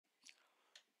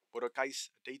What up, guys?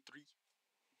 Day three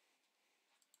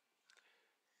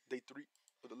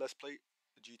of the Let's Play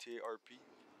GTA RP.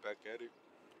 Back at it.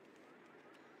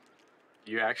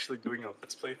 You're actually doing a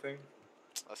Let's Play thing?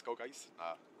 Let's go, guys.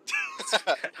 Nah.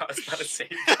 I was about to say.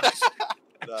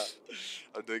 Nah.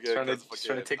 I'm doing it trying to because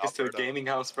trying to take us to a gaming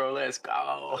house, bro. Let's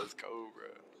go. Let's go, bro.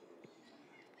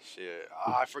 Shit.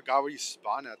 I forgot where you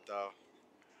spawn at, though.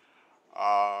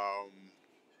 Oh,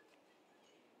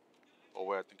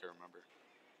 wait, I think I remember.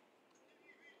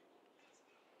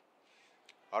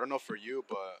 I don't know for you,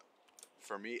 but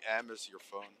for me, M is your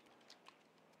phone.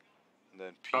 And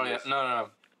then P Oh yeah, is... no.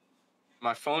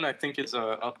 My phone, I think, is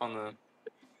up on the.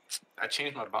 I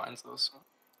changed my buttons though, so.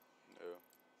 Yeah.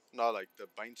 No, like, the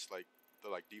binds, like, the,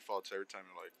 like, defaults every time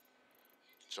you, like,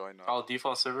 join up. All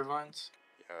default server vines.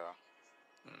 Yeah.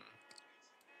 Mm.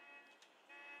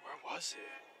 Where was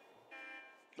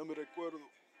it? No me recuerdo.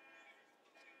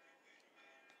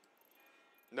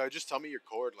 No, just tell me your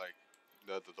code, like,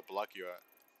 the block you at.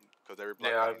 Because every block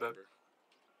Yeah, got I a bet. number.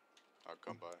 I'll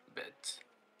come by. Bet.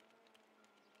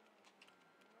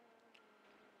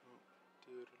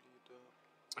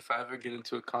 If I ever get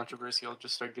into a controversy, I'll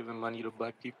just start giving money to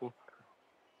black people.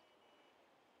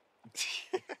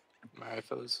 Alright,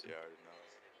 fellas. Yeah, I already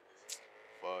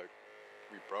know. Fuck.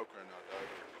 We broke right now, dog.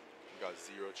 We got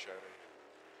zero cheddar.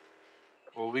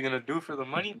 What are we gonna do for the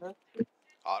money, man?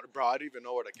 Bro, I don't even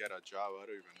know where to get a job. I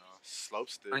don't even know. Slope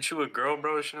stick. Aren't you a girl,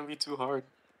 bro? It shouldn't be too hard.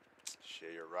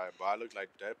 Shit, you're right. But I look like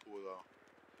Deadpool, though.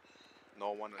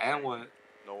 No one. And what?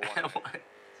 No one. And what?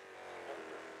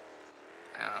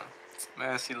 Yeah.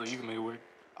 Man, see, look, you can make it work.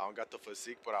 I don't got the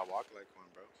physique, but I walk like one,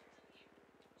 bro.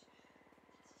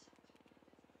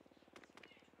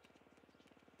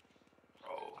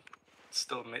 Oh,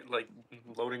 still like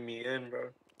loading me in,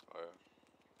 bro. Oh, yeah.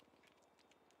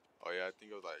 Oh, yeah, I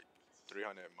think it was like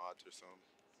 300 mods or something.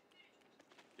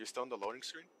 You're still on the loading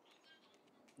screen?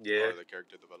 Yeah. Or the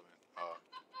character development?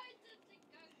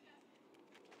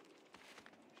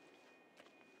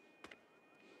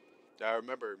 Yeah, I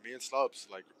remember me and Slubs,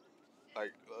 like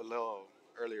a little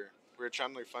earlier, we were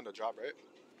trying to find a job, right?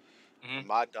 Mm-hmm.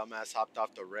 My dumbass hopped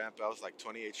off the ramp. I was like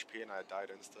 20 HP and I died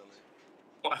instantly.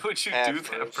 Why would you At do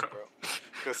first, that, bro?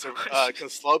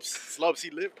 Because Slubs,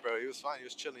 he lived, bro. He was fine. He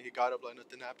was chilling. He got up like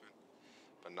nothing happened.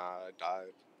 But nah, I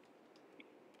died.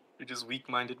 You're just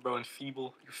weak-minded, bro, and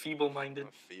feeble. You're feeble-minded.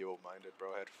 I'm feeble-minded,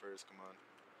 bro. Head first, come on.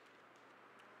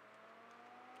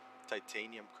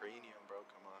 Titanium cranium, bro.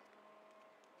 Come on.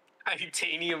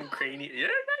 Titanium cranium.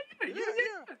 Yeah.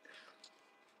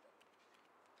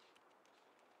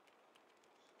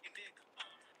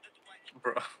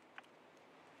 Bro.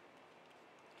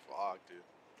 Fuck, dude.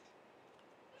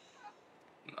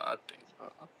 Nothing, bro.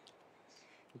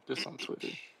 Put this on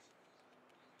Twitter.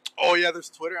 Oh yeah, there's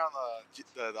Twitter on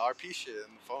the RP shit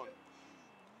in the phone.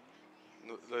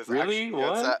 There's Really? Actual,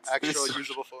 what? Yeah, it's an actual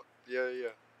usable phone.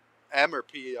 Yeah. M or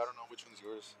P, I don't know which one's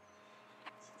yours.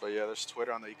 But yeah, there's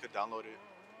Twitter on there. You could download it.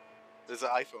 There's an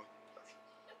iPhone.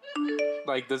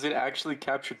 Like, does it actually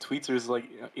capture tweets or is it like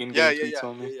in-game tweets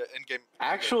only? Yeah. In-game.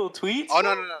 Actual tweets? Oh,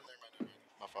 no. Never mind.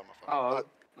 My fault. Oh,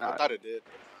 I thought it did.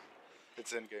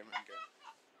 It's in-game.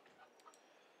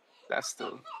 That's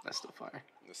still fire.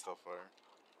 It's still fire.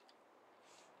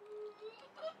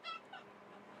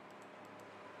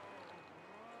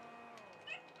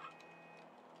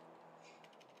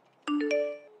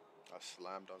 I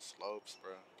slammed on slopes,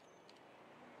 bro.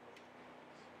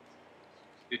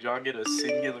 Did y'all get a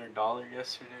singular dollar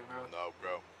yesterday, bro? No,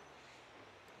 bro.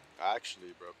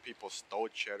 Actually, bro, people stole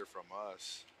cheddar from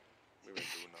us. We been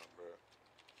doing nothing, bro.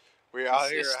 We out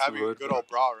here having a good old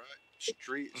bra, right?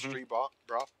 Street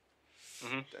bra.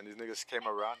 And these niggas came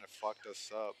around and fucked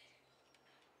us up.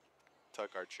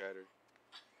 Took our cheddar.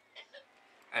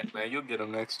 Hey, man, you'll get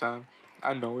them next time.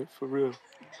 I know it, for real.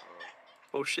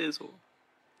 Oh, shizzle.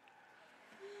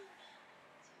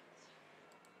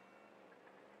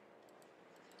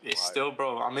 It's still,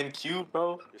 bro. I'm in queue,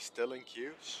 bro. You're still in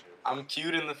queue? Shit. I'm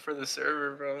queued for the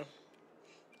server, bro.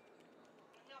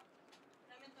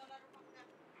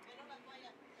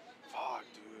 Fuck,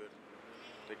 dude.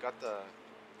 They got the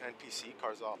NPC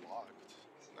cars all locked.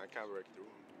 I can't break through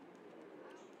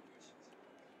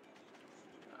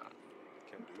them.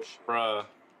 Can't do shit. Bruh.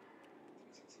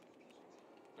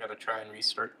 Gotta try and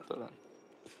restart the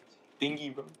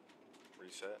thingy, bro.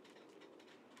 Reset?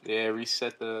 Yeah,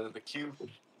 reset the queue.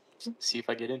 See if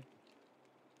I get in.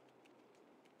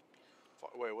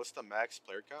 Wait, what's the max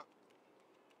player count?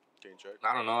 Can you check?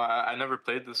 I don't know. I never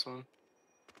played this one.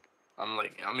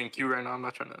 I'm in queue right now. I'm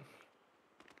not trying to.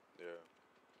 Yeah.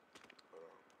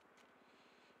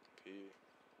 P.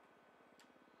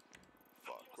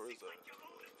 Fuck, where's the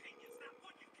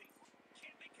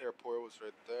Airport was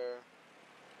right there.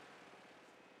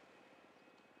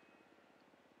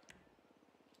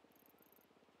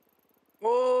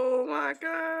 Oh my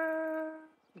god.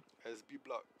 SB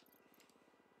block.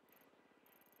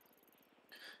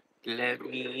 Let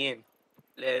me in.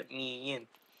 Let me in.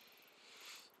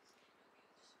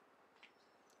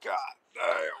 God damn.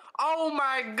 Oh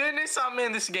my goodness, I'm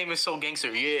in. This game is so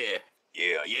gangster. Yeah.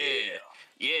 Yeah, yeah.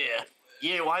 Yeah.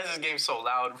 Yeah, why is this game so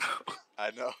loud, bro?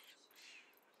 I know.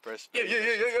 Press Yeah, space. yeah,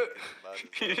 yeah, yeah, Loud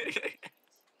as hell.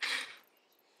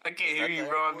 I can't hear you,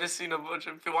 bro. I've just seen a bunch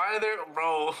of people. Why are there,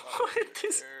 bro? Oh,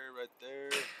 right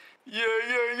there. Yeah,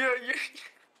 yeah, yeah, yeah.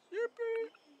 Yippee.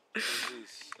 What is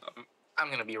this? I'm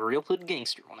gonna be a real hood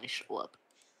gangster when I show up.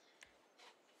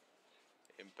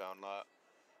 Impound lot.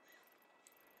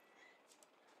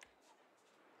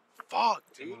 Fuck,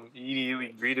 dude.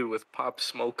 Immediately greeted with Pop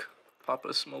Smoke.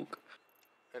 Papa Smoke.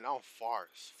 And I'm far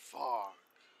as fuck.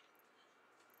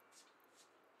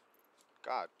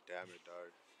 God damn it,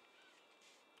 dog.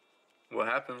 What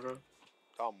happened, bro?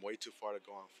 I'm way too far to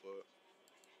go on foot.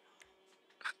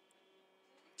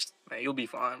 Man, you'll be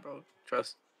fine, bro.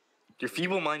 Trust. You're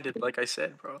feeble-minded, like I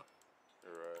said, bro.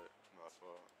 You're right. My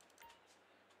fault.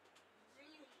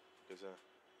 Is that?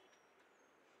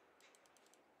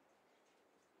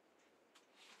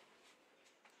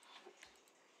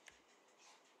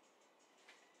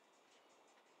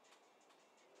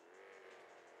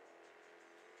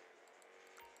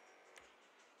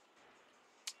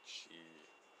 Shit.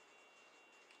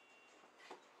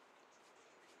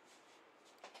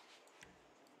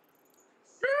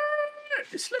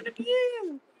 Just let it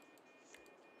in.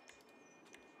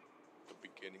 The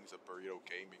beginnings of burrito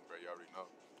gaming, bro. You already know.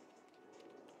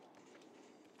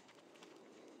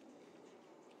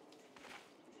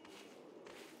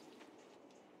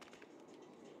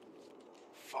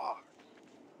 Fuck.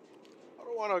 I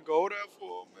don't want to go that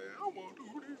far, man. I want to do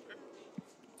this, man.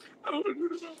 I don't want to do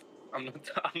this.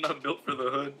 I'm not built for the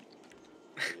hood.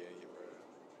 Yeah, bro.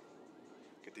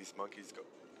 Get these monkeys go.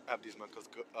 Have these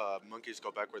monkeys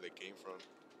go back where they came from.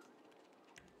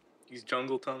 These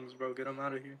jungle tongues, bro. Get them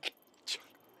out of here.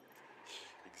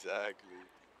 Exactly.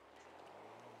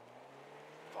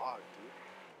 Fuck, dude.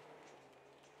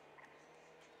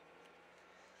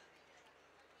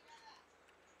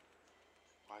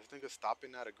 Why is this nigga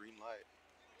stopping at a green light?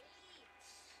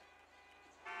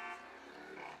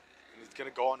 And he's gonna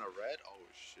go on a red? Oh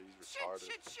shit, he's retarded.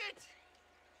 Shit.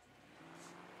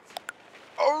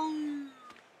 Oh!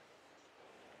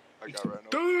 I got ran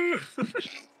over.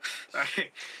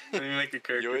 Alright, let me make a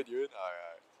character. You in?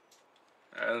 Alright.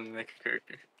 Alright, let me make a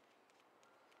character.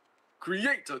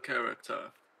 Create a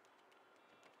character.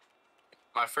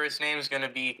 My first name is gonna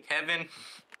be Kevin.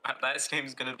 My last name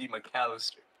is gonna be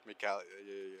McAllister.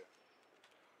 Yeah.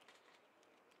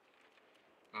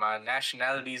 My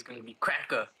nationality is gonna be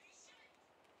Cracker.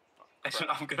 And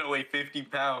I'm gonna weigh 50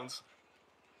 pounds.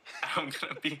 I'm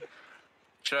gonna be.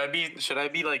 Should I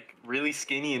be like really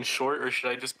skinny and short, or should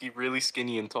I just be really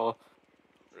skinny and tall?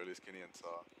 Really skinny and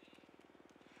tall.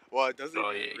 Well, it doesn't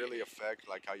really affect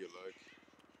like how you look.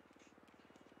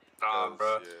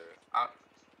 Bro. Yeah.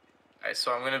 Alright,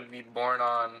 so I'm gonna be born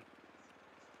on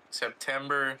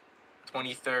September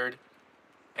 23rd,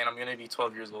 and I'm gonna be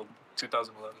 12 years old.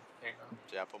 2011. There you go.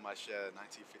 Yeah, I put my shit at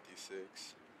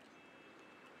 1956.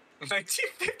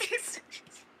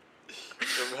 1956.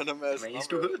 The random ass Man, he's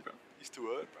too hood, bro. He's too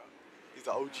hood, bro. He's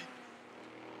the OG.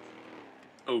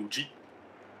 OG.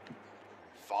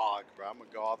 Fuck, bro. I'm gonna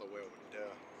go all the way over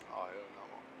there. Oh,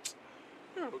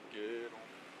 hell no. Okay.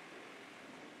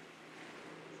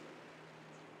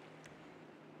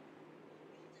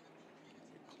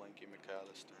 Clanky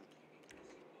McAllister.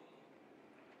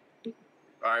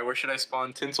 Alright, where should I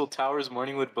spawn? Tinsel Towers,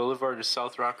 Morningwood Boulevard, or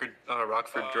South Rockford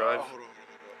Drive? Hold on.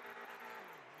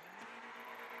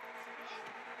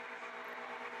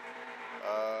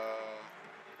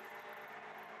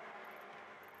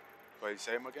 Wait,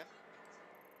 say him again?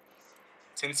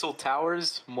 Tinsel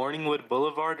Towers, Morningwood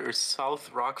Boulevard, or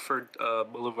South Rockford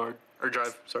Boulevard, or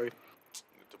Drive, sorry.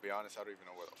 To be honest, I don't even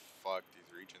know where the fuck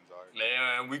these regions are.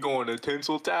 Man, we going to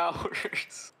Tinsel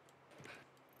Towers.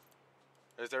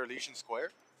 Is there Elysian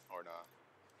Square? Or not?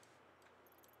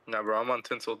 Nah, bro, I'm on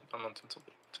Tinsel Towers.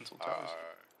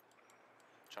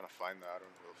 Trying to find that. I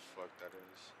don't know what the fuck that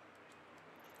is.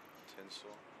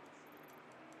 Tinsel.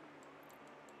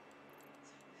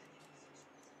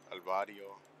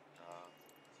 Alvario.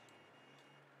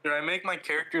 Should I make my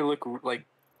character look like...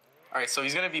 Alright, so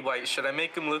he's gonna be white. Should I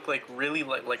make him look like really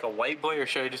like a white boy, or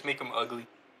should I just make him ugly?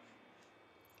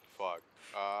 Fuck.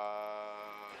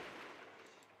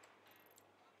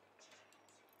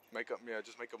 Make him, yeah,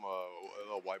 just make him a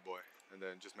little white boy, and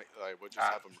then just we'll just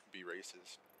have him be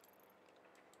racist.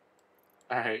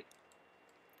 All right.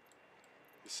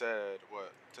 You said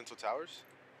what? Tinsel Towers?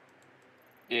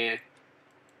 Yeah.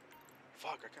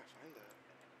 Fuck, I can't find that.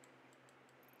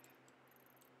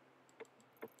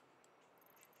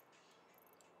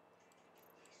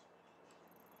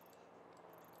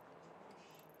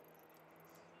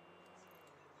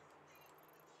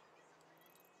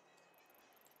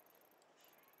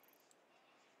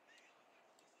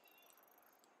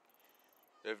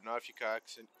 If not, if you can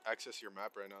access your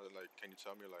map right now, then, like, can you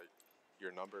tell me like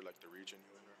your number, like the region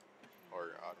you in,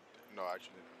 or I don't think. No,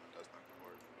 actually, no, that's not gonna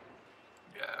work.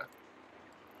 Yeah.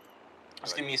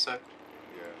 Just Like, give me a sec.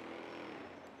 yeah.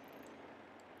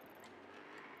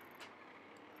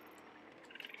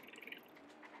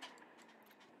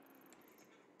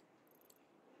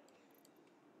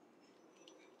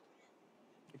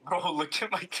 Bro, look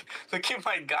at my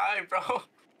guy, bro. Hold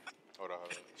on, hold on.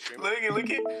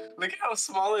 Look at how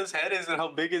small his head is and how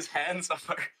big his hands are.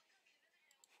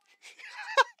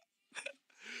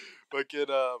 Look at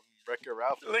Wreck-It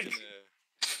Ralph. Look at him.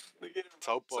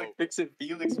 Topo. It's like Fix It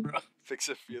Felix, bro. Fix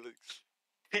It Felix.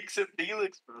 Fix It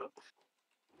Felix, bro.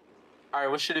 All right,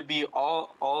 what should it be?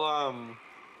 All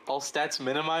stats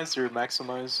minimized or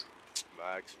maximized?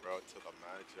 Max, bro, to the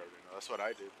max. You already know. That's what I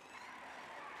did.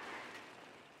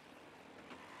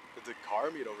 It's a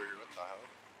car meet over here. What the hell?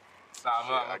 Nah, I'm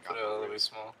gonna put it all the way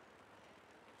small.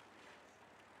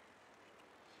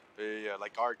 Yeah,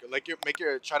 like try to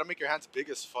make your hands big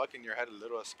as fuck and your head as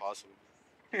little as possible.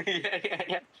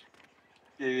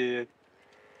 Yeah.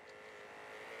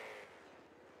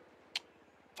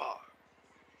 Fuck.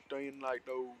 They ain't like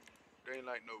no. I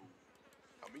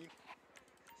mean.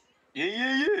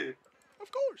 Yeah.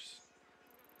 Of course.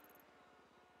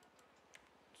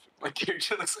 My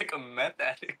character looks like a meth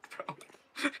addict, bro.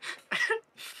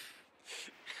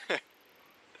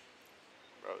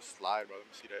 Bro, slide, bro. Let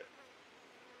me see that.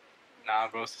 Nah,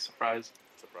 bro, it's a surprise.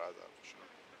 Surprise that for sure.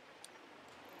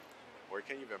 Where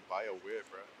can you even buy a whip,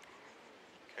 bro?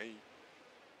 You can't.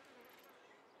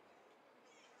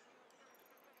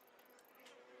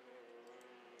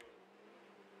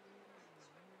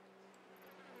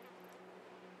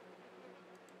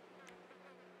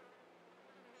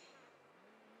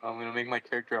 I'm gonna make my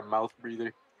character a mouth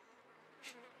breather.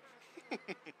 A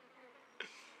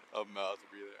mouth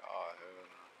breather. Oh hell no.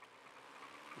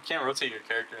 You can't rotate your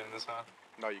character in this, huh?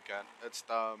 No, you can't. It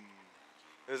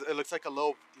looks like a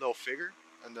little figure,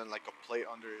 and then like a plate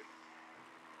under it.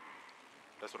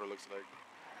 That's what it looks like.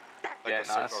 Like yeah, a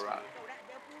circle around it.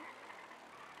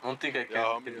 I don't think I can,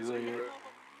 Yeah, can do that yet.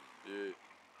 Yeah.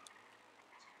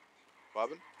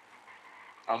 Bobbin?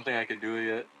 I don't think I can do it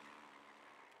yet.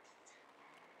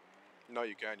 No,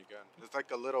 you can. It's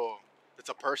like a little. It's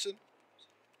a person.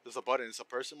 There's a button. It's a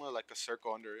person with like a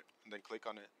circle under it, and then click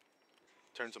on it.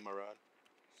 Turns them around.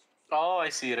 Oh, I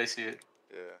see it.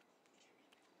 Yeah.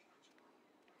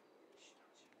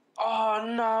 Oh,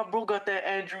 nah, bro got that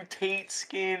Andrew Tate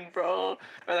skin, bro.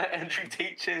 Or that Andrew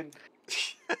Tate chin.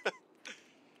 Please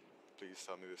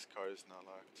tell me this car is not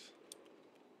locked.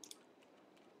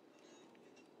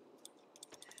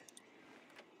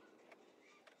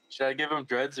 Should I give him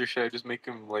dreads or should I just make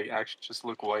him like actually just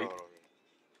look white? Hold on.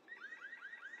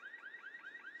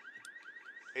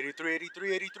 83,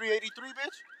 83, 83, 83,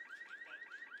 bitch.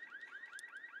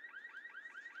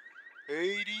 80,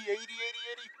 80, 80, 80.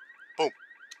 Boom.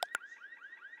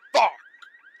 Fuck.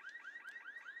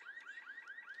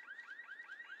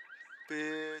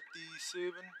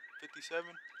 57,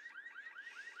 57.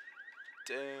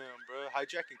 Damn, bro.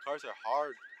 Hijacking cars are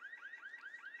hard.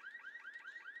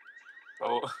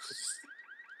 Oh.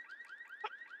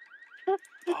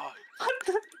 Fuck.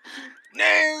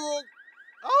 No.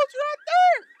 Oh, it's right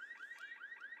there.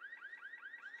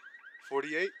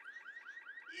 48.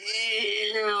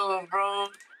 Ew, bro.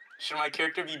 Should my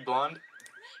character be blonde?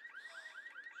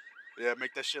 Yeah,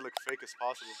 make that shit look fake as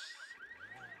possible.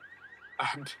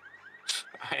 I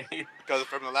Because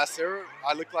from the last era,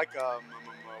 I look like what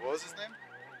was his name?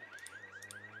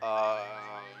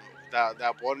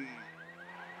 That one.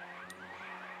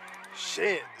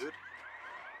 Shit, dude.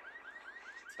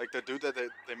 Like the dude that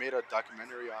they made a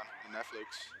documentary on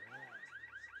Netflix.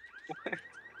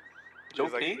 Joe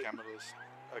He's like Payne? a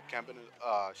camping.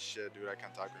 Shit, dude, I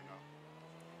can't talk right now.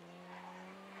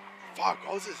 Fuck,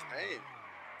 what was his name?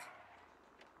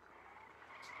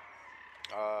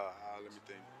 Let me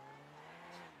think.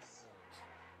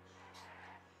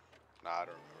 Nah, I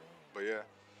don't remember. But yeah,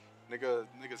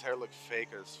 nigga's hair looked fake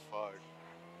as fuck.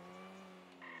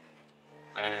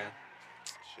 Man.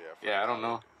 Shit, Yeah, I don't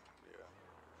know. Yeah,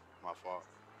 my fault.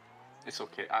 It's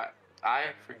okay.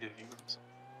 I forgive you.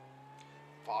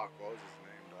 Fuck, what was his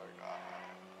name, dog?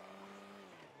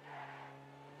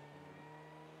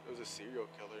 It was a serial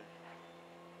killer.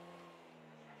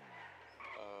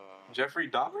 Jeffrey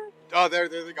Dahmer? Oh, there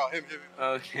they go. Him.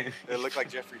 Okay. It looked like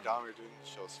Jeffrey Dahmer, dude.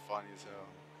 Show's funny as hell.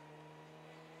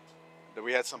 Then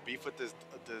we had some beef with the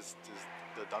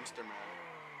dumpster man.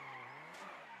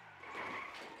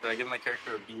 Did I give my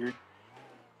character a beard?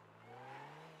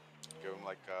 Give him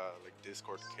like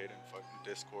Discord kid and fucking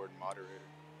Discord moderator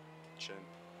chin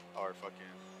or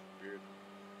fucking beard.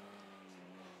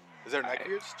 Is there neck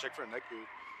beards? Check for a neck beard.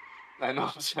 I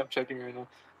know. I'm checking right now.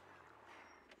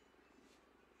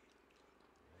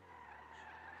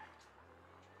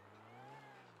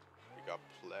 We got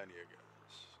plenty of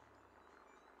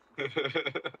guys.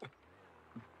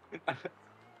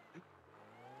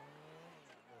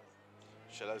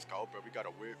 Shit, let's go, bro. We got a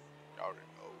whip. Y'all already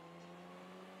know.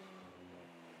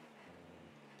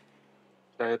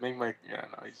 Should I make my... Yeah,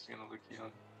 no, he's gonna look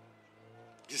young.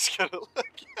 He's gonna look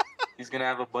He's gonna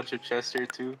have a bunch of chest hair,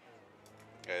 too.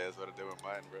 Yeah, that's what I did with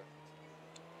mine, bro.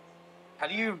 How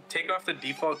do you take off the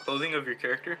default clothing of your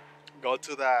character? Go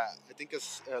to that, I think it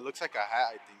looks like a hat,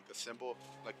 I think. A symbol,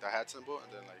 like the hat symbol,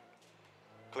 and then, like,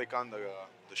 click on the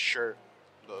shirt.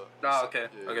 Oh, okay,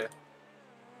 yeah. okay.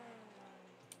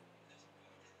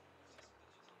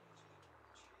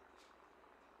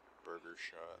 Burger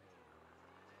shot.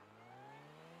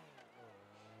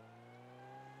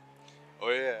 Oh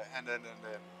yeah, and then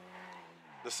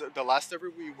the last server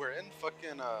we were in,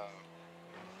 fucking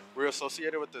we were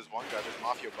associated with this one guy, this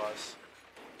mafia boss.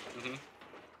 Mhm.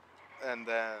 And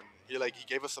then he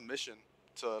gave us a mission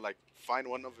to like find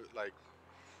one of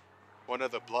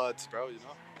the Bloods, bro. You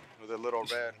know, with a little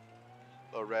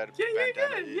red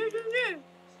bandana. Yeah.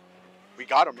 We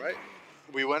got him right.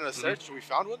 We went on a search. We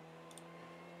found one.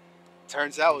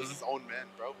 Turns out it was his own man,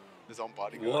 bro. His own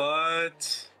bodyguard.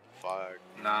 What? Fuck.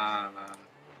 Nah.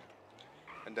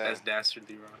 And then that's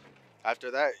dastardly wrong. After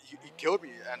that, he killed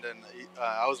me, and then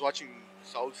I was watching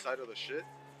Saul's side of the shit,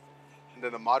 and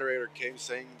then the moderator came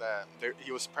saying that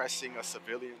he was pressing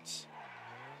civilians,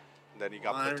 and then he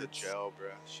got put to jail, bro.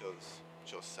 She was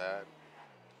sad.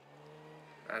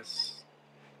 That's...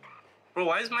 Bro,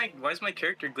 why is my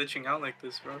character glitching out like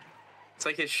this, bro? It's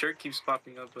like his shirt keeps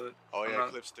popping up, but... Oh yeah,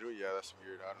 it clips through. Yeah, that's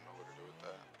weird. I don't know what to do with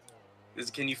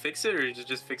that. Can you fix it, or it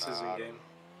just fixes in game?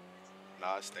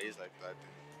 Nah, it stays like that, dude.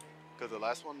 Cause the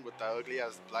last one with the ugly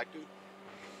ass black dude.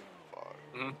 Fuck.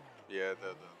 Yeah,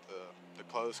 the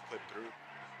clothes clip through.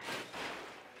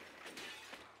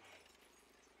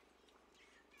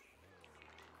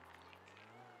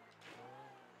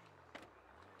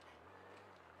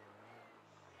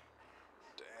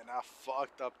 Damn, I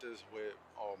fucked up this whip.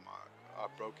 Oh my, I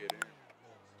broke it in.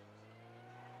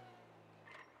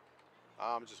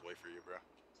 I'm just wait for you, bro.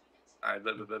 Alright,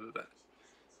 bet.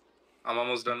 I'm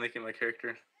almost done making my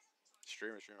character.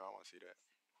 Stream. I want to see that.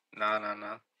 Nah.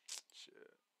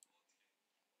 Shit.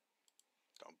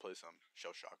 Don't play some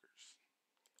shell shockers.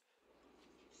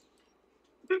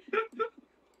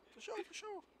 For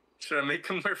sure. Should I make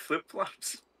him wear flip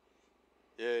flops?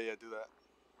 Yeah, do that.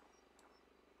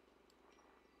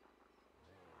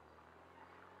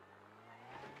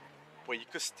 Wait, you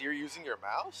could steer using your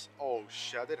mouse? Oh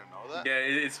shit, I didn't know that. Yeah,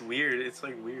 it's weird. It's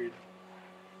like weird.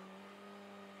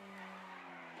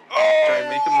 Oh! Should I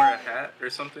make him wear a hat or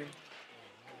something?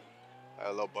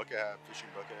 A little bucket hat, fishing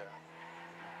bucket hat.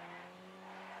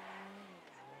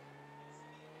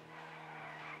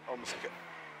 Almost got...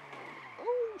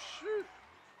 Oh shit.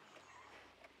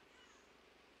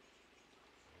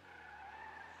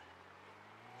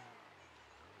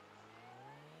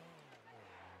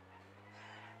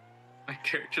 My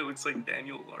character looks like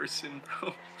Daniel Larson,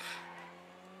 bro.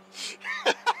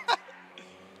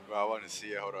 Bro, I want to see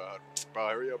it. Hold on. Bro,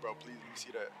 hurry up, bro. Please, let me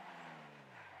see that.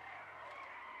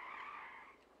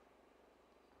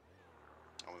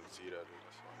 I want to see that, dude.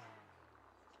 That's fine.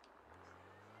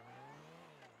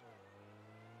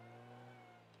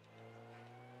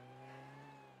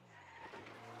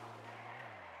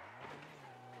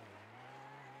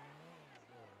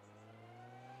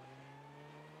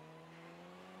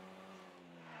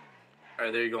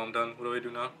 Alright, there you go. I'm done. What do I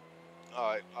do now?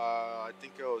 Alright, I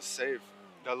think it was save.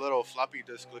 That little floppy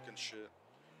disk looking shit.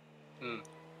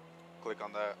 Click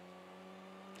on that.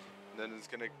 And then it's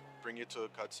gonna bring you to a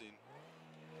cutscene.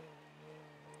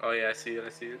 Oh yeah, I see it.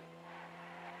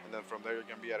 And then from there you're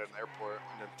gonna be at an airport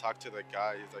and then talk to the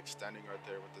guy. He's like standing right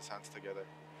there with his hands together.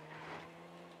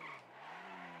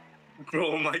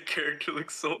 Bro, my character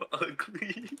looks so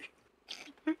ugly.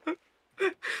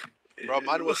 Bro,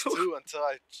 mine was too until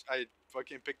I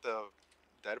fucking picked the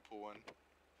Deadpool one.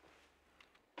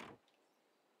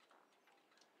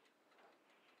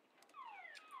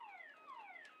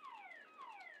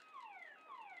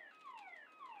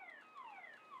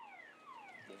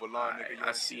 Move along, nigga. You I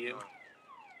ain't see seen you. none.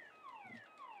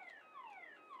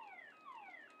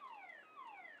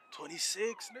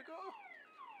 26, nigga.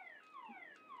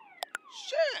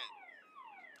 Shit.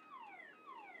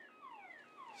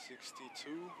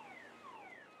 62.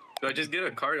 Do I just get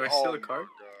a card? Do I Oh steal a my card?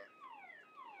 god.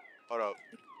 Hold up.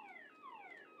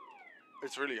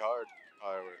 It's really hard.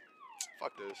 Alright, wait.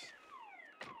 Fuck this.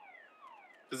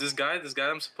 Cause this guy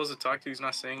I'm supposed to talk to, he's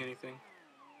not saying anything.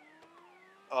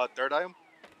 Third item?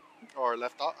 Or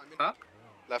left out, I mean? Huh?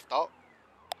 Left out.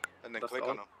 And then Left click out?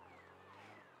 on him.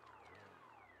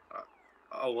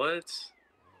 Oh, what?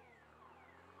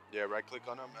 Yeah, right click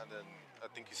on him, and then I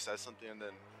think he says something, and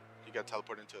then you get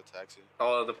teleported into a taxi.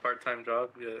 Oh, the part-time job?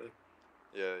 Yeah.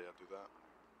 Yeah, do that.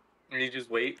 And you just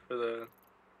wait for the...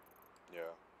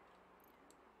 Yeah.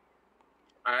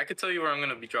 I could tell you where I'm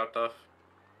gonna be dropped off.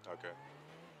 Okay.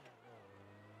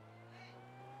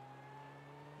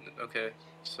 Okay,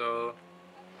 so...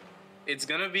 It's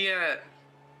gonna be at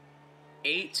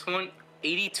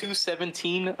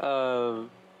 8217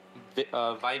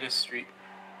 Vitus Street.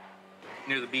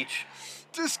 Near the beach.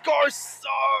 This car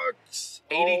sucks!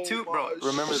 82, oh bro,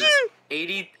 remember shit. this.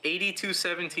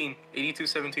 8217.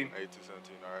 8217.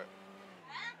 8217, alright.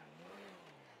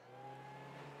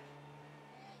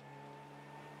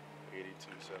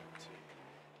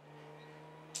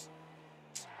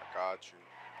 I got you.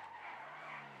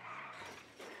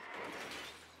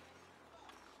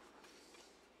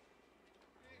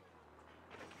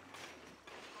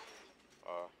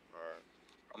 Alright.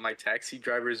 My taxi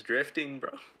driver is drifting,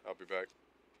 bro. I'll be back.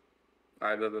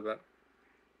 Alright, blah.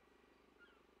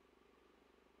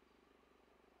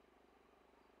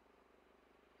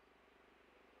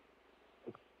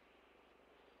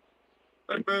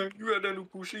 Hey man, you had that new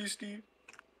Pushy, Steve?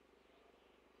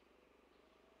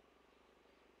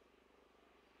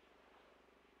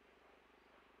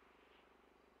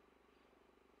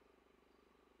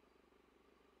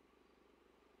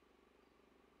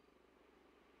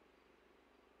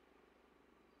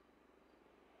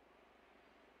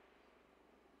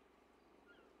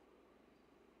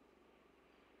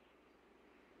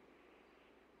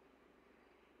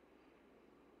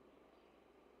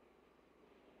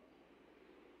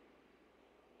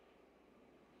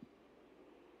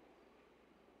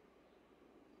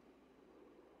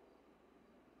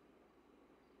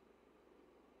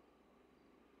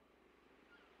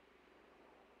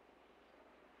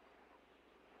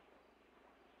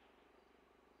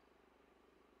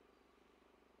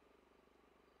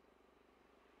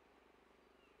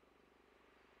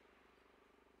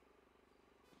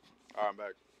 Alright, I'm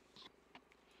back.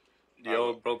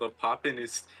 Yo, bro, the poppin'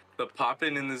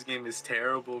 in this game is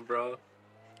terrible, bro.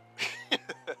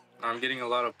 I'm getting a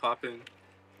lot of poppin'.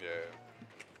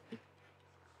 Yeah.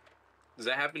 Does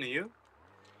that happen to you?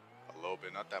 A little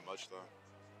bit, not that much though.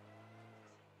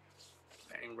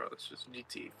 Dang, bro, it's just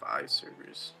GTA 5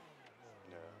 servers.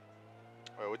 Yeah.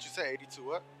 Wait, what'd you say? 82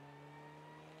 what?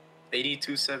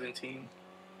 8217.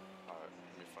 Alright,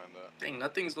 let me find that. Dang,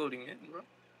 nothing's loading in, bro.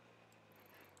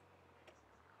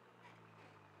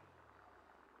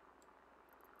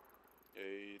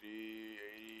 80.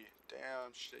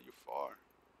 Damn, shit, you far.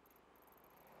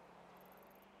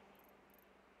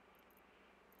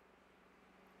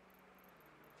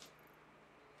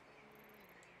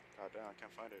 God damn, I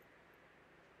can't find it.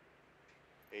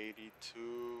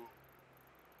 82.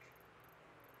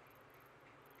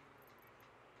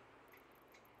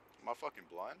 Am I fucking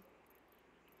blind?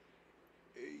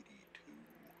 82.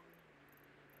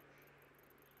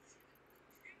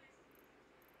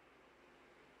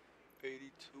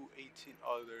 8218.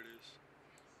 Oh, there it is.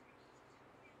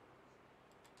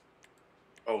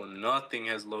 Oh, nothing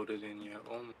has loaded in yet.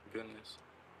 Oh my goodness.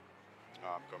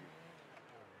 Oh, I'm coming.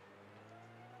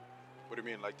 What do you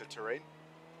mean, like the terrain?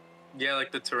 Yeah,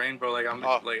 like the terrain, bro. Like I'm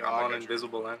on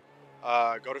invisible land.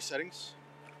 Go to settings.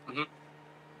 Mhm.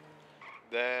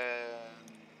 Then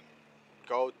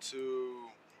go to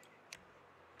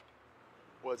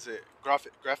what's it?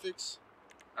 Graphics.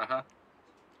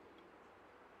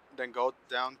 Then go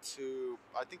down to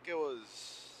I think it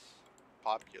was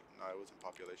No, it wasn't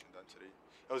population density.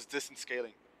 It was distance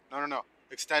scaling. No.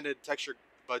 Extended texture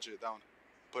budget. That one.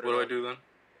 What do I do then?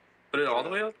 Put it all the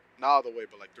way up? Not all the way,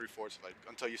 but like 3/4, like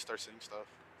until you start seeing stuff.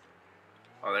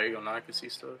 Oh, there you go. Now I can see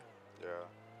stuff. Yeah.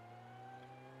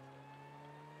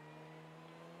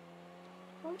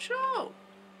 Oh, show.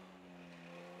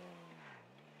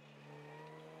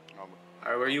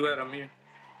 Alright, where you at? I'm here.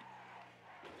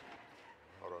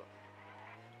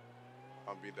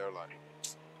 I'll be there like,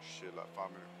 shit, like 5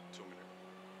 minutes, 2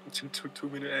 minutes. 2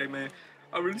 minute. Hey man,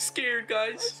 I'm really scared,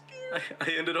 guys.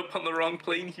 I ended up on the wrong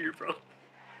plane here, bro.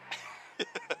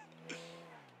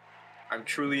 I'm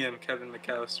truly am Kevin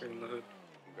McAllister in the hood.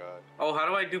 Oh God. Oh, how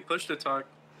do I do push to talk?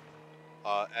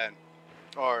 N.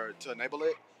 Or to enable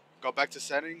it, go back to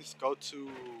settings, go to...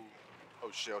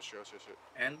 Oh shit.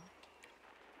 N?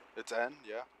 It's N,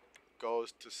 yeah.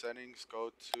 Goes to settings,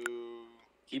 go to...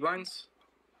 Keybinds?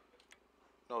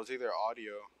 No, it's either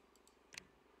audio.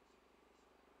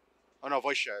 Oh no,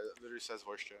 voice chat. It literally says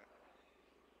voice chat.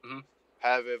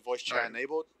 Have a voice chat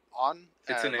enabled on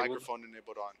it's and enabled. microphone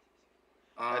enabled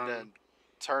on. And then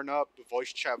turn up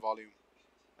voice chat volume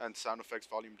and sound effects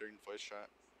volume during voice chat.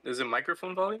 Is it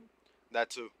microphone volume? That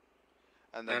too.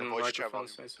 And then the voice chat volume.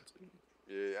 Nice.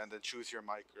 Yeah, and then choose your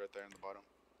mic right there in the bottom.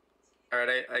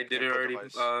 Alright, I did it already. You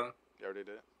already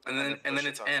did it. And then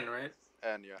it's N, right?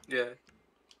 N, yeah. Yeah.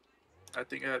 I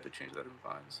think I have to change that in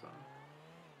Vine, so.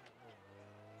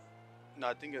 No,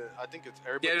 I think it's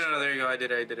everybody. Yeah, no, there you go. I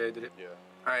did it. Yeah.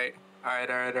 Alright.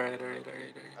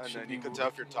 And then you can tell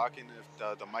if you're talking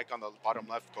if the mic on the bottom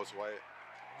left goes white.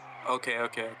 Okay.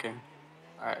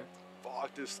 Alright.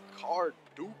 Fuck this car,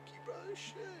 dookie, bro.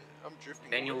 Shit. I'm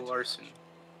drifting. Daniel Larson.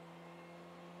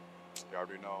 You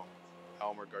already know.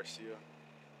 Elmer Garcia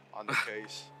on the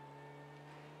case.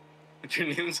 Your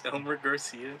name's Elmer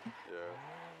Garcia? Yeah.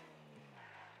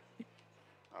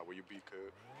 Where you be,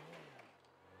 kid?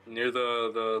 Near the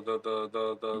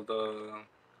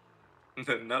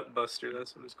Nut Buster,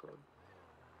 that's what it's called.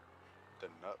 The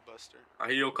Nut Buster? I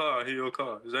hear your car.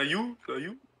 Is that you? Yeah,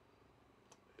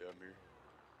 I'm here.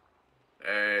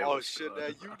 Hey, oh shit,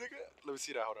 that you, nigga? Let me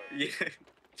see that, hold on. Yeah.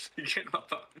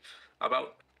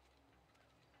 about.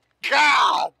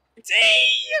 God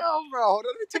damn, bro. Hold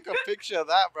on, let me take a picture of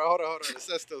that, bro. Hold on. It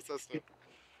says still.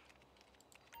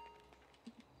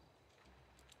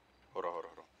 Hold on.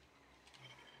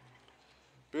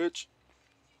 Bitch.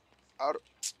 I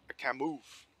can't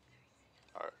move.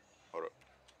 Alright, hold up.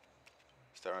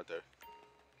 Stay right there.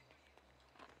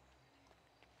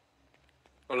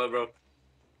 Hold up, bro.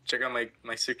 Check out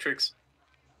my sick tricks.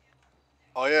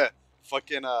 Oh yeah.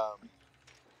 Fucking the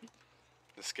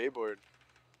skateboard.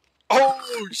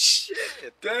 Oh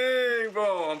shit! Dang,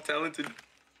 bro, I'm talented.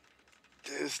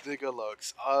 This nigga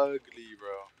looks ugly,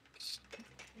 bro.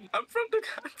 I'm from the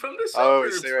suburbs. Oh,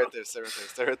 wait, stay right there.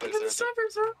 From the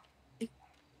suburbs, bro.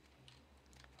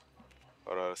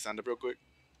 Hold on, stand up real quick.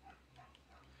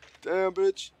 Damn,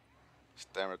 bitch.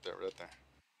 Stand right there.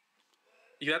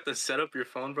 You have to set up your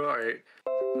phone, bro. Alright.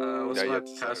 What's my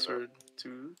password?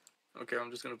 Okay, I'm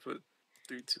just gonna put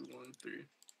 3213.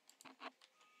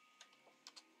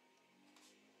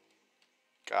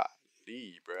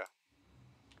 Golly, bruh.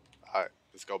 Alright,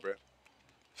 let's go, bruh.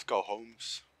 Let's go,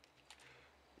 Holmes.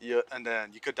 Yeah, and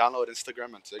then you could download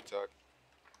Instagram and TikTok.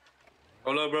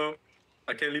 Hold up, bro.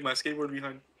 I can't leave my skateboard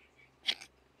behind.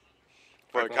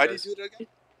 Fuck, how do you do that again?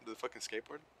 The fucking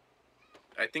skateboard?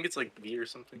 I think it's like V or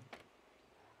something.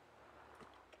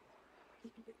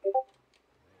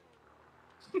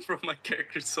 Bro, my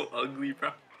character's so ugly,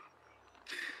 bro.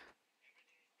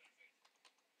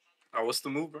 Oh, what's the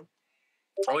move, bro?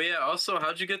 Oh yeah. Also,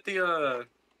 how'd you get the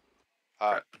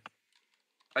How'd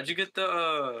you get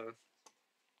the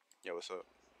Yeah, what's up?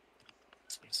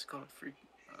 What's it called? Freak.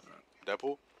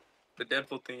 Deadpool? The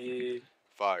Deadpool thing. Yeah.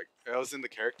 Fuck, it was in the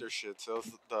character shit. So it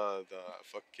was the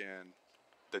fucking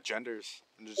the genders.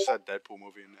 And it just said Deadpool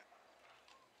movie in it.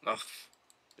 Oh.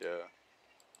 Yeah.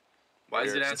 Why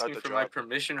is it asking for my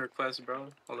permission request,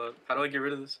 bro? Hold up. How do I get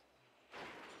rid of this?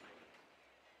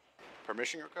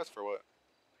 Permission request for what?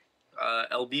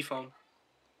 LB phone.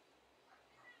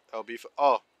 LB.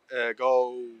 Oh,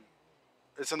 go.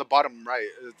 It's in the bottom right.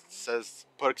 It says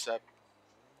put accept.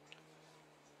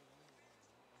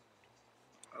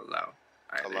 Allow.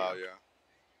 Right, allow, yeah.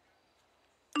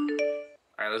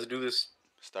 Alright, let's do this.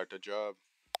 Start the job.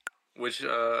 Which,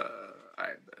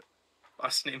 alright,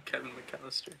 last name Kevin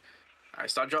McAllister. Alright,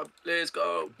 start job. Let's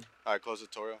go. Alright, close the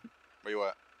tutorial. Where you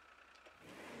at?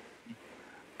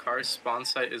 Car spawn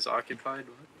site is occupied.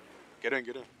 What? Get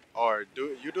in. Or do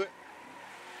it. You do it.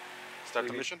 Start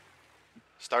the mission.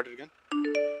 Start it again.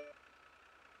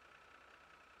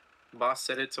 Boss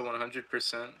set it to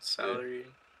 100% salary.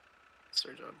 Yeah.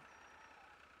 Start job.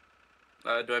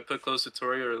 Do I put close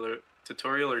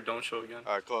tutorial or don't show again?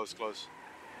 Alright, close. Alright.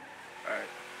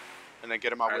 And then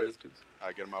get him out with.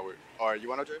 Alright, get him out with. Alright, you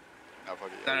wanna drive? No,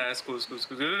 fuck it. No, that's cool.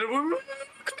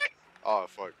 Oh,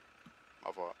 fuck.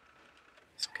 My fault.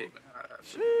 It's okay, man.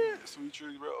 Shit, sweet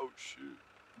trees, bro. Oh, shit.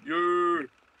 Yeah.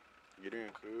 Get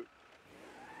in, cool.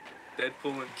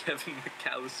 Deadpool and Kevin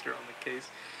McAllister on the case.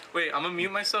 Wait, I'm gonna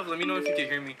mute myself. Let me know if you can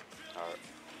hear me. Alright.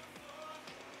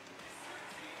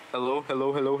 Hello,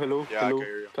 hello, hello, hello, Yeah, hello, I can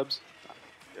hear you. Cubs.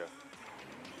 Yeah.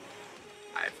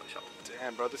 Alright, for sure.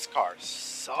 Damn, bro, this car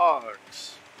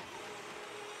sucks.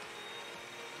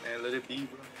 Man, let it be,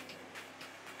 bro.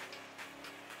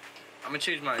 I'm gonna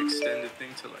change my extended thing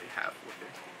to like halfway.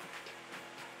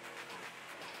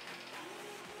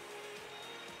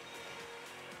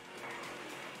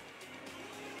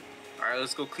 Alright,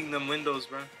 let's go clean them windows,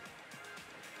 bro.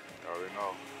 I already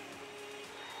know.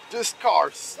 This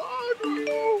car sucks,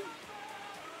 bro.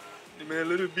 Hey, man,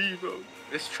 let it be, bro.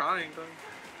 It's trying, bro.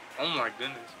 Oh my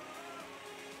goodness.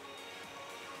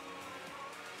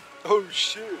 Oh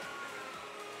shit.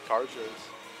 Car chase.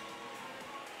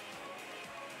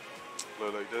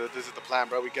 Look, this is the plan,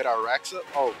 bro. We get our racks up.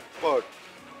 Oh, fuck.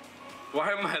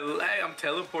 Why am I lag? I'm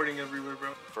teleporting everywhere,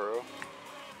 bro. For real?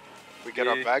 We get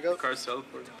our bag up. The car's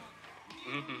teleporting.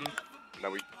 Mm-hmm. And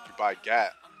then we buy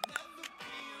gat.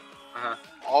 Uh-huh.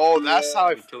 Oh, that's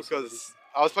how because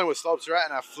I was playing with slopes, right?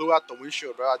 And I flew out the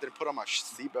windshield, bro. I didn't put on my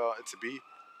seatbelt. It's a B.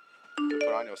 You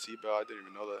put on your seatbelt. I didn't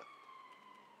even know that.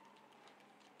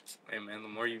 Hey, man, the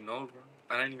more you know, bro.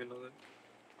 I didn't even know that.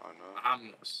 I know.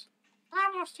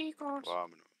 Vamos, chicos.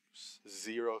 Vámonos.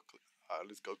 Zero.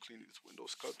 Let's go clean these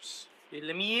windows cups. Hey,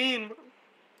 let me in, bro.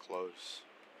 Close.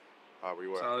 Where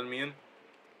you It's at? not letting me in.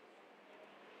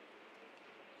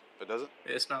 It doesn't?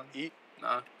 It's not. Eat?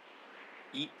 Nah.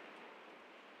 Eat.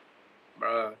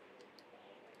 Bruh.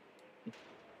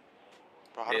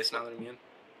 Bro, It's not letting me in.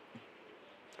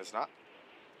 It's not?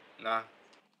 Nah.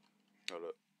 Hold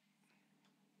up.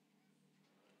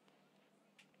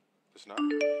 It's not?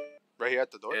 Right here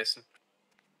at the door? Yes.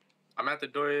 I'm at the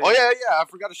door. Oh, yeah. I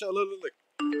forgot to show. Look.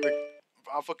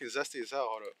 I'm fucking zesty as hell.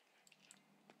 Hold up.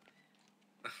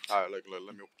 Alright, look.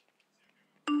 Let me.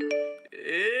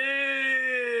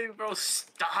 Hey, bro,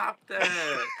 stop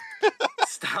that.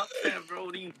 Stop that, bro.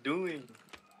 What are you doing?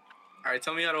 Alright,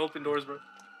 tell me how to open doors, bro.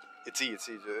 It's E. It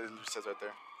says right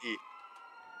there. E.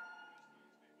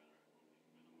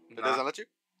 It Nah. doesn't let you?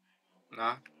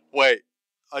 Nah. Wait.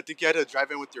 I think you had to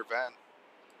drive in with your van.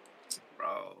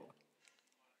 Bro.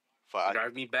 Fuck.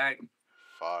 Drive me back.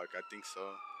 Fuck, I think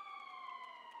so.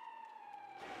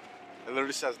 It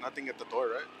literally says nothing at the door,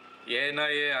 right? Yeah, no,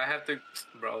 yeah. I have to.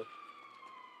 Bro.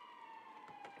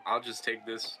 I'll just take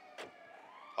this.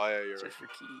 Oh, yeah, you're Search right. for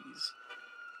keys.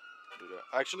 Do that.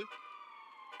 Actually,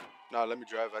 no, let me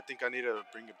drive. I think I need to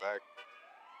bring it back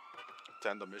to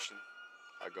end the mission.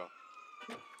 I go.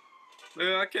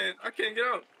 Yeah, I can't get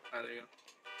out. There you go.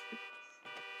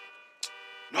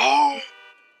 No!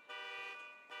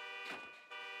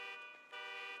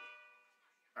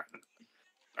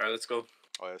 Alright, let's go.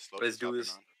 Oh, yeah, slow. Let's do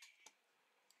this.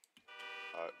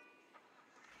 Alright.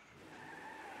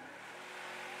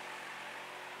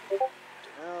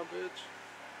 Damn, bitch.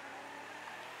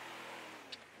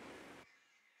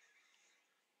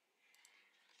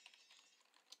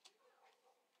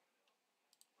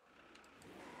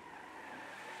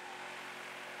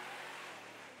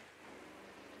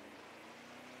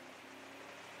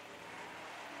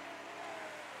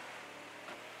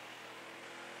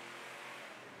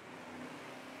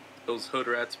 Those hood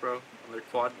rats, bro, on their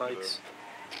quad bikes.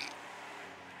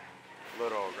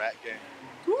 Little rat gang.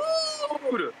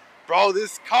 Dude! Bro,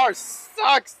 this car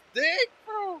sucks, dick,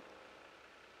 bro.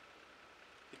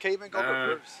 You can't even go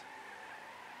reverse.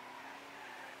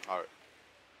 Alright.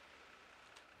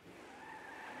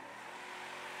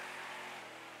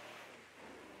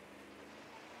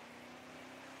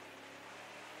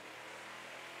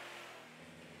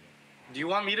 Do you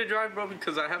want me to drive, bro?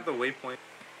 Because I have the waypoint.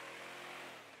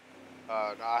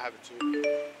 No, I have it too.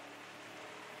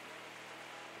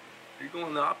 You're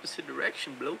going the opposite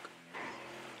direction, bloke.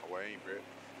 Away, bro.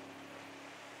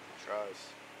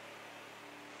 Tries.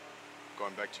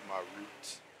 Going back to my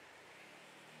roots.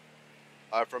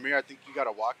 From here, I think you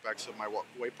gotta walk back so my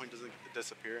waypoint doesn't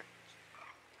disappear.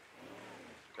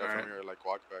 Yeah, from here, like,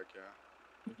 walk back,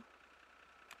 yeah.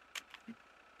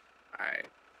 Alright.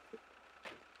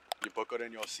 You buckled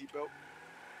in your seatbelt?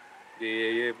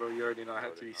 Yeah, bro. You already know I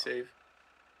have to be safe.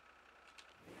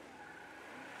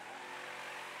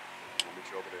 I'll meet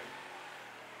you over there.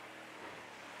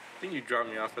 I think you dropped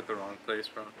me off at the wrong place,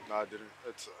 bro. No, I didn't.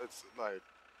 It's like,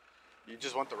 you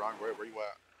just went the wrong way. Where you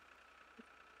at?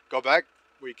 Go back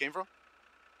where you came from?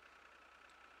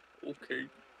 Okay.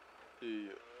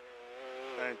 Yeah.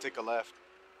 And take a left.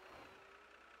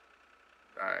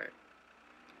 Alright.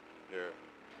 Yeah.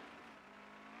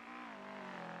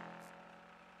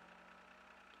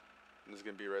 And it's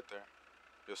gonna be right there.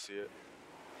 You'll see it.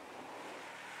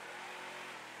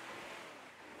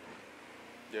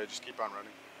 Yeah, just keep on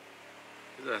running.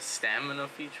 Is a stamina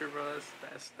feature, bro?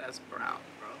 That's brown,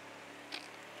 bro.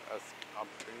 I'm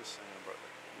just saying, bro.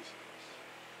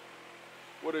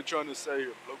 What are you trying to say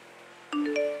here, bro?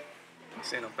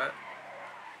 Saying I'm fat.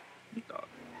 Dog.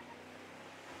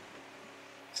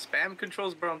 Spam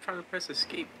controls, bro. I'm trying to press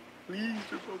escape. Please,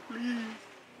 bro, please.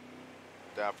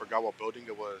 Damn, I forgot what building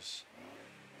it was.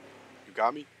 You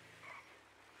got me?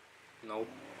 Nope.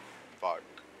 Fuck.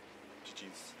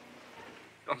 GG's.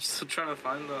 I'm still trying to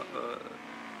find the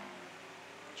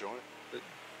Join?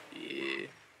 yeah.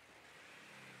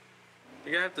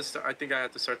 I think I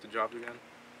have to start the job again.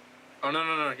 Oh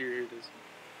no. Here it is.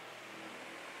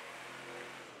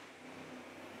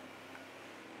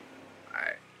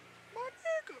 Alright.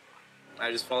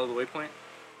 I just follow the waypoint?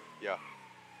 Yeah.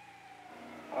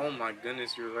 Oh my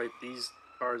goodness, you're right. These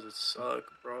cars would suck,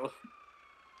 bro.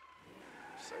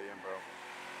 Saying, bro.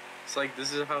 It's like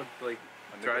this is how like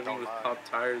driving with pop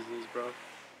tires is, bro.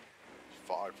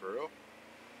 Fuck, for real?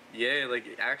 Yeah, like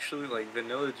actually like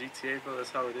vanilla GTA, bro,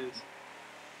 that's how it is.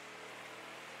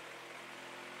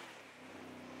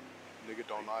 Nigga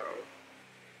don't lie, bro.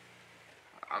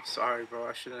 I'm sorry, bro.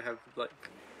 I shouldn't have like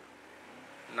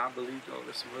not believed. Oh,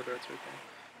 there's some hood rats right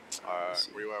there. Alright,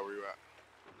 where you at?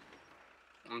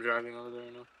 I'm driving over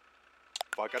there now.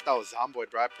 Fuck, I thought it was Zomboid,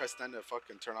 bro. I pressed N to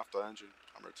fucking turn off the engine.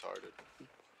 I'm retarded.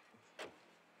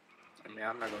 I mean,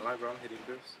 I'm not gonna lie, bro. I'm hitting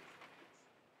this.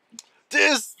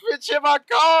 This bitch in my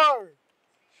car!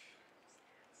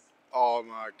 Oh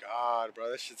my god,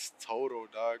 bro. That shit's total,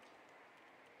 dog.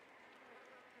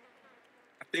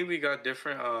 I think we got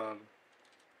different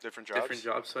Different jobs? Different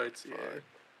job sites, yeah.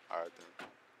 Alright then.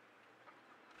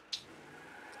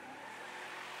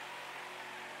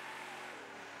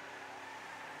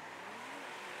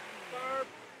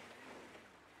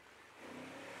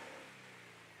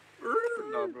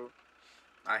 No, bro.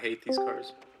 I hate these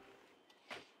cars.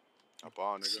 Up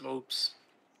on, nigga. Slopes.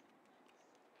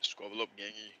 Squabble up,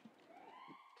 gangy.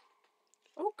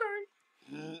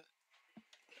 Okay.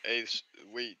 Hey,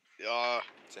 wait.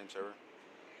 Same server.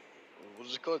 What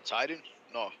is it called? Titan?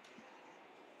 No.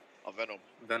 Venom.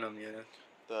 Venom, yeah.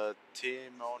 The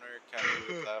team owner can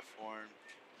view the platform.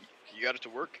 You got it to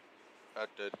work? At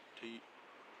the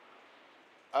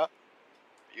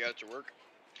You got it to work?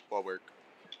 What work?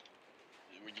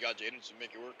 When you got Jaden to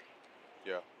make it work?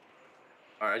 Yeah.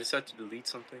 Alright, I just had to delete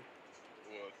something.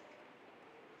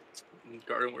 What?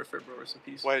 Garden Warfare, bro, rest in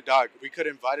peace. Wait, dog, we could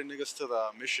invite niggas to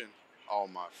the mission. Oh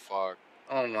my fuck.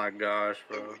 Oh my gosh,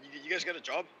 bro. Wait, you guys got a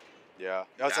job? Yeah.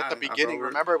 That was at the beginning. Bro,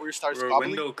 remember we started we're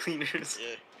squabbling? Window cleaners.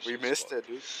 Yeah. We missed it,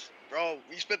 dude. Bro,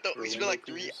 we spent like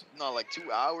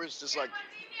 2 hours just like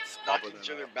knocking each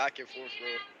other back and forth,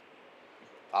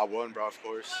 bro. I won, bro, of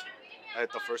course. I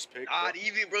hit the first pick. Not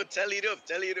even, bro. Tally it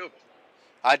up.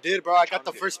 I did, bro. I got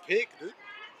the first pick, dude.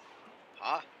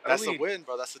 Huh? That's a win,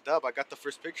 bro. That's a dub. I got the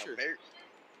first picture.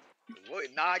 What?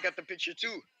 Nah, I got the picture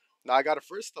too. Nah, I got it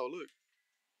first though. Look.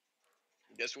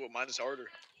 Guess what? Mine is harder.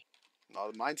 No,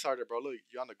 mine's harder, bro. Look,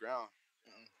 you're on the ground.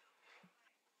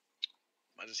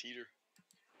 Mine is heater.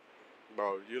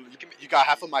 Bro, you got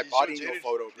half of my body in your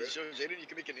photo, bro. Jaden, you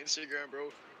can make an Instagram,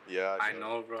 bro. Yeah, I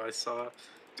know, bro. I saw.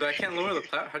 So I can't lower the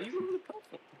platform. How do you lower the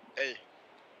platform?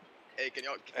 Hey, can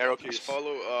y'all please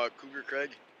follow Cougar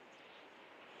Craig?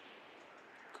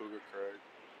 Cougar Craig.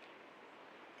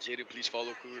 Jaden, please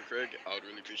follow Cougar Craig. I would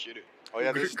really appreciate it. Oh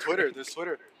yeah, there's Twitter.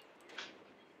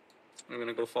 I'm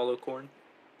gonna go follow Corn.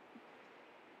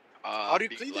 How do you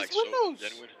clean these windows?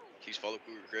 Genuine, please follow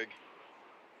Cougar Craig.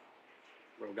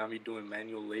 Bro, got me doing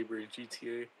manual labor in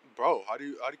GTA. Bro, how do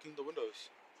you clean the windows?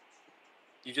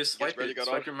 You just swipe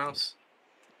your mouse.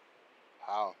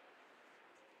 How?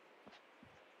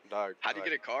 Dog. How do you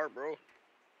get a car, bro?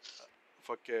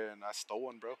 Fucking, I stole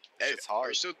one, bro. Hey, shit's hard. Are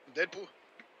you still Deadpool?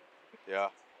 Yeah.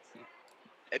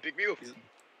 Hey, pick me up.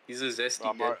 He's a zesty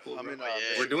Deadpool. I'm in,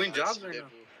 we're doing jobs right now.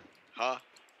 Huh?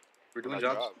 We're doing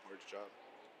jobs. Where's the job?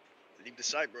 Leave the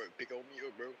site, bro. Pick on me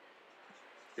up, bro.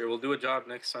 Here, we'll do a job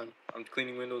next time. I'm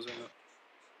cleaning windows right now.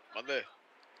 Monday.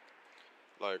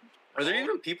 Like, are there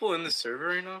even people in the server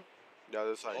right now? Yeah,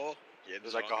 there's like,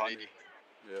 there's like 100.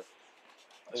 Yeah.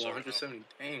 Oh, 170.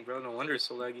 Dang, bro, no wonder it's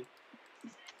so laggy.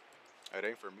 It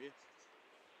ain't for me.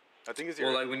 I think it's your...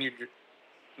 Well, like when you're...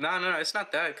 No, it's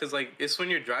not that. Because, like, it's when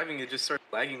you're driving, it just starts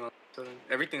lagging on. So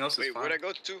everything else is fine. Wait, where'd I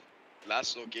go to?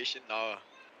 Last location? Nah.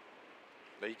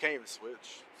 No, you can't even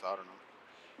switch. So I don't know.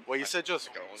 Well, you said just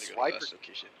swipe last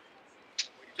location.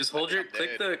 Just hold your...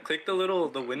 Click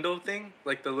the window thing.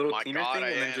 Like, the little cleaner thing.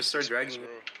 And then just start dragging it.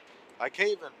 I can't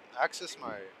even access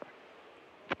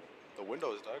the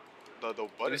windows, dog. The button.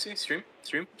 Let me see. Stream.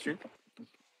 Hold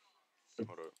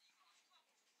up.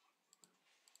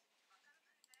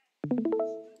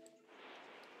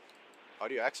 How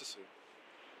do you access it?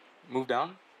 Move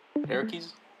down. Arrow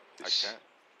keys. I can't.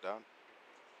 Down.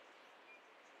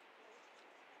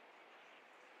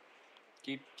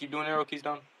 Keep doing arrow keys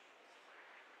down.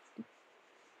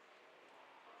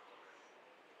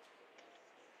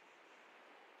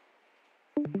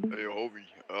 Hey, homie.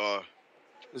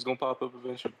 It's gonna pop up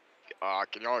eventually.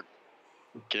 Can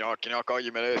y'all call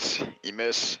Jimenez?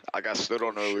 Jimenez, I got slid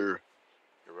on Oh, shit. earlier.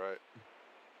 You're right.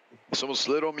 Someone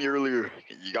slid on me earlier.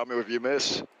 You got me with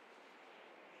Jimenez?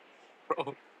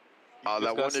 Bro.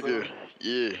 That one nigga.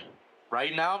 Yeah.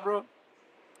 Right now, bro?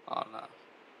 Oh, nah.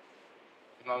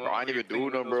 Bro, I didn't even do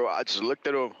nothing, bro. I just looked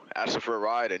at him, asked him for a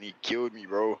ride, and he killed me,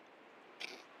 bro.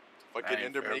 Fucking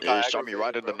Enderman. Yeah, he shot me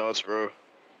right in the nuts, bro.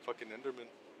 Fucking Enderman.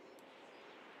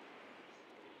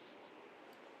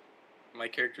 My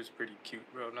character's pretty cute,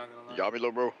 bro. Not gonna lie. You got me,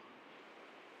 little bro.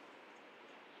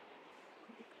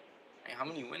 Hey, how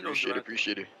many windows do I have?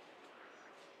 Appreciate it.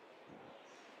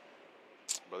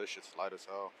 Bro, this shit's light as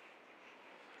hell.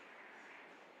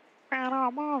 Real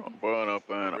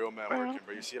man working,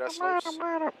 bro. You see that, Smokes?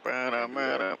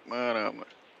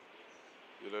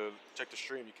 You check the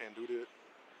stream. You can't do that.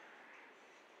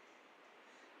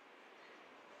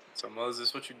 So, Mo, is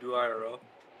this what you do IRL?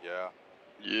 Yeah.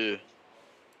 Yeah.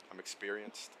 I'm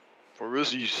experienced. For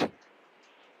Rizzies.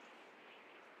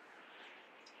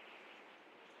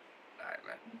 Alright,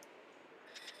 man.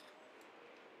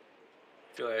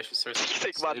 I feel like I should start.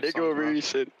 Take my nigga over here, he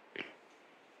said.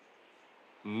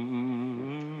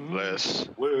 Bless.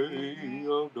 Way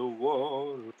of the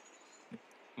water.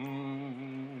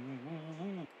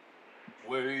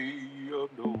 Way of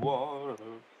the water.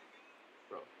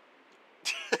 Bro.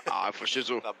 For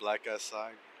shizzle. That black ass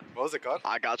sign. What was it called?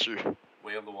 I got you.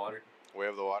 Way of the water. Way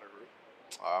of the water, bro.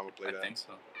 I'm gonna play that. I think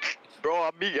so. Bro,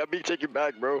 I'm being taken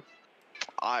back, bro.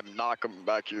 I'm not coming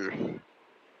back here.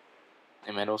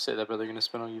 Hey, man, don't say that, brother. They're gonna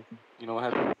spin on you. You know what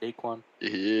happened to Daquan?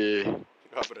 Yeah.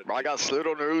 Bro, I got slid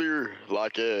on earlier,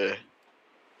 like at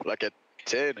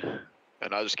 10,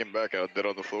 and I just came back and I did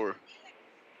on the floor.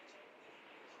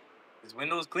 His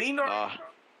windows cleaned already? Nah.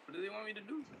 What do they want me to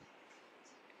do?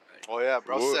 Oh yeah,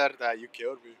 bro What? said that you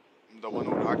killed me. I'm the one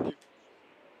who knocked you.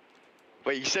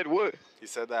 Wait, he said what? He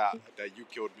said that you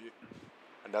killed me,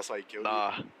 and that's why he killed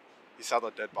you. He saw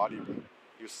the dead body, bro.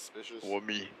 He was suspicious. What,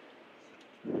 me?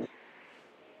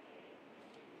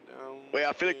 Down Wait,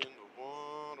 I feel like.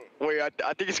 Wait, I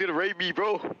think it's gonna rape me,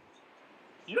 bro.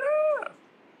 Yeah.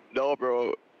 No,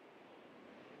 bro.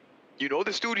 You know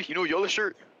this dude? You know yellow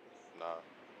shirt? Nah.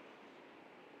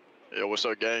 Yo, what's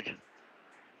up, gang?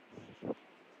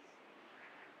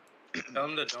 Tell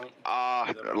them that don't.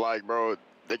 Like, bro,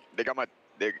 they got my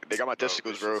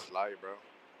testicles, bro. This is light, bro.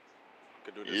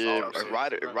 Could do this Yeah,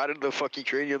 all right in the fucking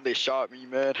cranium. They shot me,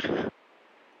 man.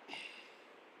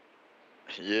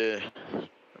 Yeah,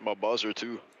 my buzzer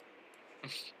too.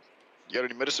 You got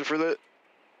any medicine for that?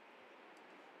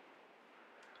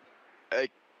 Hey,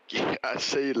 I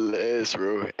say less,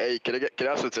 bro. Hey, can I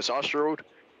have some testosterone,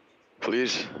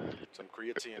 please? Some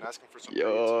creatine. Asking for some creatine.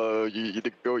 Yo, you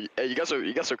go. Hey, you got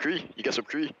some Cree? You got some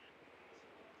Cree?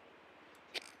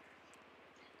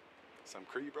 Some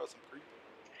Cree, bro. Some Cree.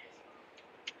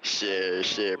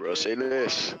 Shit, bro. Say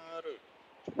less.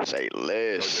 Say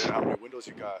less. Yo, how many windows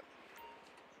you got?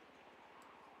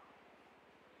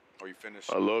 Or you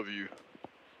finished? I love you.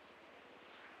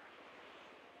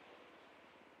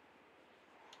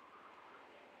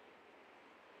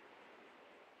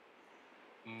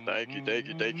 Thank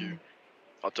you.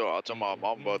 I'll tell my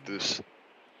mom about this.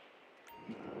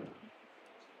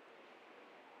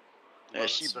 Yeah,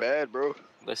 she bad, bro.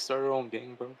 Let's start our own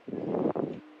gang, bro.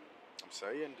 I'm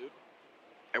saying, dude.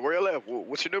 Hey, where you at?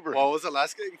 What's your number? What was the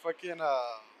last game? Fucking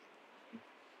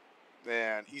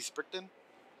man, East Brickton.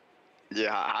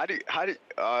 Yeah, how did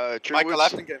Michael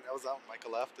Afton game. That was out.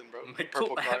 Michael Afton, bro.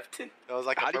 Purple car. That was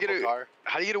like a purple car.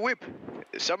 How do you get a whip?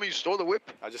 Somebody stole the whip?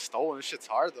 I just stole it. This shit's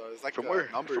hard though. It's like from where?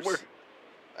 Numbers. From where?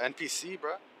 NPC,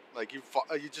 bro. Like you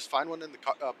just find one in the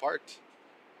parked.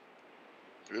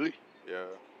 Really? Yeah.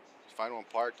 Just find one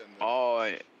parked and.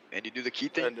 And you do the key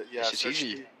thing. And, yeah, it's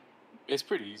easy. Key. It's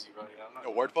pretty easy, bro. Yeah,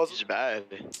 a word puzzle. It's bad.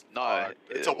 No,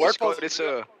 it's a word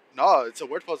puzzle. No, it's a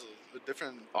word puzzle.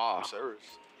 Different servers.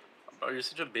 Bro, you're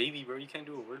such a baby, bro. You can't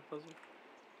do a word puzzle.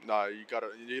 Nah, you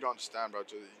don't understand, bro.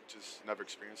 You just never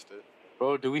experienced it.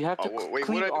 Bro, do we have to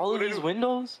clean all of these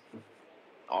windows?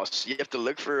 Oh, so you have to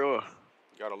look for You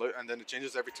gotta look, and then it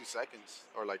changes every 2 seconds,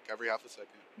 or like every half a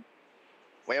second.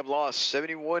 Wait, I'm lost.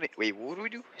 71. Wait, what do we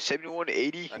do? 71,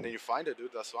 80. And then you find it,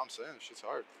 dude. That's what I'm saying. Shit's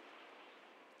hard.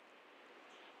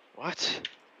 What?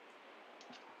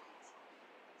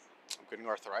 I'm Getting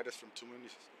arthritis from too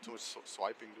much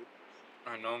swiping, dude.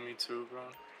 I know, me too, bro.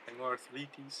 Tengo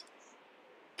arthritis.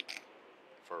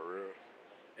 For real.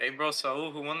 Hey, bro,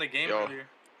 Saul, who won the game earlier?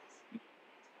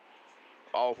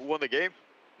 Oh, who won the game?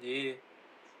 Yeah.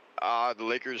 The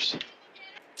Lakers.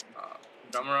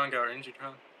 Drummond got injured,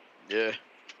 huh? Yeah.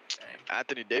 Dang.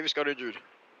 Anthony Davis got injured.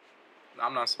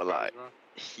 I'm not surprised, like, bro.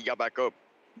 He got back up.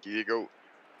 Here you go.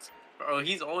 Bro,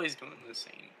 he's always doing the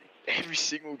same thing. Every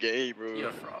single game, bro. You're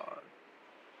a fraud.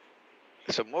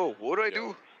 So, Mo, what do I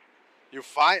do? You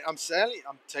find. I'm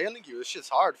telling you, this shit's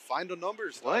hard. Find the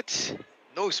numbers. What?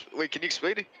 No, wait. Can you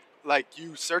explain it? Like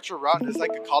you search around. There's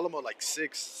like a column of like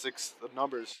six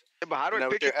numbers. Yeah, but how do I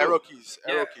pick it? Arrow keys.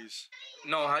 Arrow Yeah. keys.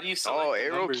 No, how do you select the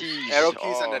arrow numbers? keys. Arrow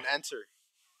keys and then enter.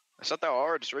 It's not that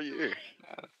hard. It's right here.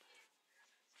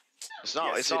 It's not.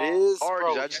 Yes, it's it not is, hard.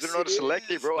 bro. I just didn't know how to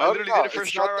select it, bro. No, I literally did it first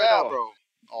it's try not right that, now, bro.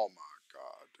 Oh my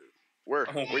god, dude. Where?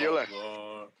 Oh Where you at?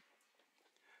 God.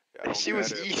 Yeah, That shit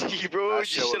was easy, bro. That You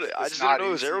shit should. was- I it's just not didn't know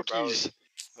it was easy, arrow bro. keys.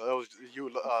 That was you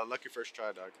lucky first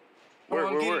try, dog. Bro,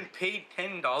 I'm Where? getting paid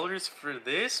 $10 for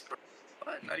this, bro.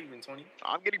 What? Not even 20.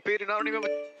 I'm getting paid and I don't even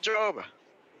have a job.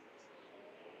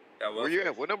 Yeah, well, Where you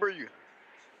at? What number are you?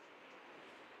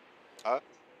 Huh?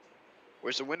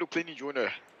 Where's the window cleaning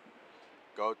joiner?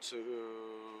 Go to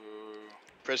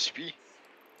Press P.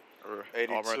 Or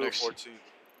 8214.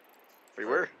 Wait,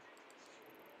 where?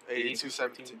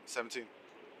 8217.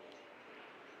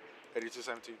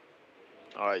 8217.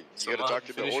 Alright, So, you gotta talk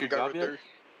to the finish old your guy job right yet? there.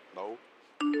 No,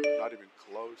 not even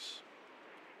close.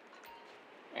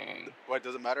 Dang. What,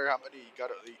 does it matter how many you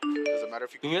gotta eat? Does it matter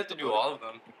if you I think you have to do complete the all of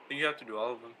them. I think you have to do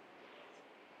all of them.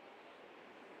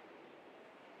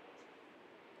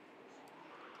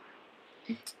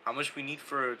 How much we need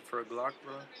for a Glock,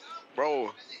 bro?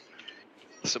 Bro,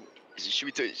 should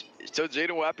we tell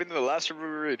Jaden what happened in the last server we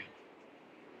were in?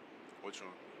 Which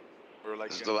one? We were like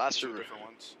This is getting the last two server. different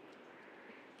ones.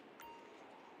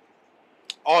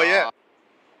 Oh yeah.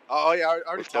 Oh yeah, I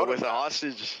already told him with the that.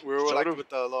 hostage. We were like with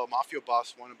the little mafia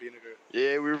boss wanting to be in a good.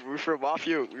 Yeah, we were from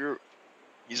Mafia.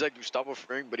 He's like Gustavo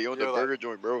Fring, but he owned Yeah, the like- burger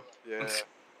joint, bro. Yeah.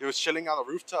 He was chilling on the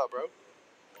rooftop, bro.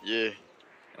 Yeah.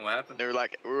 And what happened? They were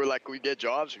like, we get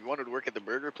jobs. We wanted to work at the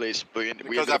burger place, but we Because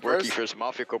ended up at working first- for some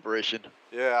Mafia corporation.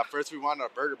 Yeah, at first we wanted a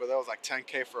burger, but that was like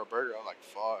 10K for a burger. I was like,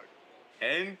 fuck.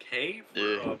 10K for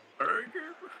Yeah. a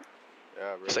burger, bro?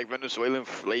 Yeah, bro. It's like Venezuelan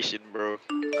inflation, bro.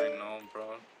 I know, bro.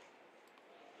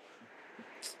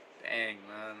 Dang,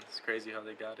 man. It's crazy how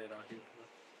they got it out here,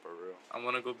 bro. For real. I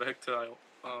want to go back to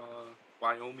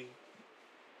Wyoming.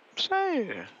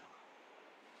 Say.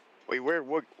 Wait,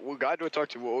 what guy do I talk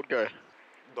to? What old guy?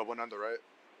 The one on the right.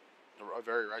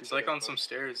 Very right He's side like of the on building. some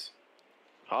stairs.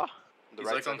 Huh? The He's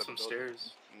right like side on of the some building.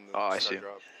 stairs. In the Oh, I start see.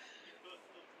 drop.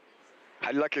 How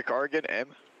do you like your car again, M?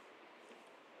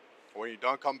 When you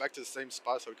don't come back to the same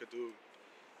spot, so we could do,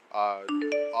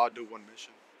 I'll do one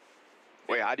mission.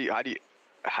 Wait, how do you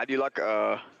like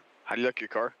your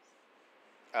car?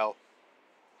 L.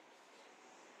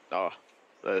 Oh,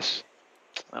 this.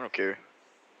 I don't care.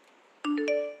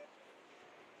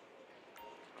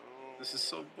 This is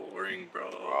so boring, bro.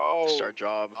 Bro. Start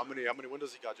job. How many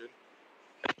windows he got, Jin?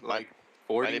 Like My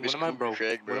 40. name is When am I, bro? Cougar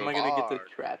Craig, When am bro. I gonna get to Fuck.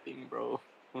 trapping, bro?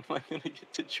 When am I gonna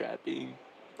get to trapping?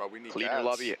 Bro, we need Cleaner cats.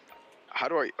 lobby. How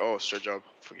do I? Oh, start job.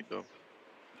 Fucking dumb.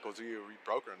 Goes to you, we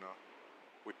broker now.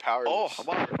 We powerless. Oh, I'm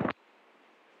on.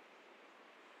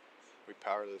 We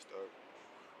powerless, dog.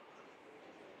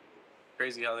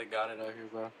 Crazy how they got it out here,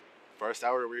 bro. First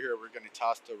hour we're here, we're getting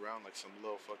tossed around like some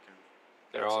little fucking.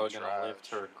 They're like all some gonna live trash.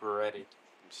 to regret it.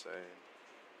 I'm saying.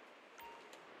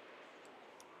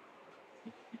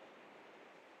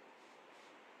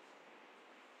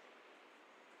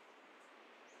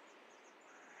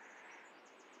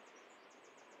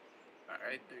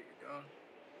 Alright, there you go.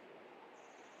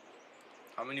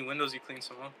 How many windows you clean,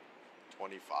 Simone?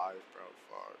 25, bro.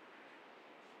 Fuck.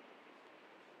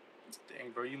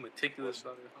 Dang, bro, you meticulous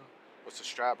about it, huh? What's the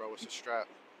strap, bro? What's the strap?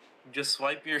 Just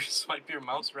swipe your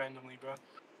mouse randomly, bro.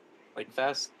 Like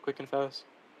fast, quick and fast.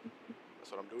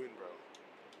 That's what I'm doing, bro.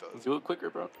 Do it quicker,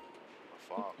 bro.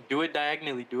 Fuck. Do it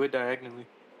diagonally. Do it diagonally.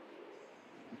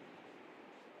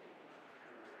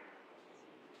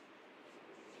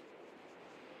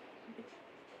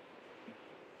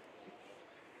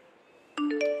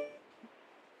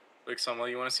 Like, Samuel,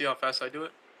 you want to see how fast I do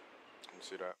it? Let me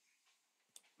see that.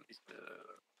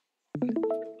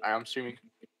 Alright, I'm streaming.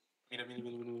 See that. Let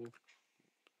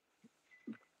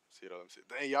me see.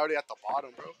 Dang, you already at the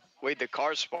bottom, bro. Wait, the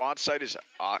car spawn site is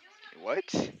what?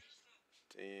 Damn.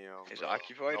 Is bro.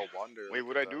 occupied? No wonder. Wait, look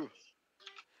what'd at I do? that.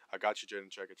 I got you, Jaden.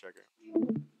 Check it.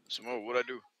 Samo, what'd I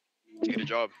do to get a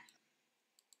job?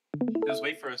 Just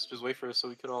wait for us. Just wait for us so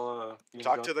we could all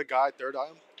Talk to the guy, third eye.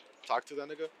 Talk to that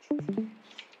nigga.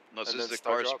 No, And since then the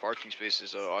start car's drop. parking space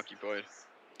is occupied.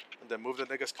 And then move the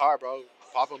nigga's car, bro.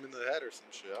 Pop him in the head or some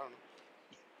shit. I don't know.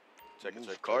 Check Move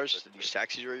check cars. check. These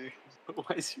taxis right here.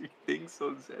 Why is your thing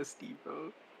so zesty,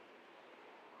 bro?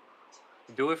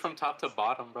 Do it from top to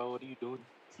bottom, bro. What are you doing?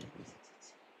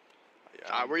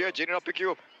 Yeah, Where you at, Jaden? I'll pick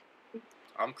you up.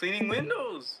 I'm cleaning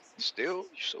windows. Still?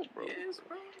 You so bro. Yes,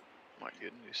 bro. My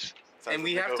goodness. And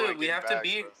we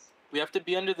have to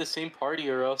be under the same party,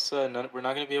 or else we're not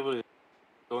gonna be able to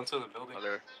go into the building.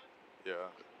 Mother. Yeah.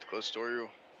 Close story.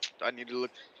 I need to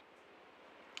look.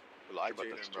 Like about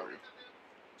that Jaden, bro. story.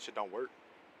 Shit don't work.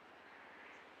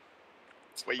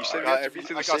 Wait, you said we have to be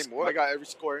to the same what? I got every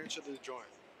square inch of this joint.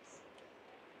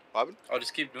 Bobbin? I'll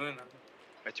just keep doing that.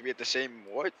 We have to be at the same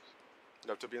what? You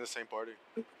have to be in the same party.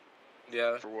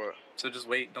 Yeah. For what? So just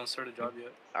wait. Don't start a job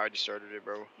yet. I already started it,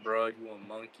 bro. Bro, you a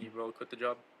monkey, bro. Quit the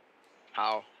job.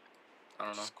 How? I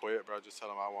don't know. Just quit, bro. Just tell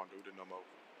him I won't do it no more.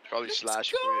 Probably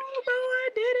slash go, quit. bro. I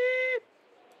did it.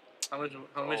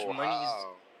 How much money?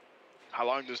 Wow. How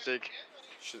long does this take?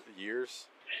 Shit, years.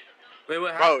 Wait,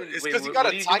 what Bro, happened? it's Wait, because you what got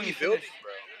do a you do when tiny you building, finish?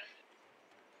 bro.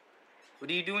 What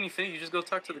do you do when you finish? You just go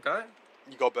talk to the guy?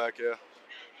 You go back, yeah.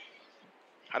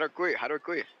 How do I quit? How do I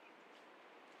quit?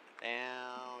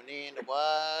 Down in the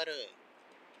water.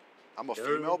 I'm a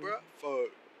female, bro.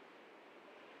 Fuck.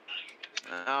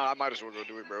 Nah, I might as well go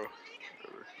do it, bro.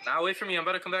 Nah, wait for me. I'm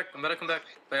about to come back.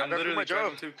 Like, I'm literally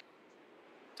driving too.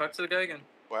 Talk to the guy again.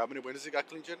 Wait, how many windows you got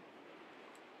clean, Jen?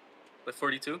 Like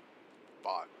 42.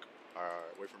 Fuck. Alright,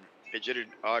 wait for me. Hey, Jaden,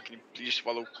 can you please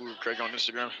follow Cougar Craig on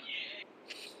Instagram?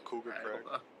 Cougar Craig.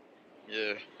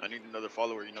 Yeah, I need another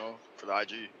follower, you know, for the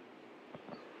IG.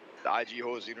 The IG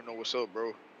hoes, you don't know what's up,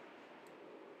 bro.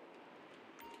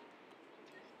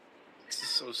 This is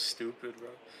so stupid, bro.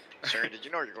 Sir, did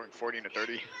you know you're going 40 and a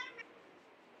 30? Yeah,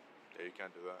 you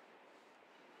can't do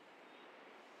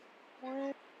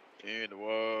that. In the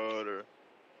water.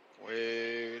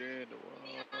 Wait in the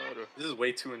water. This is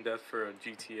way too in depth for a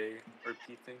GTA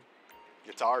RP thing.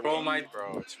 It's RP, Bro,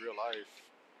 bro. It's real life.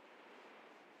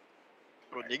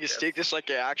 Bro, niggas take this like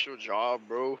an actual job,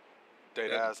 bro.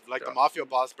 Dead Yeah, ass. Like the mafia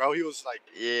boss, bro. He was like,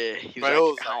 Yeah, he Bro, it was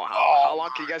was like, like, how oh long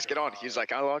can you my guys get on? He was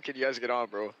like, how long can you guys get on,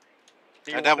 bro?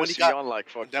 And then when he got, on, like,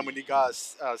 fuck and then when he got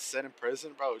sent in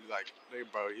prison, bro, like,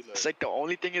 bro, he like, it's like the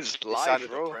only thing is he life, sounded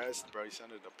bro. depressed, bro. He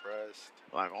sounded depressed.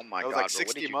 Like, oh my That was god, like bro, what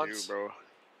 60 did you months. do, bro?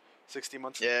 60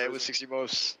 months. in Yeah, it prison. was 60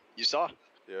 months. You saw?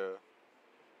 Yeah.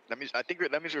 That means I think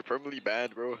that means we're permanently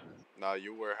banned, bro. Nah,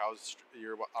 you were. I was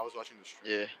watching the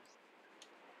stream. Yeah.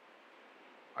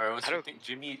 Alright, what's your thing?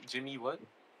 Jimmy what?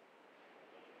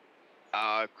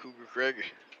 Cougar Craig.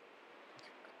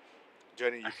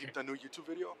 Jenny, you keep the new YouTube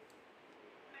video?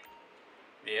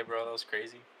 Yeah, bro, that was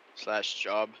crazy. /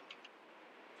 job.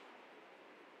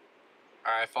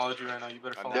 Alright, I followed you right now. You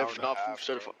better follow me. Hour Def and a not half, food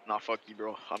certified. Nah, fuck you,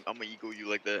 bro. I'm gonna ego you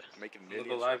like that. I'm making I'm gonna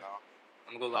millions go live. right now.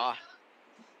 I'm gonna go live.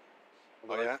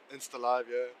 Oh yeah, Insta live,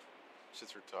 yeah.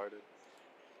 Shit's retarded.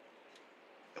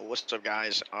 Yo, what's up,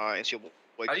 guys? It's your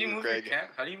boy How do you Cougar move Craig.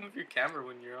 how do you move your camera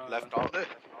when you're on? Left off.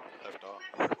 Left off.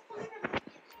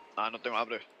 No tengo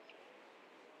hambre.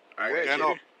 Alright, Yeah,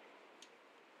 no.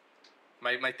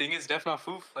 my thing is def not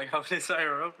foof. Like how is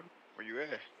IRL, bro? Where you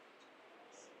at?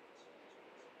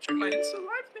 Check my Insta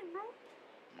live thing, bro.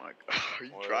 My god, are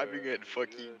you driving and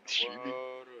fucking streaming?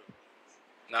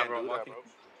 Nah, bro, I'm walking.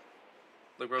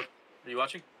 Look, bro, are you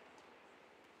watching?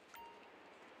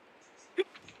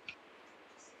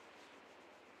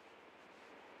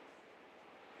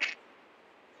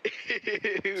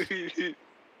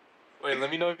 Wait,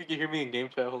 let me know if you can hear me in game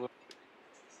chat. Hold on.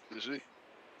 Is he?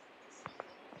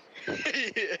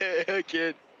 Yeah, I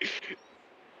can.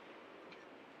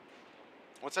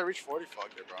 Once I reach 40, fuck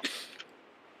it, bro.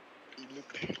 You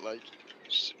look like you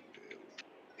smell.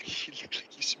 You look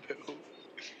like you smell.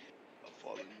 I'll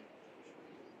follow you.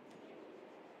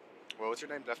 Well, what's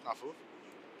your name? Def Nafu?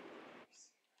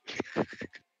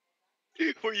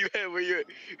 Where you at? Where you at?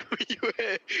 Where you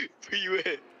at? Where you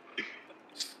at?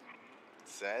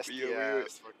 Zesty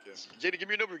ass fucking. Jenny, give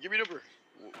me a number. Give me a number.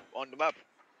 On the map.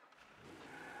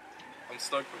 I'm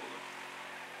stuck, bro.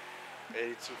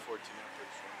 8214, I'm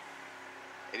pretty sure.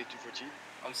 8214?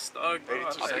 I'm stuck, bro.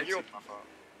 8217, my fault.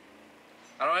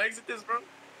 How do I exit this, bro?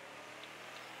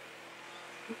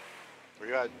 Where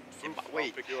you at? Wait,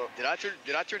 I'll pick you up. did I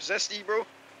turn zesty, bro?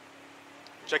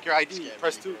 Check your ID.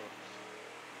 Press 2. Bro.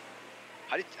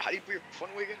 How do you put your phone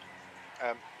away again?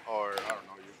 Or I don't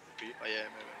know, you repeat. Oh yeah,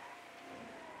 man.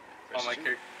 Oh, my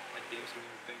character, my game's doing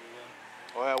the thing again.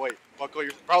 Oh yeah, wait. Fuck all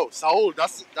your bro, Saul.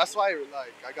 That's why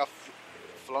like I got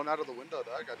flown out of the window,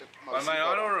 dog. I didn't put my Why am I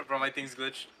seatbelt on on. or bro? My thing's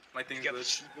glitched. My thing's You got the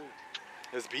glitched.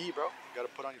 seatbelt. It's B, bro. You gotta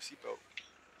put on your seatbelt.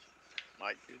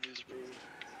 My goodness, bro.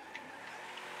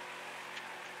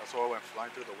 That's why I went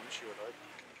flying through the windshield, dog.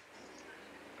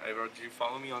 Hey, bro, did you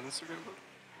follow me on Instagram, bro?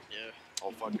 Yeah.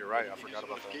 Oh, fuck, you're right. I forgot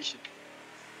about that.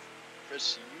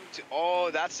 Press U to. Oh,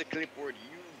 that's the clipboard.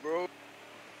 You, bro.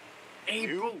 Hey,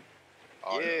 You? bro.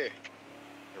 Oh, yeah.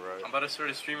 You're right. I'm about to start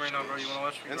a stream right now, bro. You wanna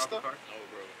watch me drop Insta? a car? No,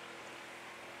 bro.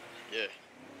 Yeah.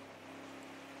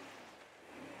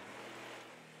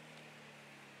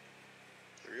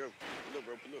 Here we go. Pull up,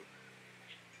 bro. Pull up.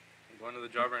 I'm going to the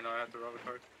job right now. I have to rob a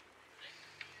car.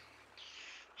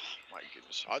 My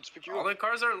goodness. I'll just pick you All up. the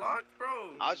cars are locked, bro.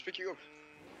 I'll just pick you up.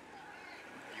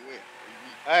 You in? Where you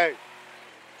be? Hey.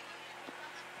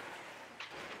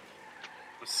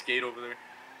 Let's skate over there.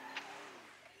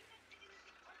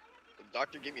 The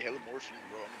doctor gave me hella morphine,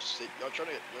 bro. I'm just sick. Y'all trying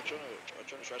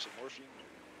to try some morphine?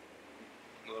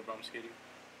 No, bro, I'm skating.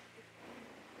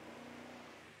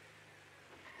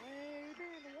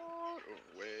 Oh,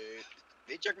 wait.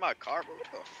 They checked my car, bro. What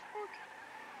the fuck?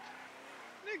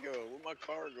 Nigga, where'd my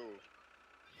car go?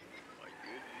 My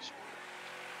goodness, bro.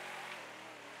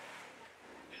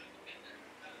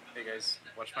 Hey guys,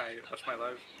 watch my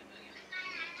live. Is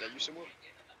that you, Samuel? Is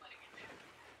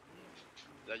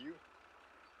that you?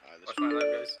 Alright, Watch my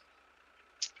live, guys.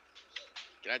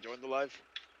 Can I join the live?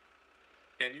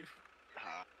 Can you?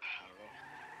 I don't know.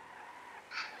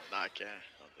 Nah, I can't.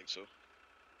 I don't think so.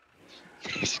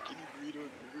 Skinny burrito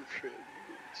and burger crab.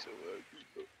 So ugly,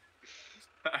 bro.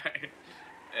 Alright.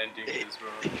 Ending this, bro.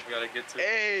 We gotta get to.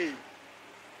 Hey!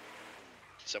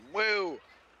 Samuel!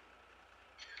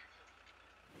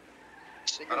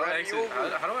 Sing How do I around me exit?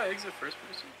 over. How do I exit first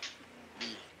person? B.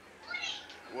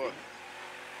 What?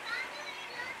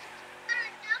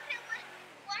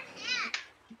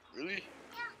 Really?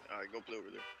 Alright, go play over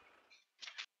there.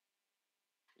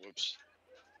 Whoops.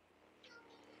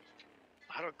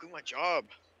 How do I quit my job?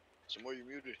 Samuel, you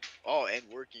muted. Oh, and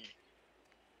working.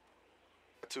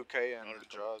 2K and No, the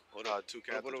job. hold on.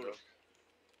 2K at the job.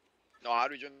 No, how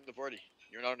do you join the party?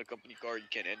 You're not in a company car. You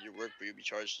can't end your work, but you'll be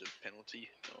charged a penalty.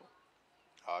 No.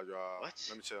 What?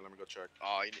 Let me check. Let me go check.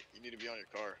 Oh, you need to be on your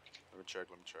car. Let me check.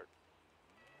 Let me check.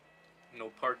 No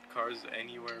parked cars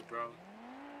anywhere, bro.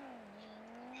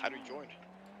 How do you join?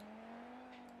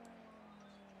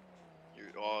 You're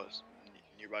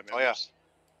nearby members. Oh, yeah.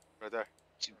 Right there.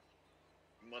 You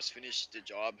must finish the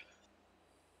job.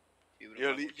 You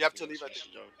have to leave at the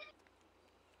job.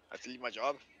 I have to leave my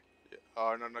job? Yeah.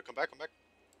 Oh, no, come back.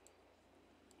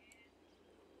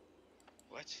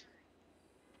 What?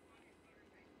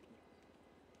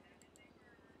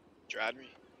 Drag me?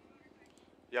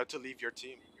 You have to leave your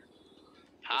team.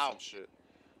 How? Some shit.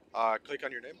 Click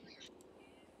on your name.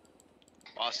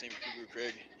 Boss name Cougar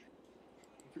Craig.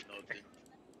 Nothing.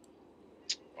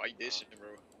 Why you dissing, bro?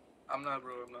 I'm not,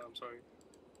 bro. I'm not. I'm sorry.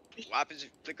 What happens if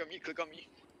you click on me? Click on me.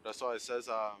 That's why it says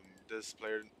this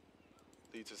player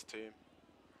leads his team.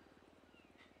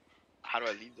 How do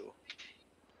I lead though?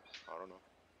 I don't know.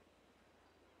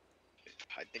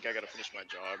 I think I gotta finish my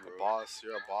job, bro. The boss.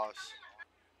 You're a boss.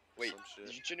 Wait, Some shit.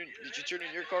 did you turn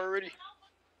in your car already?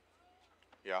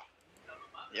 Yeah.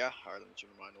 Yeah? Alright, let me turn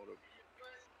in mine. Hold up.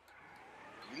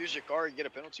 You lose your car, you get a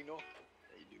penalty, no?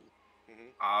 Yeah, you do.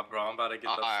 Bro, I'm about to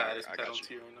get the fattest I got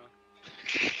penalty you. right now.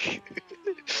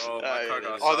 Bro, my car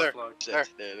got Oh, there. soft locked. There.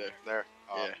 There.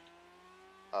 Yeah.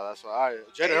 Oh, that's why.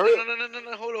 Alright, Jaden, Hey, hurry.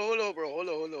 no, hold up, bro.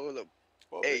 Hold up.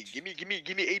 Whoa, Hey, bitch. give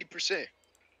me 80%.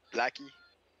 Blackie.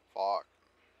 Fuck.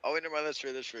 Oh, wait, never mind. That's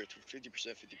fair.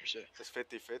 50%. It's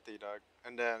 50-50, dog.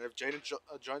 And then if Jaden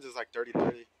joins, it's like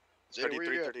 30-30. Jaden,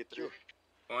 where you at? 33.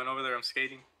 Going over there, I'm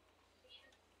skating.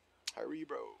 Hurry,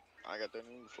 bro. I got the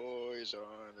new boys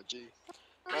on the G.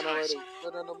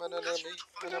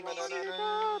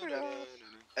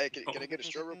 Hey, can I get a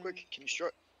straw real quick? Can you straw?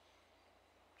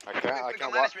 I can't Click on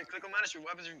walk. management. Click on management.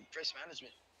 What happens if you press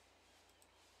management?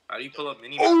 How do you pull up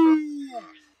mini map, bro?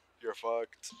 You're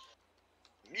fucked.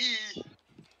 Me?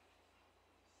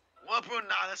 What, bro?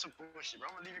 Nah, that's some bullshit, bro.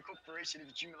 I'm gonna leave your corporation if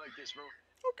you treat me like this, bro.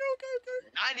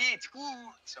 Okay. 98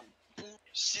 cool. Some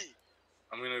bullshit.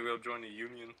 I'm gonna go join the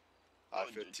union.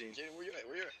 15. Jaden, where you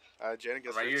at? Jaden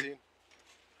gets Right 15. here.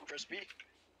 Press B. Yeah,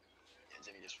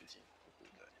 Jaden gets 15. Cool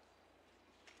with that.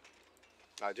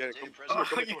 Jaden, Jaden, come. press Oh,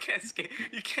 B. you can't skate.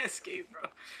 You can't skate, bro.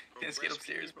 You can't skate press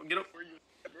upstairs, B. bro. Get up. Where you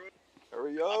at, bro?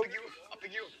 Hurry I'll up.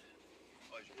 pick you up.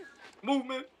 Oh,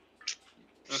 Movement.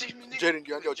 see me, nigga. Jaden,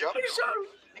 you end your job?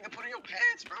 Nigga, put in your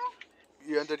pants, bro.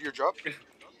 You ended your job?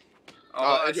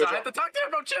 Oh, end so your I have job. to talk to him,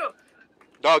 bro. Chill.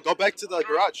 No, go back to the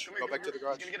garage. Come here, Go back to the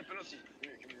garage. He's gonna get a penalty. Come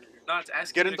here. No, it's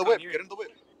asking Get me in to the come whip. here. Get in the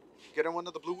whip. Get in one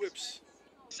of the blue whips.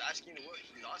 He's asking what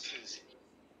he lost his.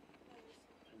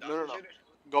 No.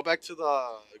 Go back to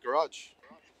the garage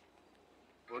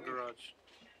What garage?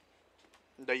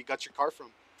 that you got your car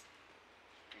from.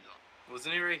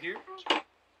 Wasn't it right here, bro?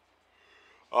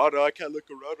 Oh no, I can't look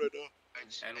around right now.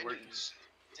 And working.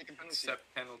 Take a penalty. Accept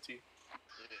penalty.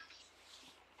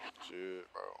 Shit,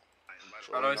 bro.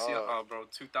 How do I see? Oh, bro,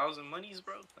 2,000 monies,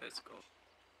 bro. Let's go.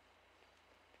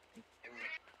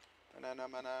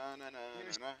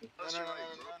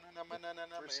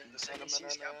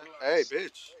 Hey,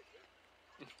 bitch.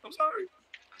 I'm sorry.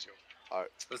 Let's go.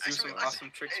 Alright. Let's do some awesome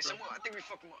tricks, Hey, bro. I think we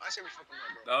fuck him up. I say we fuck him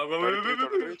up, bro. No, wait.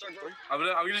 33.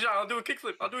 I'll do a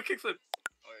kickflip. Oh, yeah.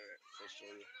 First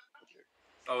story. Okay.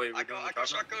 Oh, wait, we're doing the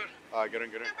top now? Alright, get in.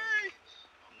 Can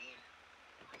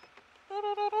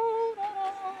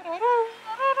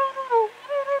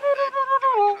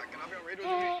I be on radio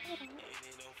with me?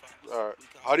 Alright.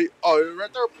 How do you... Oh,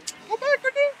 right there. Go back,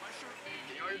 right there.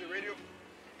 Can y'all hear the radio?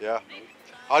 Yeah.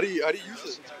 How do you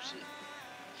use it?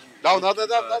 No. Cute.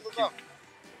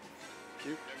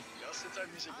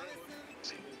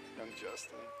 Young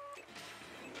Justin.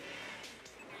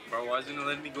 Bro, why isn't it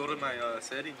letting me go to my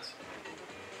settings?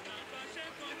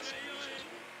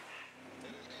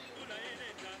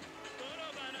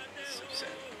 So sad.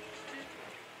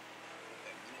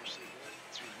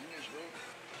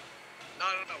 No.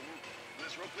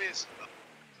 This role play is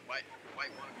white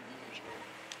wannabe gamers, bro.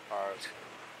 Alright.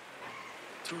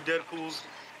 2 Deadpools,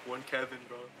 1 Kevin,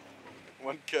 bro.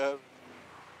 One Kev.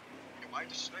 Hey, why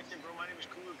disrespecting, bro? My name is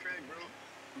Cougar Craig, bro.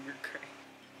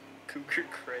 Cougar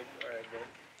Craig. Alright, bro.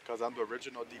 Cause I'm the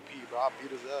original DP, bro. I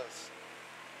beat his ass.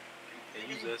 Hey,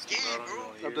 you zesty,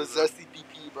 bro. I'm the zesty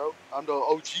DP, bro. I'm the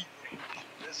OG.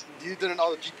 You didn't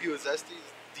know the DP was zesty?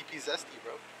 DP zesty,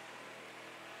 bro.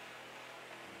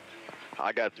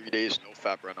 I got 3 days no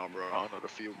fap right now, bro. I don't know the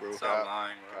feel, bro. Stop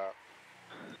lying, bro.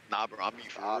 Nah, bro. I'm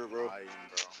for real, bro. Lying,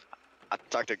 bro. I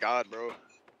talk to God, bro.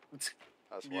 That's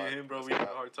Me why. and him, bro, we have a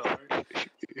hard time.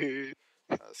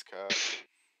 That's cap.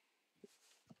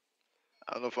 I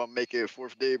don't know if I'm making it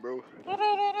 4th day, bro.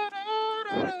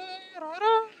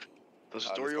 That's a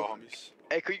story. Let's go, homies.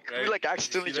 Hey, could we like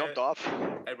accidentally jumped off?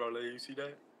 Hey, bro, let you see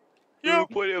that? Yo,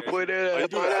 put it How you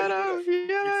do that? You see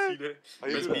that? How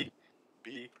you Press do B.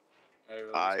 B. Alright,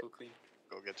 bro, Alright. let's go clean.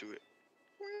 Go get to it.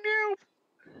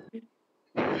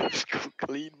 Let's go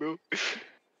clean, bro.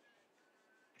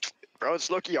 Bro, it's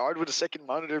lucky hard with the second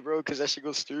monitor, bro, because that shit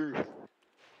goes through.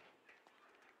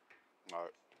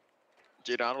 Alright.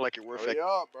 Dude, I don't like your work Hurry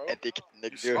up, bro. ethic, You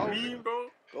nigga. slow. Clean, bro.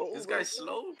 Go, This bro. guy's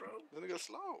slow, bro. This nigga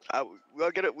slow.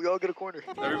 We all get a corner.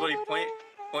 Everybody point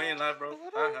live, bro.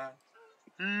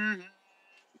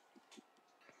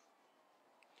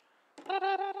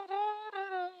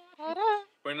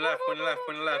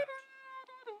 Point left.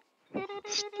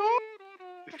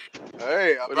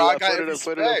 Hey, bro, I got every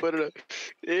Put it up. respect.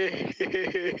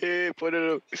 Put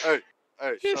it up.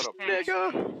 Hey, shut up. Nigga.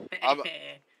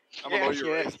 I'm a lawyer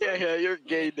race, bro. Yeah, you're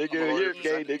gay, nigga. You're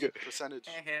gay, nigga. Percentage.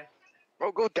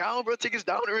 Bro, go down, bro. Take us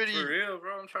down already. For real,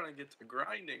 bro. I'm trying to get to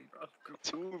grinding, bro.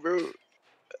 Too, bro.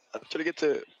 I'm trying to get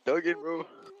to Duggan, bro.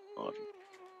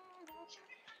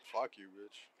 Fuck you,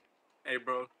 bitch. Hey,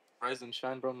 bro. Rise and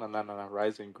shine, bro. No.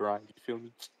 Rise and grind. You feel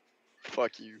me?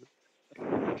 Fuck you.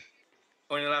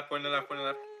 Point left.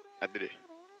 I did it.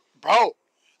 Bro,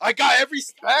 I got every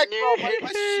spec, bro. My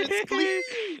shit's clean.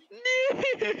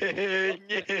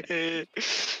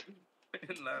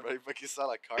 Bro, you fucking sound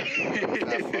like Carter.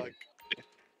 That fuck.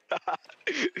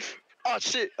 Oh,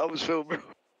 shit. I was filmed, bro.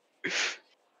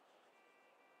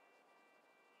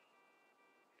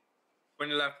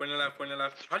 Point left.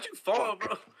 How'd you fall,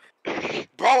 bro?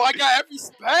 Bro, I got every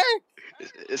spec.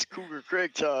 It's Cougar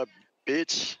Craig time,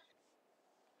 bitch.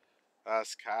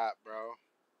 That's cap, bro.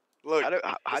 Look, how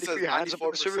do you put your hands up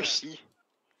on the server? 94%. See?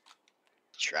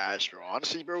 Trash, bro.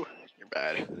 Honestly, bro, you're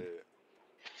bad. Yeah.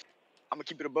 I'm gonna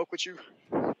keep it a buck with you.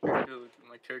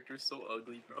 My character's so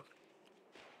ugly, bro.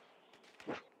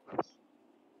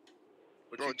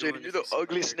 Bro, Jaden, you're the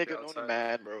ugliest nigga known to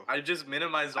man, bro. I just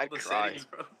minimized all the settings,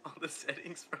 bro. All the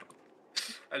settings, bro.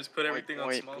 I just put everything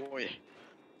on small.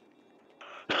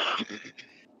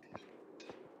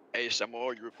 Hey, Samuel,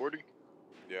 are you recording?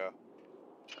 Yeah.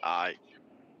 Aight.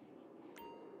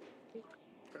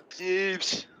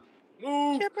 Gibbs.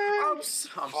 Move! I'm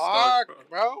stuck,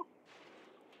 bro.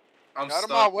 I'm Out stuck. of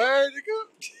my way,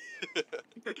 nigga.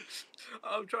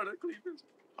 I'm trying to clean this.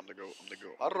 I'm the go.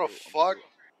 How the fuck?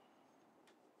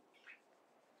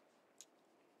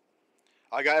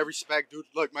 I got every spec, dude.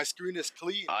 Look, my screen is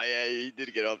clean. Oh yeah, he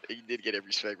did get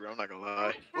every spec, bro. I'm not gonna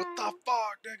lie. What the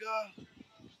fuck, nigga?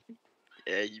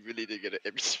 Yeah, you really did get an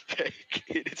every spec.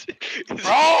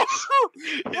 Bro!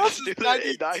 This is still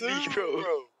 92, at 90, bro.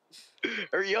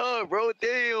 Hurry up, bro.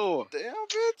 Damn. Damn,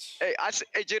 bitch. Hey,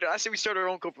 hey, Jada, I say we start our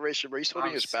own corporation, bro. He's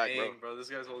holding his back, bro. This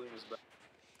guy's holding his back.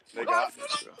 They got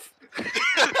Yes, bro.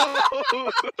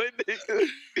 oh,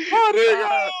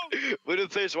 nigga. When the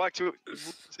players walk to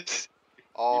it,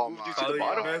 Oh moved my you to the Calling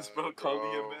bottom? a mess, bro.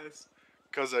 Calling a mess.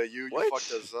 Cause of you, What? you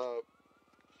fucked us up.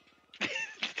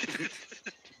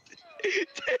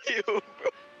 Damn, bro.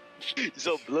 You're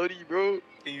so bloody, bro.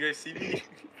 Can you guys see me?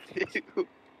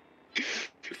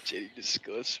 Jay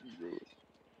disgusts me, bro.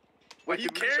 Why Wait, you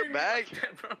did we lose our carrying me bag? like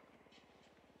that,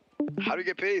 bro? How do we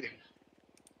get paid?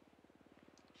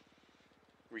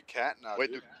 We can't now,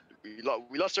 Wait, dude.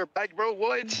 we lost our bag, bro.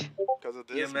 What? Because of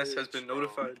this EMS has bitch, been bro.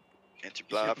 notified. Enter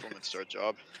platform and start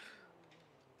job.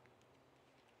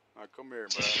 Now come here,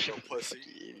 man. Little pussy.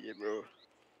 Fucking idiot, bro.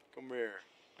 Come here.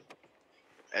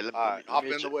 Hey, Hop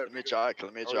in the whip. Let me check.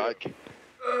 Let me check.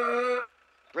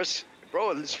 Press, bro,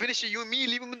 let's finish it. You and me.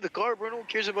 Leave him in the car, bro. No one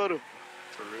cares about him.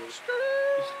 For real.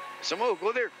 Samo,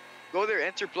 go there. Go there.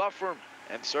 Enter platform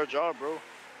and start job, bro.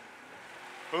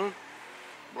 Huh?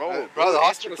 Bro, Bro, the enter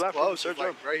hospital's platform, closed. start It's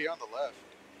like job. right here on the left.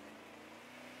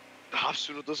 The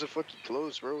hospital doesn't fucking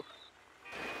close, bro.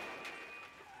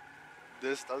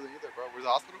 This doesn't either, bro. Where's the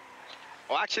hospital?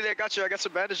 Oh, actually, I got you. I got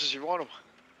some bandages if you want them.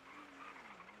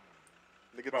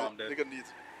 Nigga, Bro, I'm dead. nigga needs.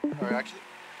 Alright, actually.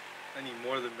 I need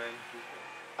more than men.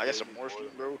 I got Yeah, some you morphine,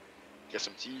 boy. bro. Get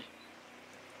some tea.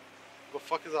 What the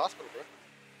fuck is the hospital, bro?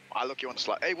 I look you on the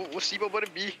slide. Hey, what's SIBO button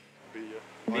B? B,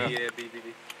 yeah. B, Oh, yeah, B.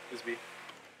 It's B.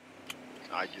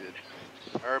 I good.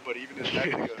 Alright, but even in that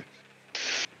nigga.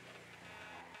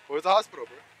 Where's the hospital,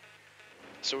 bro?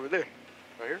 It's over there.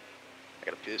 Right here? I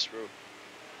got a piss, bro.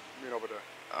 I mean over there.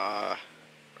 Right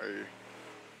here.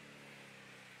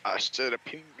 I said a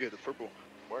pink, the purple.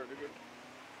 Where, nigga?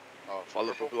 Oh, Follow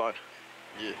the purple line.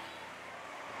 Yeah.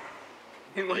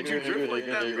 Why'd you drift like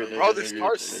that, bro? Bro, this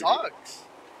car sucks.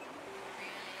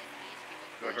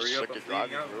 Bro, Hurry just up, suck I'm your driving,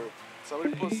 bleeding out, bro.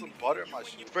 Somebody put some butter in my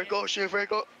shit. Frank Ocean,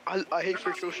 Frank Ocean. I hate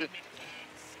Frank Ocean.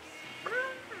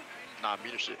 Nah,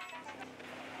 meter shit.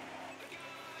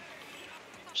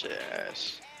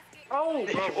 Yes. Oh,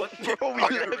 bro, what? Bro, we I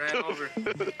got left ran him. over.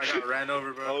 I got ran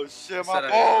over, bro. Oh shit, Said my I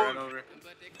got ran bone! over.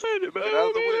 Get out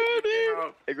of the way.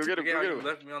 Bro, Hey, go get him, look at how go you get him.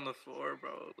 left me on the floor,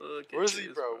 bro. Look at Where's he,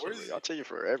 this, bro? Where's he? I'll take you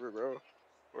forever, bro.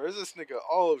 Where's this nigga?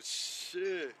 Oh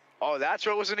shit. Oh, that's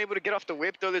why I wasn't able to get off the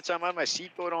whip the other time. I had my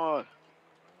seatbelt on.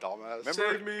 Dumbass. Remember?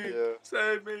 Save me. Yeah.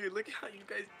 Save me. Look at how you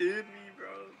guys did me, bro.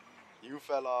 You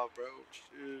fell off, bro.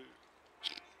 Shit.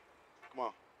 Come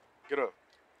on. Get up.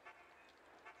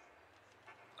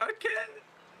 I can't.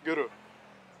 Get up.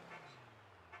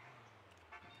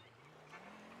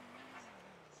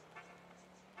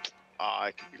 Ah,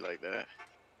 I could be like that.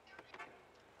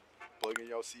 Plug in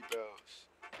your seatbelts.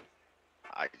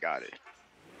 I got it.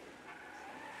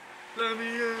 Let me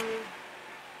in.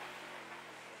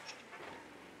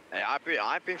 Hey,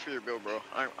 I pay for your bill, bro.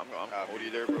 I'm gonna hold you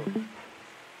there, bro.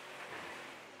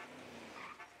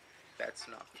 That's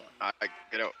not fun. I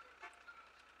get out.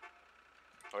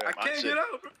 Oh yeah. I can't mindset. get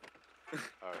out, bro.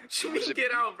 Alright. She What is mean it,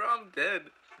 get B? out, bro. I'm dead.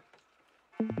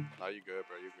 Nah, you good,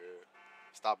 bro. You good.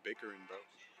 Stop bickering, bro.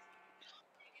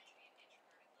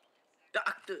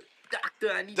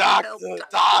 Doctor, I need Doctor, help.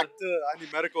 doctor. I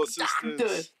need medical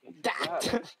assistance.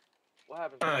 Doctor. What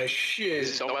happened? Ah, shit.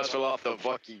 This dumbass fell off the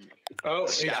fucking Oh,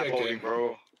 he checked scaffolding, in.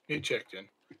 bro. He checked in.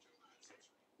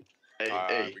 Hey,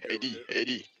 Alright, we good,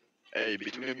 AD. Hey,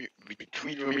 between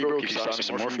you and me, bro, keep stopping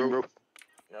some morphine, bro.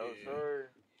 No, sir.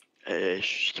 Hey,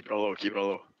 shh, keep it on low, keep it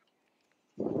on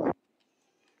low.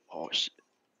 Oh, shit.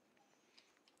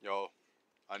 Yo,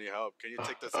 I need help. Can you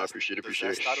take the I zest, appreciate it, the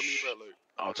zest out of me, bro? Look.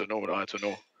 I want to know, I want to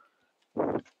know.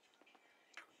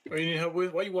 What do you need help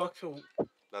with? Why you walk so...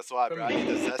 That's why, bro. I need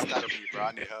the zest out of me, bro.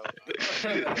 I need help.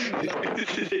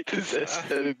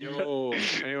 Yo,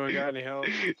 anyone got any help?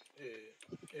 Yeah.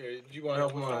 Here, do you want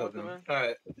help? I want to help him.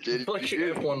 Alright. JD, Flex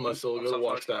your F1 muscle. Go to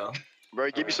walk style. bro,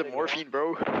 give me some morphine,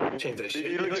 bro. Change that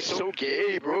shit. You look so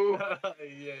gay, bro.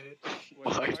 Yeah.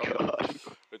 My God.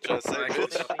 What you trying to say,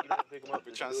 bitch? Pick him up.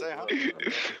 What trying to say, huh?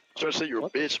 Trying to say you're a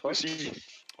bitch, pussy.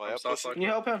 Well, yeah, I'm so pussy. sorry. Can you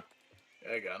help him?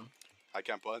 Yeah, I got him. I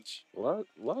can't punch. What?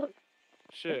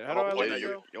 Shit, how do I Oh, let JD, you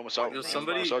go? you almost saw Yo,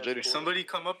 JD. somebody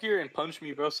come up here and punch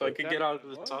me, bro, so I could get out of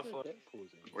the top floor.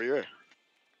 Where you at?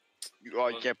 You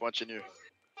can't punch in here.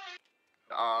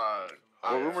 What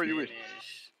room are you in?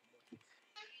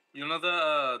 You know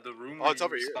the room Oh, where it's you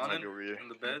over here. spawn Might in? be over here. In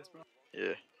the beds, bro?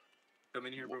 Yeah. Come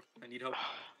in here, bro. I need help.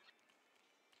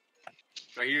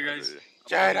 Right here, guys.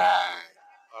 Jada!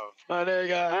 Oh, My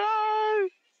nigga.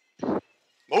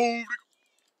 Move.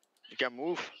 You can't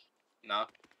move. Nah.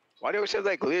 Why do you always have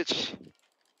that glitch?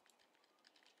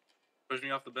 Push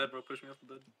me off the bed, bro. Push me off the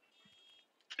bed.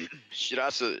 Should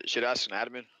ask an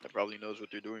admin that probably knows what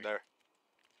they're doing. There.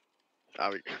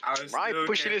 Right,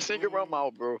 pushing his finger around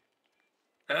mouth, bro.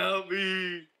 Help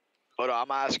me. Hold on, I'm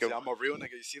gonna ask him. See, I'm a real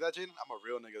nigga. You see that, Jaden? I'm a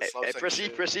real nigga. Stop Hey, saying press E,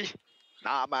 shit. press E.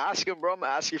 Nah, I'm gonna ask him, bro. I'm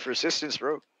gonna ask you for assistance,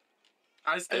 bro.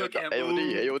 I still can't move.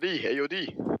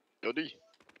 AOD.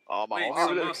 Oh, my Wait,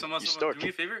 homie, someone, he's stuck. do me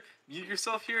a favor. Mute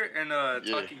yourself here and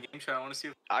talk in game chat. I want to see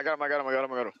if... I got him.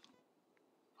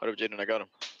 Hold up, Jaden, I got him.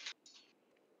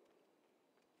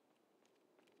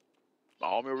 My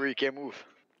homie over here can't move.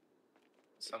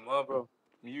 Samuel, bro.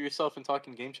 Mute yourself and talk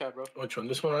in game chat, bro. Which one?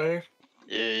 This one right here?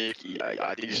 Yeah,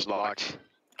 I think he's locked.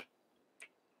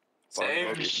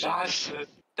 Save me,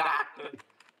 doctor.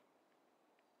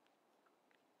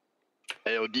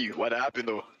 AOD, what happened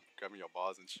though? Grab me your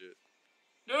balls and shit.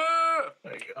 No!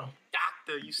 There you go.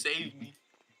 Doctor, you saved me.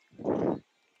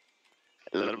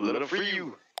 Let him free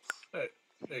you.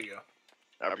 There you go.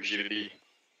 I appreciate it, D.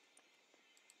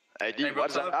 Hey, D, Hey, bro, what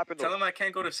does that happen tell though? him I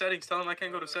can't go to settings.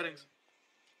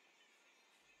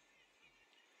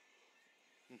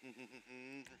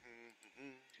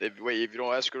 If you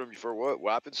don't escort him before what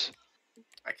happens?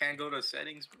 I can't go to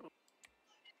settings, bro.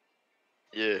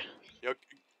 Yeah. Yo,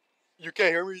 you can't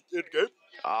hear me in game?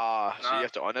 So you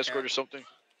have to unescort or something?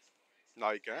 No,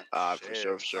 you can't. For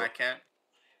sure. I can't.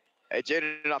 Hey,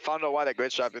 Jaden, I found out why that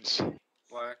glitch happens.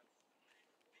 What?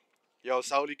 Yo,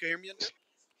 Saul, you can hear me in game?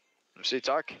 Let me see,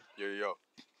 talk. Yo.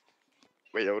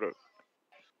 Wait, hold up.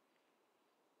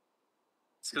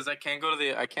 It's because I can't go to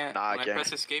the... I can't... Nah, I when I can't.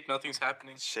 press escape, nothing's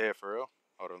happening. Shit, for real?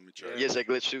 Hold on, let me check. Yes, that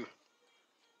glitch too.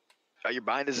 Are you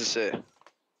buying, does it say?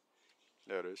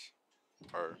 There it is.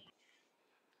 Or...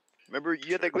 Remember,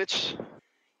 you had that glitch?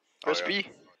 Press yeah. P.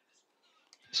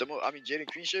 Jaden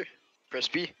Creature. Press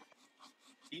P.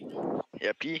 P?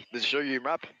 Yeah, P. Does it show you your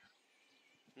map?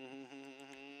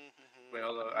 Wait,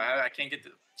 hold on. I can't get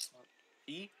the...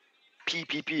 P?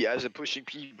 P, as in pushing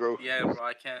P, bro. Yeah, bro,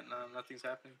 I can't. No, nothing's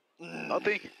happening.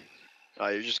 Nothing?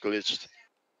 You're just glitched.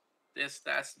 That's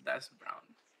brown.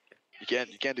 You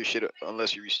can't do shit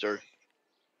unless you restart.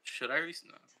 Should I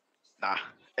restart? No. Nah.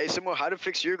 Hey, Samuel, how to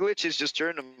fix your glitch is just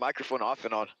turn the microphone off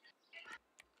and on.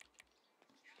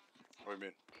 What do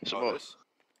you mean? Samuel, This?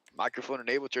 microphone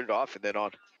enabled, turn it off and then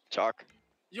on. Talk.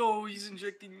 Yo, he's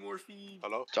injecting morphine.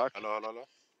 Hello? Talk. Hello?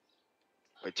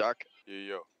 Wait, talk.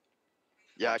 Yo.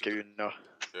 Yeah, I can hear you now.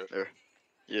 Yeah. There.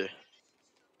 Yeah.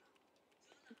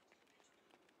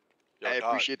 Yo, I dog.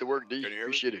 appreciate the work, D. Can you hear me?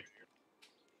 Appreciate it.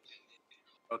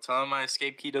 Oh, tell him my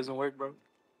escape key doesn't work, bro.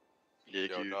 Yeah,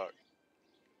 Yo, you. dog.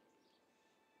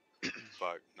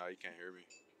 Fuck, now you can't hear me.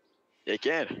 Yeah, you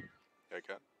can. Yeah, I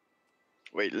can.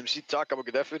 Wait, let me see. Talk. I'm a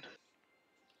good effort.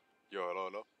 Yo,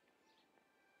 hello?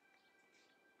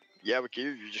 Yeah, we can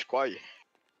hear you. You're just quiet.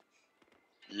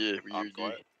 Yeah, we hear I'm you, D.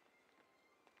 quiet.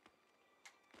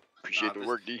 Appreciate the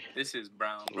work, D. This is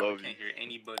brown, bro. Love I can't hear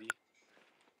anybody.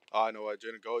 Oh, I know what,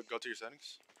 Jaden, go to your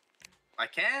settings. I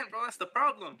can't, bro. That's the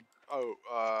problem. Oh,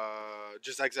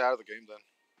 just exit out of the game then.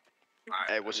 Alright,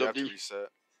 Hey, what's You up, have to D? reset.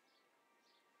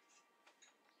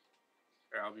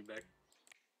 here, I'll be back.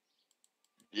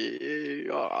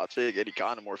 Yeah, I'll take any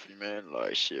kind of morphine, man.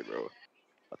 Like, shit, bro.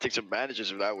 I'll take some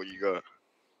bandages of that what you got.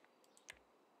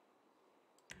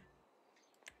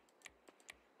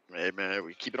 Hey, man,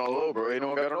 we keep it on low, bro. Ain't no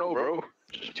one gotta know, bro.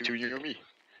 Just between you and me.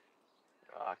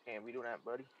 I can't be doing that,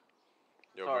 buddy.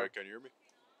 Yo, Sorry. Mary, can you hear me?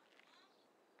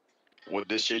 Would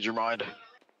this change your mind?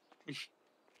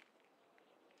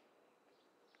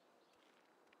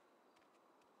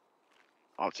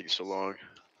 I'll take so long.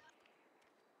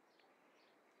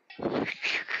 I'm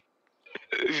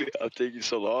taking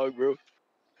so long, bro.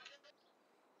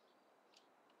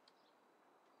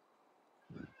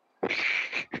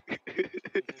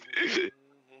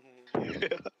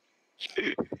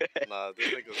 Nah, this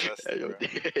nigga's zesty, bro.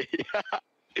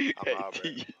 I'm not,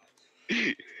 bro.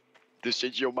 This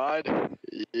change your mind?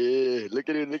 Yeah, look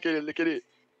at it.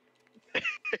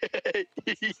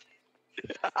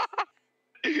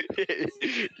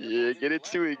 Yeah, get it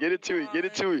to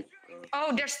it.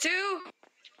 Oh, there's two.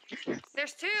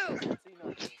 There's two.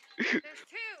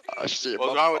 Ah, shit.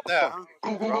 What's wrong with that, huh?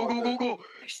 Go.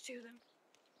 There's two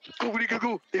of them.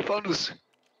 Go. They found us.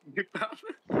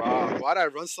 Bro, why'd I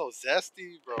run so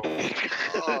zesty, bro?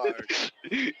 Fuck.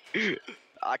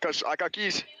 I got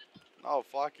keys. No,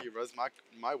 fuck you, bro. It's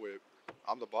my whip.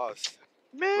 I'm the boss.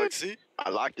 Man. Like, see? I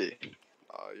locked it.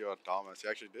 You're a dumbass. You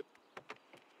actually did?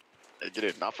 Hey, get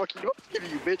it. Nah, fuck you. Give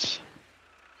you, bitch.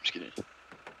 Just kidding.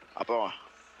 Hop on.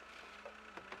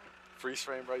 Freeze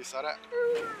frame, bro. You saw that?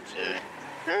 Yeah.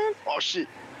 Oh shit.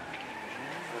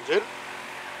 Legit?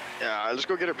 Yeah, let's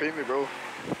go get a payment, bro.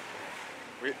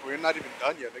 We're not even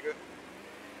done yet, nigga.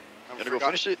 Gotta go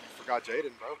finish it. Forgot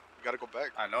Jaden, bro. We gotta go back.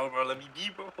 I know, bro. Let me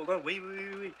be, bro. Hold on. Wait.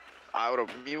 I would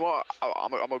have. Meanwhile, I'm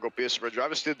gonna go piss, bro.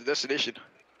 Drive us to the destination.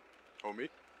 Oh, me?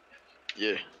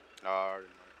 Yeah. Alright,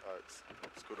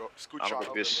 scoot I'm shot gonna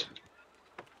go over, piss.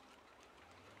 bro.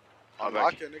 I'm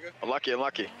Unlock back. it, nigga.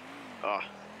 Unlock it. Ah.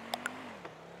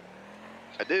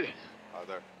 I did. Oh,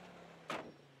 there.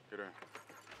 Get in.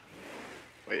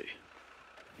 Wait.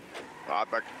 I'm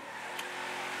back.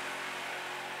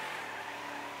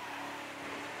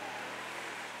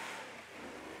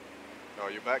 No,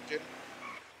 you back, kid?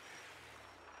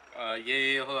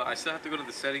 Yeah. Hold on. I still have to go to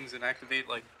the settings and activate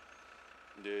like.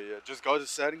 Yeah. Just go to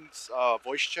settings,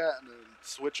 voice chat, and then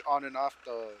switch on and off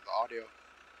the audio.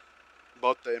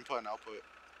 Both the input and output.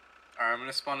 Alright, I'm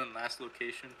gonna spawn in last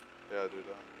location. Yeah, do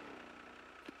that.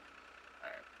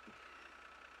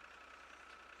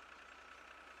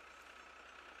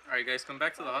 Alright, guys, come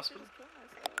back to the hospital.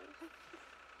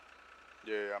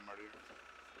 Yeah, I'm ready.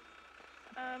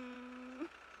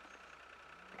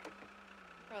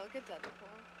 Bro, look at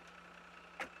Deadpool.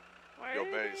 Yo,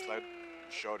 babe,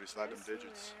 shorty, slide them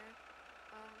digits.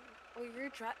 Oh, you're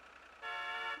dry.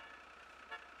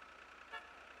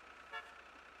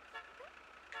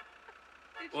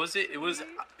 What was it? It was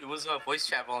voice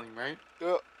chat volume, right?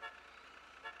 Yeah.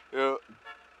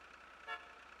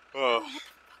 Oh,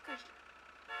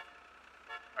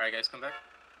 Alright, guys, come back.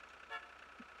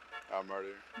 I'm ready.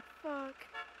 Fuck.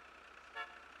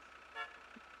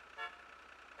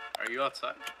 Are you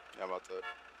outside? Yeah, I'm about to.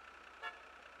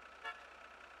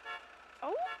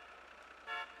 Oh.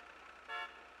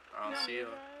 I don't see you.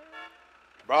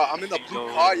 Bro, I'm in the blue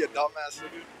car, you dumbass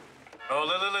nigga. Oh,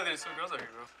 look, there's some girls out here,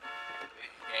 bro.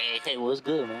 Hey, what's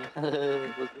good, man?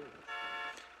 What's good?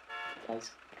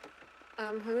 Guys.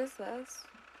 Who is this?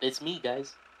 It's me,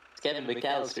 guys. It's Kevin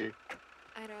McAllister.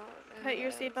 I don't know. Put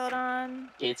your seatbelt on.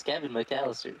 It's Kevin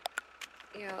McAllister.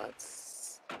 Yeah,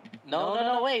 it's...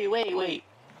 No, wait.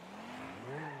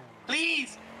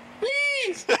 Please!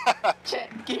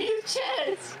 Give me a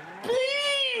chance!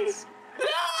 Please! No!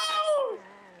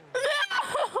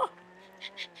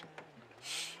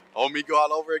 Omigo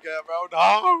all over again, bro.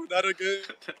 No, not again.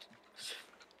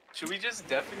 Should we just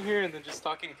deafen here and then just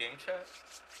talk in game chat?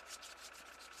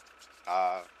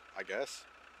 I guess.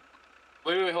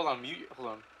 Wait, hold on. Mute. Hold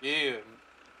on. Yeah.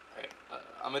 Alright,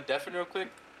 I'm gonna deafen real quick.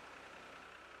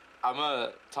 I'm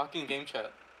gonna talk in game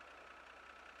chat.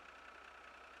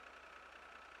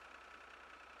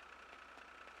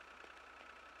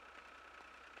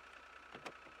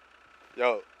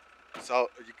 Yo, so,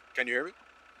 can you hear me?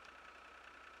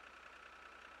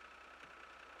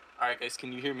 Alright, guys,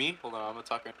 can you hear me? Hold on, I'm gonna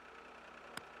talk right.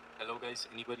 Hello, guys.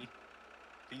 Anybody?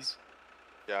 Please?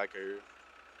 Yeah, I can hear you.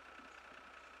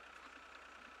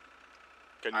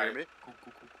 Can you hear me?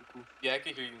 Cool. Yeah, I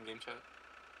can hear you in game chat.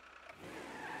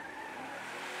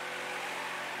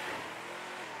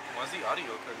 Why's the audio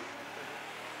cutting?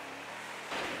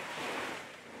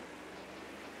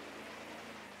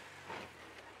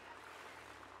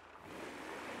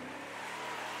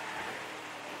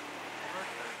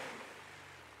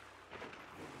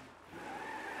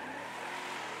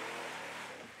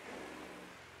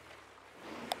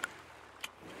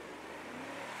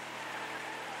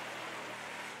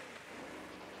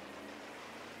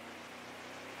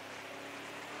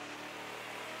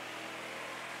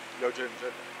 Yo, Jin.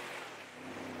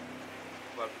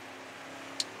 What?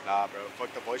 Nah, bro.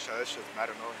 Fuck the voice chat. That shit's mad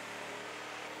annoying.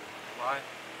 Why?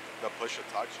 The push to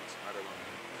talk shit's mad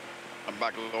annoying. I'm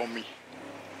back on me.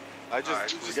 I just, Alright,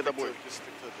 just get stick that boy. to this,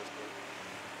 bro.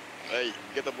 Hey,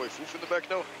 get that boy Foof in the back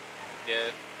now.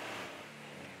 Yeah.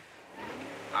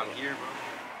 I'm here, bro.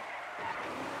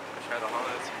 I tried to holler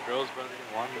at some girls, bro. They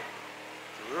didn't want me.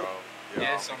 For real? Bro,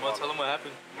 Yeah, someone tell them what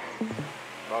happened.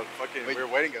 Bro, fucking, Wait. we were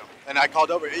waiting him. And I called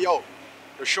over, hey, yo,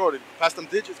 they're short. Pass them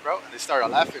digits, bro. And they started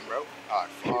laughing, bro. Ah,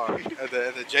 fuck. and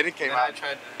then Jaden came And I out.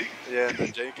 tried to... Yeah, and then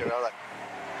Jaden came out like,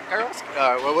 girls?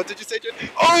 What did you say, Jaden?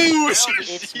 Oh, shit.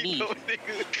 It's me. You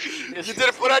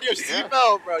didn't put on your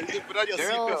seatbelt, bro. You didn't put on your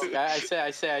Girls, seatbelt.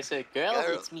 I said, girls,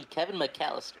 Girl. it's me, Kevin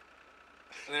McAllister.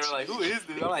 And they were like, who is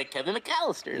this? I'm like, Kevin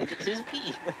McAllister. This is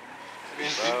me.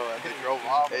 Bro, and they drove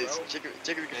off, Hey, bro. check if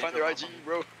we can find their IG,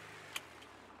 bro.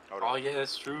 Hold Oh, on. yeah,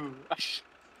 that's true.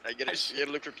 I gotta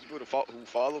look for people who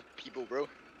follow people, bro.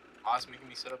 Oh, it's making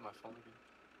me set up my phone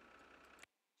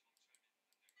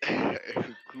again.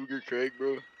 Cougar Craig,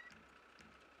 bro. It's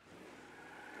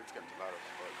getting too loud as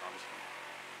fuck, honestly.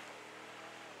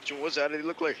 Which one was that? Did he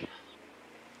look like?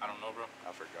 I don't know, bro.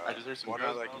 I forgot. I just heard some One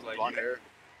girls. like I was like, blonde hair.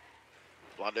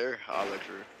 Blonde hair? I'll look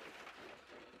for her.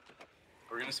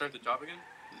 Are we gonna start the job again?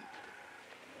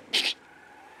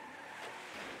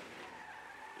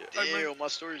 Yeah. Damn, my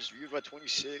story is viewed by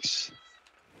 26.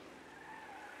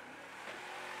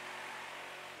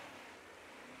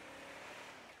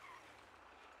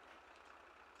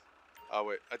 Oh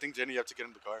wait, I think Jenny, you have to get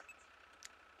in the car.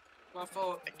 My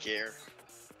fault. I care.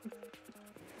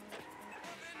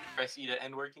 Press E to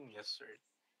end working? Yes, sir.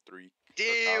 3.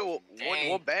 Damn, 1,000.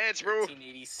 one bands, bro.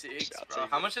 1386, I'll bro.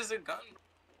 take How it. much is a gun?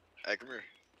 Hey, come here.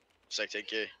 It's like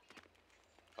 10K.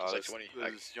 It's like 20.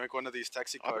 Let's yoink one of these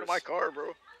taxi Hop cars. into my car, bro.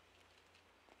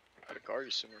 I had a car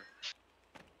you somewhere.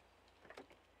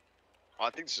 Oh, I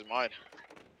think this is mine.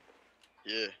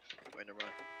 Yeah. Wait, never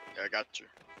mind. Yeah, I got you.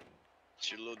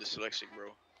 You're a little dyslexic, bro.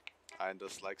 I ain't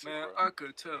dyslexic, Man, bro. I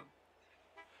could tell.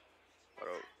 What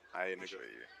up? I ain't Let me nigga. show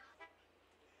you.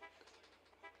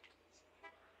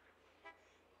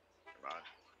 Come on.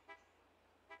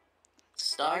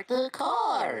 Start the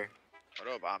car. What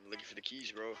up? I'm looking for the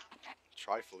keys, bro.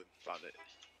 Trifling. Found it.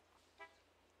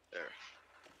 There.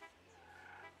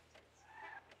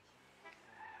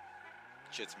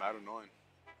 Shit's mad annoying.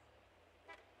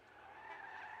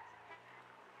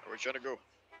 Where you trying to go?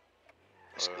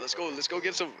 Let's go. Let's go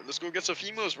get some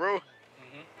females, bro.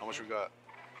 How much we got?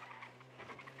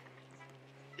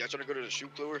 Y'all trying to go to the shoe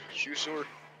store?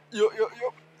 Yo.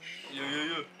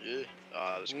 Yeah.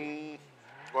 Let's go.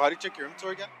 Well, how do you check your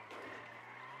inventory again?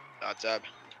 Tab.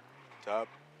 Tab.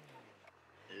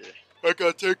 Yeah. I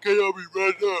got 10K on me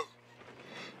right now.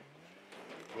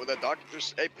 Well, that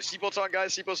doctor's. Hey, seatbelts on,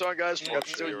 guys. Seatbelts on, guys. Forgot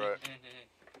to tell You're you. right.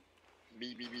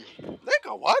 B.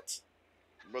 Nigga, what?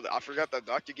 Brother, I forgot that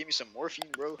doctor gave me some morphine,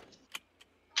 bro.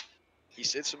 He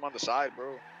said some on the side,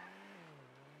 bro.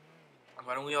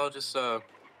 Why don't we all just,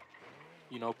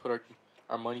 you know, put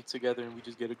our money together and we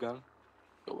just get a gun?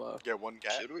 Go, Get one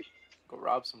gat. Should we? go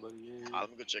rob somebody. Yeah. Let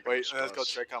me go check. Wait, let's go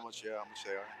check how much they are.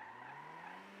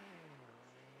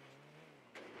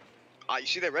 You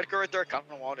see that red car right there? I kind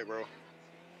of want it, bro.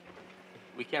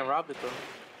 We can't rob it, though.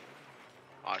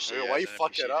 Oh, shit, Nigga, yeah, why it's you an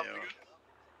fuck NPC it up, now. nigga?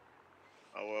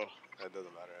 Oh, well. That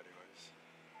doesn't matter anyways.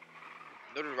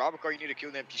 In order to rob a car, you need to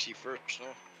kill the NPC first, no?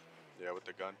 Yeah, with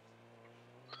the gun.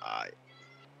 Alright.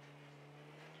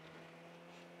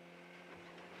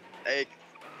 Hey,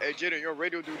 Jaden, you're on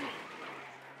radio duty.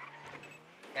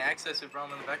 Can't access it, bro.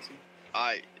 I'm in the backseat.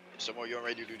 Alright, someone you're on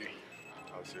radio duty.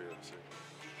 I'll see.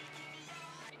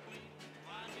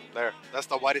 There. That's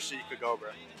the whitest shit you could go, bro.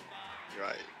 You're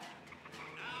right.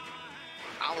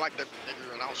 I don't like the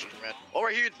nigger announcers, man. Oh,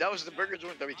 right here, that was the burger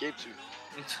joint that we came to.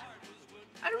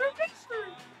 I remember.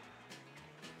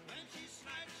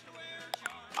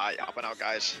 Alright, hopping out,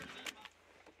 guys.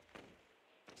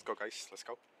 Let's go, guys. Let's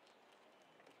go.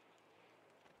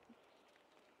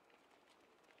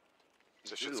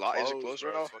 This shit's Is it closed, closed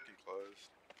bro. right now? It's fucking closed.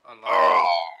 Unlock.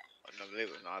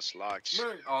 No, it's locked.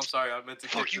 Oh, I'm sorry. I meant to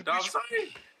Fuck kick you, the dog. bitch. I'm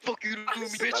sorry. Fuck you, I'm me,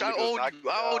 sorry. bitch. I own you.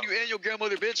 I own you and your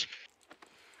grandmother, bitch.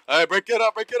 Hey, break it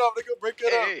up, nigga. Break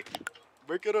it up. Hey,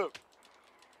 Break it up.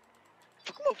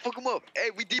 fuck him up. Hey,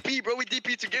 we DP, bro. We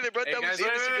DP together, bro. Hey, That guys, was in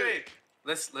this together. wait.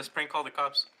 Let's prank call the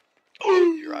cops.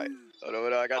 You're right. Oh, no,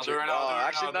 I got I'll do you. it right now, I'll do it right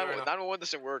Actually, now, I'll do it right now. 911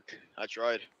 doesn't work. I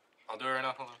tried. I'll do it right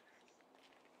now. Hold on.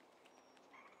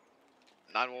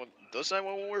 911. Does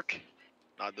 911 work?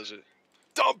 Nah, does it?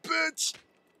 Dumb bitch.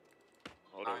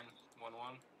 Hold on.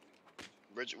 911.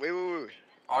 Bridge. Wait. Oh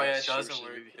yeah, it Seriously, doesn't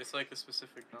work. maybe. It's like a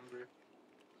specific number.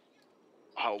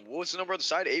 What's the number on the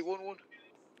side? 811?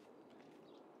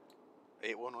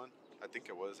 811. I think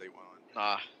it was 811.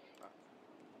 Nah.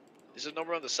 There's a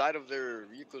number on the side of their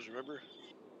vehicles, remember?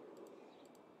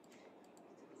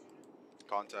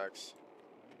 Contacts.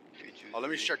 3, 2, Oh, let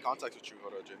me 3. share contacts with you.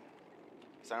 Hold on, Jin.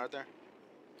 Stand right there.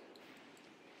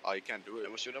 Oh, you can't do Hey,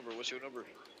 it. what's your number?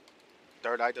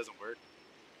 Third eye doesn't work.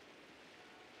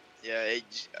 Yeah,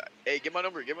 hey, get my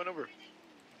number.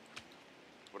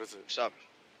 What is it? Stop.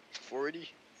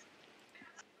 480?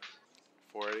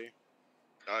 480.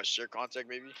 Share contact,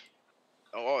 maybe?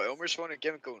 Oh, Elmer's phone and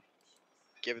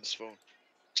Kevin's phone.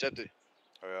 Accept it.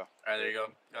 Oh, yeah. Alright, there you go.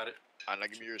 Got it. Now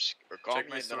give me yours. Or call Check me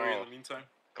my and then story in the meantime.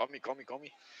 Call me.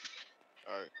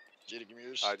 Alright. Jada, give me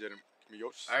yours. I didn't. Give me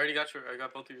yours. I already got I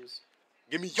got both of yours.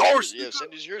 Give me yours. Yeah,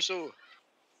 send us yours, so.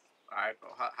 Alright, bro.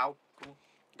 How cool?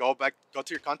 Go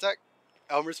to your contact.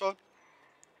 Elmer's phone.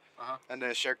 Uh-huh. And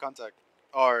then share contact.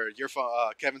 Or your phone,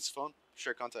 Kevin's phone.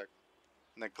 Share contact.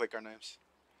 And then click our names.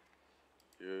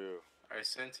 Yeah. I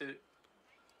sent it.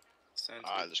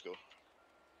 Alright, let's go.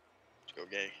 Let's go,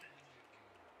 gang.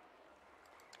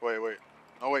 Wait.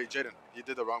 Oh, wait, Jaden. You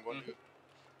did the wrong one.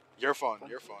 Your phone.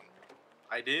 Your phone.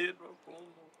 I did, bro. Boom.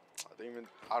 I think even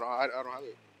I don't have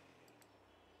it.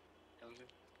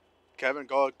 Kevin,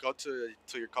 go to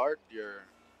your card. Your.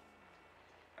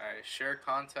 Alright, share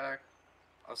contact.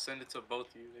 I'll send it to both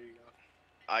of you. There you go.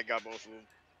 I got both of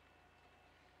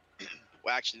them.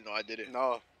 Well, actually, no, I didn't.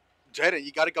 No, Jaden,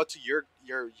 you gotta go to your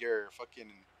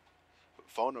fucking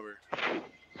phone number.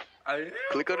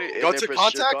 Click on it. And Go then to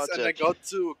press share contacts and then contact. go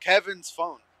to Kevin's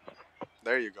phone.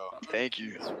 There you go. Thank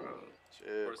you. Shit,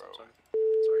 bro. Sorry,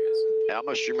 guys. Hey, I'm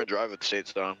gonna stream and drive at the same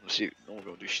time. Let's see. No one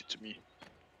gonna do shit to me.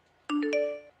 Alright,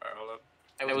 hold up.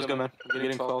 Hey, what's good, man? I'm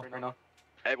getting 12 right now.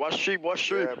 Hey, watch stream. Watch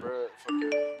stream. Yeah, bro. Fucking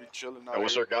be chilling out Hey,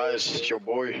 what's here, up, guys? It's your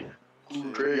boy.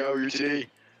 Craig, how are you today?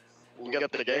 We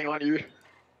got the gang on you.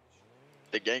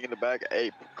 The gang in the back.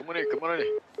 Hey, come on in. Come on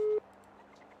in.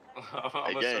 I'm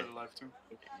gonna gang. start live too.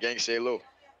 Gang, say hello.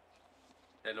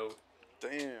 Hello.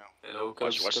 Damn. Hello.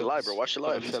 Watch the live, bro. Watch the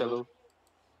live. Hello.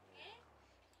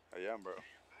 I am, bro.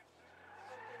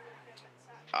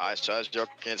 Alright, so as y'all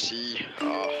can see,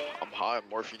 I'm high on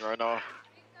morphine right now.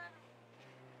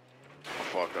 Oh,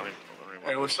 fuck, I don't even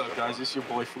Hey, what's up, guys? It's your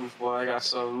boy Foosboy. I got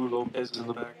Saul Lopez in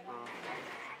the back, bro.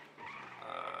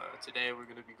 Today we're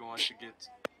gonna be going to get.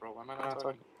 Bro, why am I not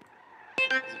talking? Is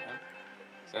it N?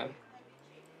 Is that?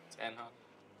 It's N,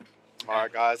 huh?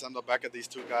 Alright, guys. I'm the back of these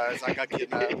two guys. I got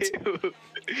kidnapped. Ew,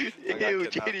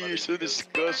 JD, you're so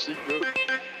disgusting, bro.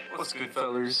 What's good,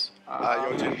 fellas?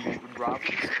 Yo, Jimmy, Rob.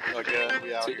 Again,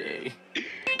 we out here. Today.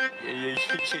 Yeah.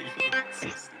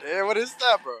 Yeah, what is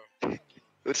that, bro?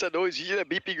 What's that noise? You hear that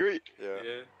beeping great? Yeah.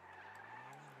 Yeah.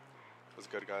 What's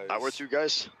good, guys? Alright, where to,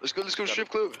 guys? Let's go strip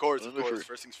club. Of course.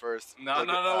 First things first. No,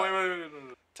 wait.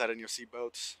 Tighten your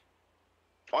seatbelts.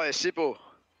 Oh, yeah, Sipo.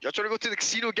 Y'all trying to go to the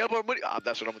casino, gamble our money? Ah,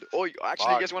 that's what I'm gonna do. Oh,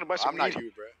 actually, you guys want to buy some I'm not weed?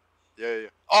 you, bro. Yeah.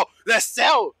 Oh, let's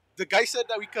sell. The guy said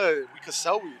that we could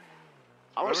sell weed.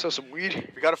 I want to sell some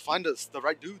weed. We gotta find us the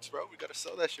right dudes, bro. We gotta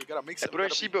sell that shit. We gotta make Hey, something. put on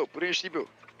your seatbelt. Put on your seatbelt.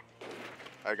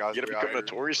 Alright, guys. You gotta become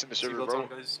notorious in the server, bro.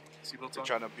 Seatbelts We're on.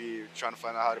 trying to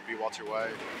find out how to be Walter White.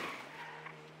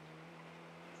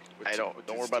 Hey, don't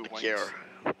worry about the care.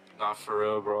 Nah, for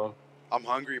real, bro. I'm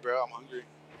hungry, bro. I'm hungry.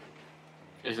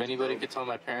 If anybody could tell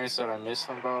my parents that I miss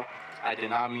them, bro, I did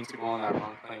not mean to go on that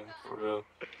wrong plane, for real.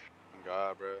 Oh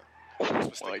God, bro. Oh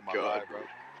Mistake my in God, life, bro.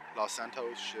 Los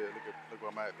Santos, shit. Look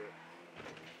where I'm at, bro.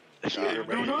 Yeah, Do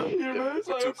man. nothing here, man. It's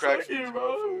like Two I'm crack stuck here, fiends,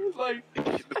 bro. bro. It's like,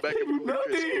 In the back of do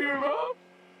nothing here, bro.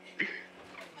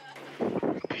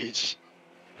 Bitch.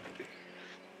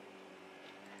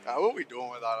 What we doing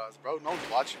without us, bro? No one's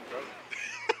watching,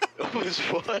 bro. I was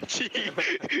watching.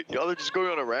 Y'all are just going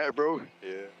on a rant, bro. Yeah.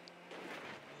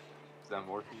 Is that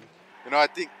morphine? You know, I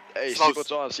think. Hey, Slow-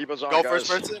 seatbelts on, Go guys. first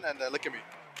person and then look at me.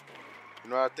 You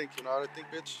know what I think?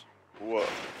 Bitch? What?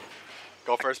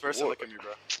 Go first person, What? look at me,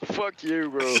 bro. Fuck you,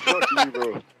 bro. Fuck you, bro.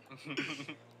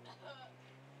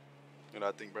 You know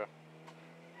what I think, bro?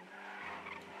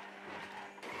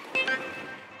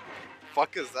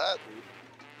 Fuck is that,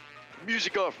 dude?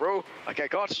 Music off, bro. I can't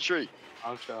concentrate.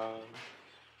 I'm trying.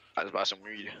 I just buy some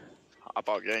weed. I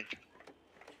bought gang.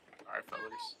 Alright,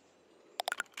 fellas.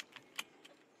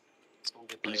 Let's go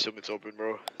get Please that. tell me it's open,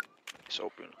 bro. It's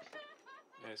open.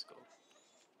 Let's go.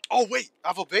 Oh wait, I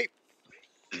have a vape.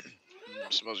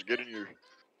 Smells good in here.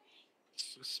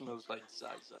 It smells like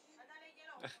Zaza.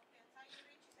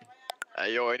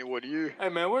 Hey, yo, anyone here? Hey,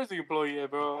 man, where's the employee at,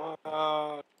 bro? We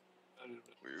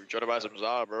were trying to buy some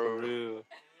Za, For bro. real.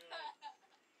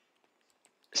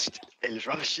 Hey, let's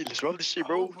rob this shit. Let's rob this shit,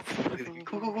 bro.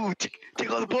 Go. Take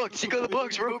all the bugs. Take all the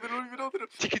bugs, bro. They don't even know.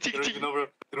 Take it. They don't even know, bro.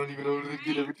 They don't even know they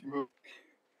did everything, bro.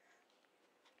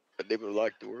 A neighbor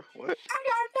locked door. What?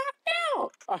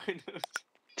 I know.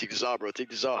 Take the Za, bro. Take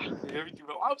the Za. Everything,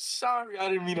 bro. I'm sorry. I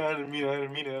didn't mean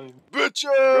it. Bitches!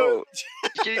 Bro, you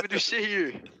can't even do shit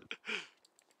here.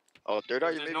 Oh, third eye,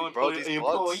 There's maybe? no Bro, these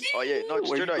blunts. Oh, yeah, no, just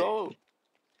Where third you eye. go?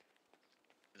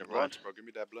 Never mind. Blunt, bro. Give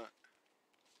me that blunt.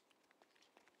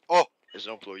 Oh, There's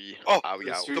no employee. Oh, Ah, we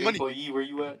There's out. your The money. employee. Where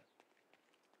you at?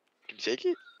 Can you take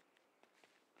it?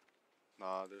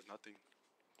 nah, there's nothing.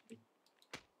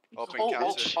 Open Oh,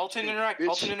 counter. Alton interact. Bitch.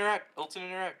 Alton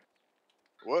interact.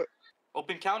 What?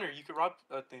 Open counter. You can rob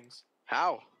things.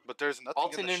 How? But there's nothing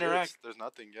Alton in the interact. shits. There's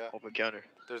nothing, yeah. Open counter.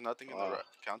 There's nothing in the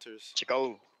counters.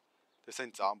 Chicago. This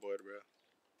ain't Zomboid, bro.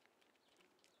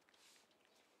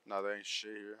 Nah, there ain't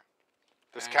shit here.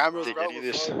 There's Dang, cameras, Take bro. any of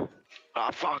we're this. fucked.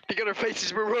 Ah, fuck. They got our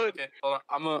faces, bro. Run. Okay, hold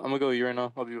on. I'm gonna go you right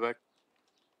now. I'll be back.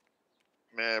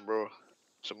 Man, bro.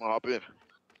 Someone hop in.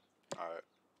 Alright.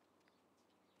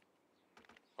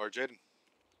 Or Jaden.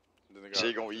 Then they Say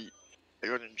you gonna eat.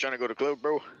 You trying to go to the club,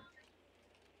 bro?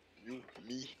 You,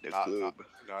 me, the Nah, club.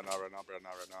 nah, not right now, bro.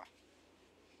 Not right now.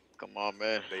 Come on,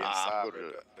 man. They I'm inside, gonna bro. go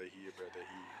to The heat, bro. The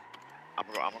heat. I'm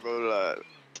gonna go to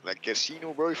like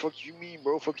casino, bro. Fuck you mean,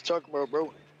 bro? Fuck you talking about,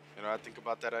 bro? You know, I think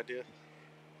about that idea.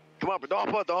 Come on, bro. Don't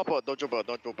hop out, don't hop out, don't jump out,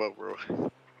 don't jump out, bro.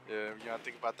 Yeah, you know, I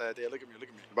think about that idea. Look at me, look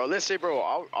at me. Bro, let's say, bro,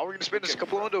 all we're gonna spend Look is a at me,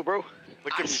 couple bro. hundred, bro.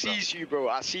 Look I at me, bro. sees you, bro.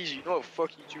 I sees you. You know what?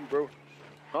 Fuck you too, bro.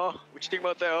 Huh? What you think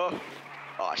about that, huh?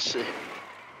 Oh shit.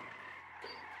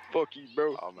 Fuck you,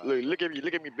 bro. Oh, man. Look at me,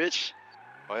 bitch.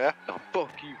 Oh yeah? Nah, fuck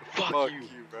you. Fuck Fuck you.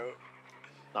 you, bro.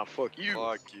 Nah, fuck you.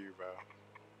 Fuck you, bro.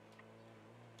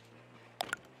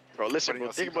 Bro, listen, Putting bro.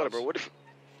 your Think about it, bro. seatbelts. What if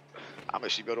I'm a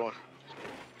seatbelt on?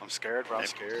 I'm scared, bro. I'm Man.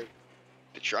 scared.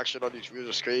 The traction on these wheels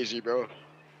is crazy, bro.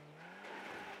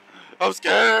 I'm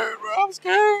scared, bro. I'm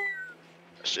scared.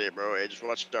 Shit, bro. Hey, just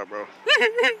watch out, bro.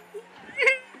 You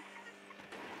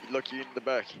lucky you in the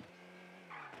back.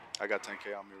 I got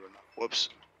 10K on me right now. Whoops.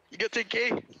 You got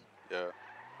 10K? Yeah.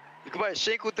 You can buy a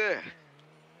shank with that.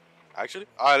 Actually?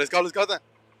 Alright, let's go then.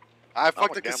 Alright, I'm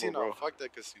fuck a the gamble, casino. bro. Fuck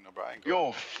that casino, bro. I ain't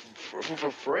going. Yo,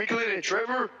 for Franklin and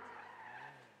Trevor?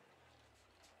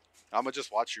 I'ma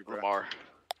just watch you, bro. Lamar.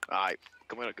 Alright,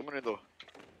 come in though.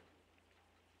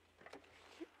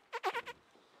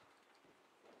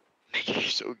 You're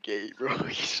so gay, bro.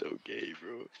 You're so gay,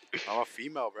 bro. I'm a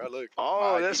female, bro. Look. Oh,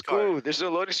 my ID that's card. cool. There's no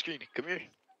loading screen. Come here.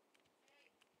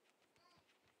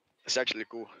 That's actually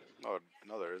cool. No,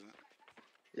 there isn't.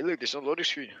 Hey, look, there's no loading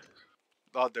screen.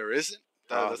 Oh, there isn't?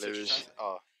 That's there what you're is. trying to say?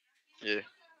 Oh. Yeah.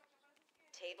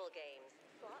 Table games.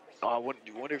 Oh, I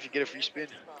wonder if you get a free spin.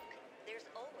 There's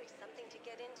always something to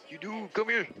get into. You do. Come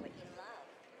here. What you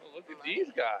love. Oh, look at these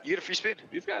guys. You get a free spin.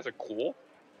 These guys are cool.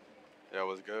 Yeah,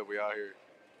 what's good? We out here.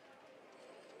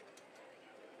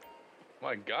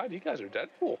 My God, you guys are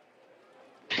Deadpool.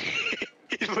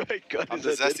 My God, I'm is the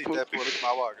that zesty Deadpool? Deadpool. Look at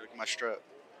my walk. Look at my strap.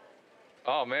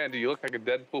 Oh man, do you look like a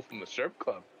Deadpool from the strip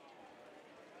club?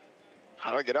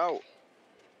 How do I get out?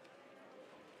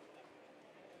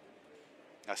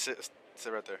 Now sit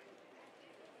right there.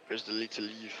 There's the lead to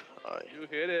leave. Alright. You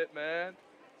hit it, man.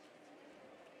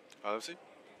 Oh, let's see.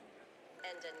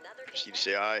 And another Just need to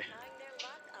say hi. trying their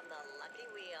luck on the lucky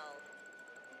wheel.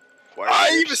 Why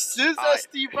are you even says Aye.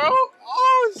 zesty, bro.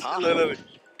 Oh, shit. Huh? Look.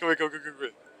 Come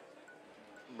here.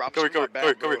 Rob, Come here. screw my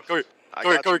bag, bro. I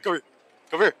got you.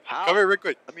 Come here. How? Come here, real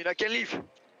quick. I mean, I can't leave.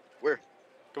 Where?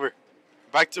 Come here.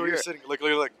 Back to where you're Here. sitting. Look.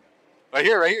 Right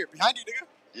here. Behind you, nigga.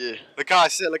 Yeah. Look how I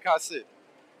sit.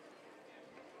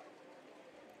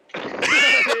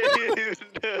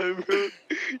 No, bro.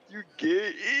 You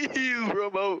gay. Ew, bro,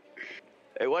 I'm out.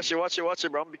 Hey, watch it, bro.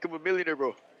 I'm gonna become a millionaire,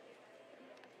 bro.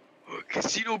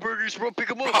 Casino burgers, bro. Pick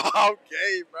them up.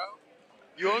 Okay, bro.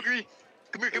 You hungry?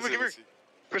 Come here.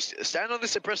 Let's see. Stand on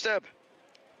this and press tab.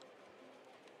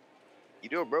 You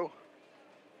do it, bro.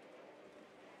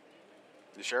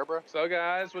 You sure, bro? So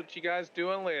guys, what you guys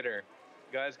doing later?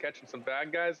 You guys catching some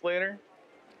bad guys later?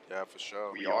 Yeah, for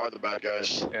sure. We are the bad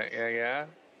guys. Yeah.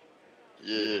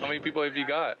 Yeah. How many people have you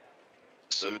got?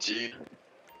 17.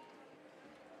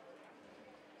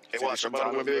 Hey, See watch, the I'm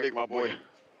about to win katanas, big, my boy.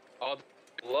 Oh,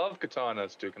 love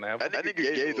katanas, too. Can I have That one?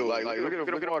 nigga gay, though. Like, look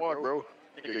at him walk, bro.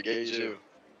 Nigga gay, too.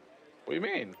 What do you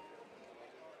mean?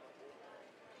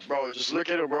 Bro, just look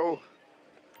at him, bro.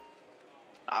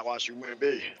 I watch you win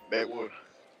big. Bad one.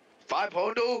 5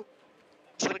 hundo?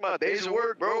 It's like my days of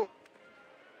work, bro.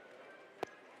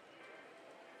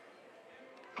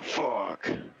 Fuck.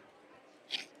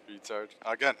 Retard.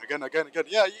 Again.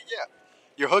 Yeah.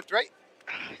 You're hooked, right?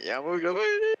 Yeah, I'm gonna go.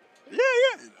 Yeah.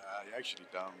 Nah, you're actually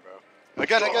dumb, bro.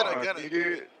 Again.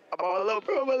 Nigga. I'm all up,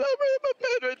 bro. My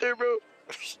bad right there, bro.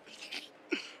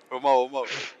 One more.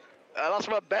 I lost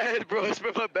my bad, bro. I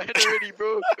spent my bad already,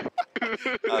 bro.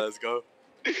 Let's go.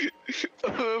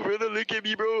 Oh, brother, look at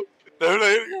me, bro.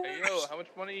 Hey, yo, how much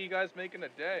money are you guys making a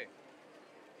day?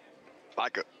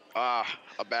 Like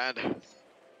a band.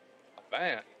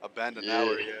 Man, Abandoned Yeah.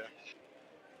 hour, yeah.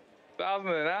 1,000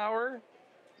 an hour?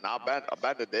 Nah, a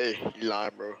band a day. You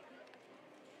lying, bro.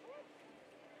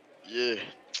 Yeah.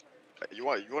 You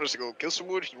want us to go kill some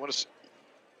wood?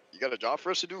 You got a job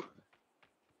for us to do?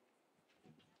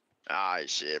 Ah,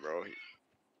 shit, bro.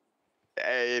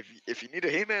 Hey, if you need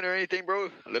a hitman or anything, bro,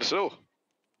 let us know.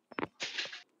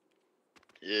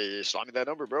 Yeah, slide me that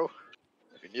number, bro.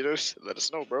 If you need us, let us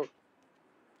know, bro.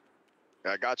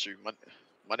 I got you.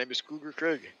 My name is Cougar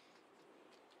Craig.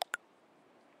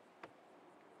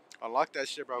 Unlock that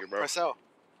shit, bro. Here, bro. Press L.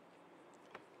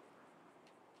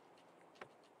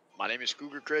 My name is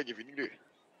Cougar Craig. If you need it,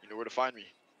 you know where to find me.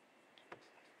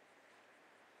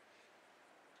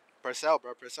 Press L,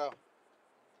 bro. Press L.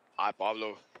 Hi,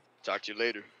 Pablo. Talk to you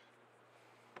later.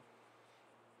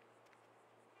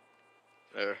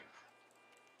 There.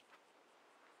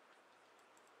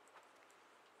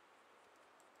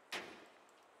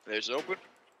 There's it open.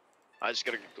 I just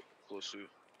gotta get close to it.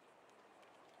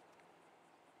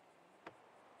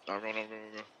 No.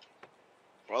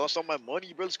 Bro, I lost all my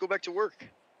money, bro. Let's go back to work.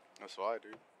 That's why,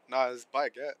 dude. Nah, let's buy a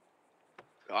gat.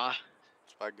 Ah.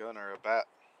 Let's buy a gun or a bat.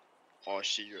 Oh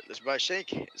shit, let's buy a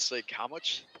shank. It's like how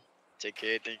much?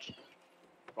 10K, I think.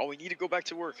 Oh, we need to go back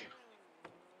to work.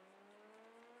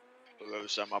 Hello,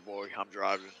 son, my boy. I'm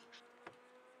driving.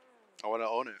 I want to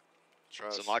own it.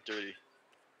 Trust. It's unlocked already.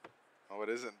 No, it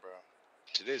isn't, bro.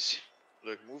 It is.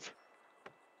 Look, move.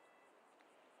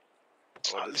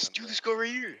 Oh, Let's do this go right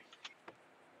here.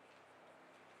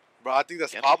 Bro, I think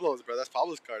that's Pablo's, bro. That's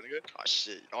Pablo's car, nigga. Oh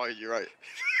shit. Oh, you're right.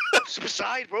 Step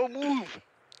aside, bro. Move.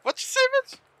 What you say,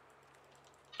 bitch?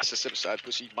 I said step aside,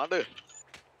 pussy. Mother.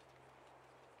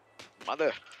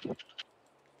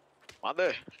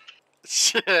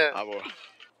 Shit. Ah, boy.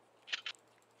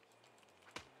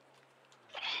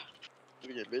 Do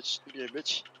it again,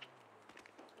 bitch.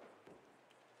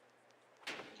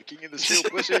 The king of the hill,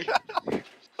 pussy.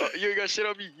 Oh, you ain't got shit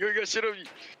on me.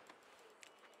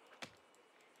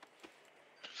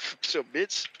 What's up,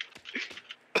 bitch?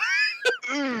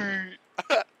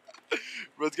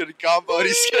 Bro's getting combo.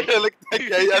 He's gonna look like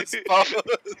gay ass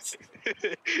pose.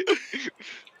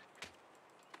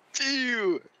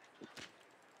 Ew.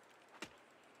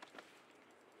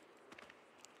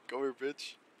 Go here,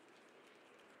 bitch.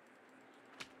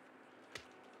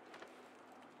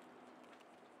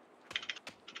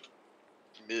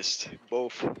 Missed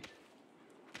both.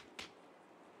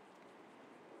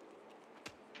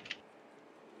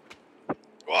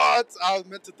 What? I was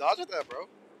meant to dodge at that, bro.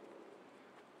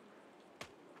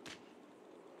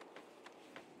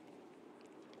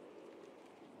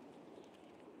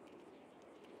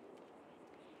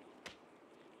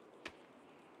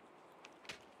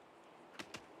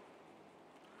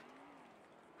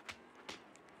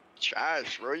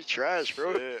 Trash, bro. You trash,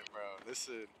 bro. Shit, bro.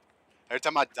 Listen. Every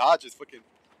time I dodge, it's fucking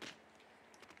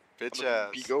bitch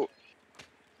ass. Go.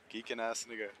 Geeking ass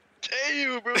nigga.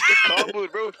 Damn, bro. The combo,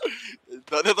 bro.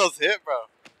 None of those hit, bro.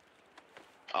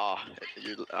 Ah,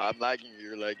 I'm lagging.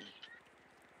 You're lagging.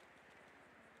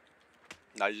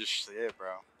 Nah, you just shit,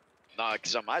 bro. Nah,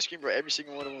 cause on my screen, bro, every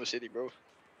single one of them was hitting, bro.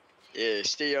 Yeah,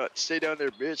 stay down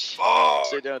there, bitch. Oh.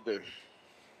 Stay down there.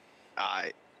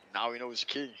 Alright, now we know who's the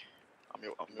king. I'm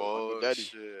your daddy.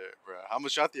 Shit, bro. How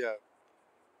much shot do you have?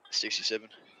 67.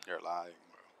 You're lying,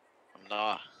 bro. I'm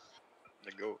not. I'm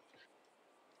the GOAT.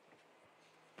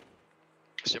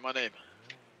 Say my name.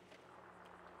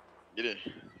 Get in.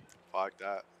 Fuck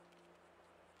that.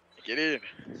 Get in.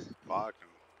 Fuck no.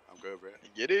 I'm good, bro.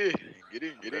 Get in. I'm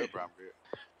good, bro. I'm good.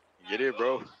 Get in,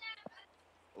 bro.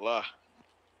 Allah.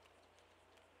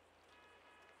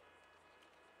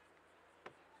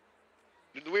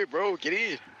 Get in the way, bro. Get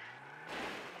in.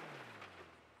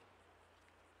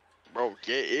 Bro,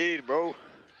 get in, bro.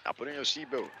 Now put in your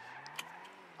seatbelt.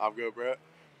 I'm good, bro.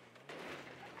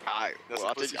 Alright, That's well,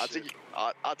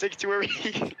 I'll take it to where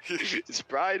it's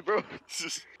pride, bro.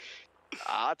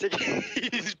 I'll take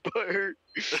it. His butt hurt.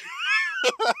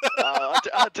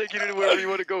 I'll take it anywhere you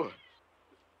want to go.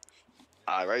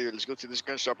 Alright, right here. Let's go to this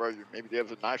gun shop right here. Maybe they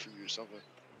have a knife for you or something.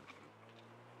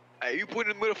 Hey, you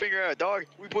putting the middle finger out, dog?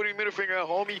 We putting the middle finger out,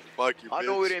 homie. Fuck you, I bitch.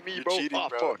 know it ain't me, You're bro. cheating, Oh,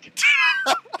 bro. fuck.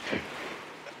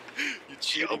 You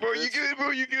cheating, Yo, bro, bitch. you good, bro?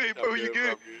 You good, bro? You good?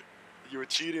 I'm good. You were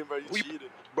cheating, bro. You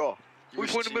cheated. Bro, we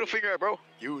was putting the middle cheating. finger out, bro.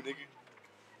 You, nigga.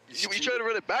 You trying to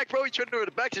run it back, bro? You trying to run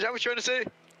it back? Is that what you're trying to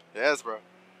say? Yes, bro.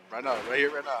 Right now. Right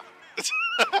here, right now.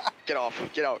 Get off.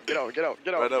 Get out. Get out. Get out.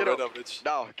 Get out. Right Get now, out. right now, bitch.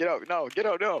 No, get out. No, get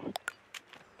out. No.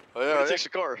 Oh, When yeah, it takes a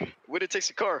car. When it takes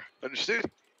a car. Understood?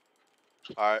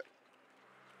 Alright.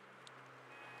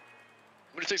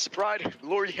 When it takes the pride,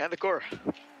 glory, and the car.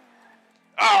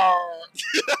 Oh!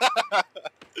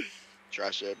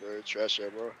 Trash that, bro. Trash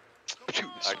that, bro.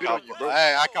 Spit I on you, bro.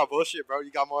 Hey, I can't bullshit, bro.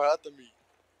 You got more health than me.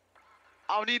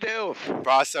 I don't need the health.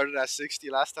 Bro, I started at 60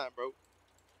 last time, bro.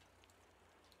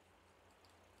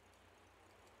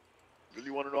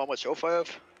 Really want to know how much health I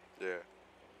have? Yeah.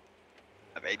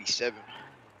 I have 87.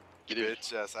 Get in.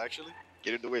 Bitch ass, actually.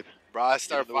 Get in the whip. Bro, I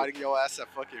started in the fighting your ass at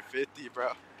fucking 50,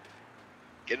 bro.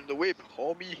 Get in the whip,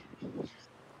 homie.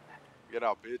 Get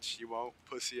out, bitch. You won't,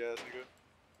 pussy ass nigga.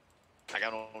 I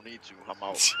don't need to. I'm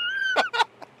out.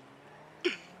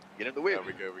 Get in the whip. Yeah,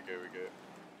 we good.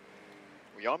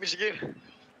 We on me again?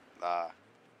 Nah.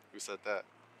 Who said that?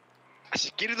 I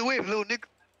said, get in the whip, little nigga.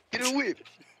 Get in the whip.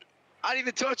 I didn't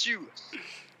even touch you.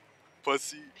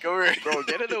 Pussy. Come here. Bro,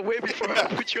 get in the whip before I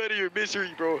put you out of your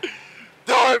misery, bro.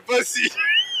 Darn, pussy.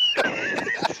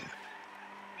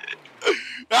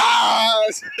 Ah!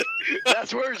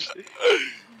 That's worse.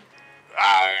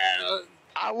 Ah!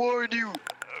 I warned you.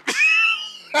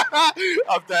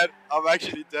 I'm dead. I'm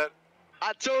actually dead.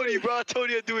 I told you, bro. I told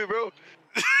you I'd do it, bro.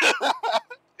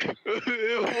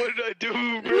 What did I do,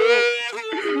 bro?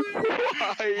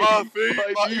 My feet,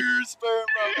 Why my me? ears burn,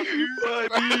 bro. My ears Why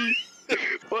burn. me?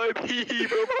 Why me,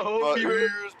 bro? My My homie, bro.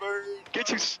 ears burn. Get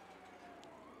you.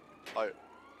 Alright.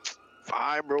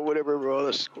 Fine, bro. Whatever, bro.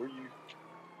 Let's score you.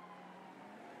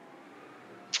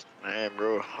 Man,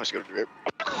 bro. I was gonna do it.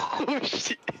 Oh,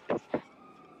 shit.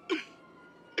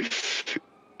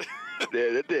 Yeah,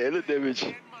 that did hella damage.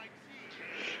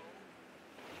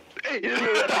 Hey,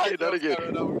 not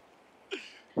again.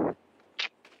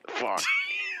 Fuck.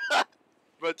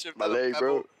 Bro, chipped My out a leg,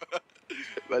 bro. pebble.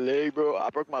 My leg, bro. I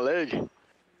broke my leg.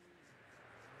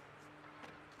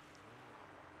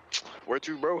 Where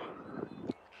to, bro?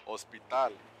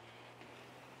 Hospital.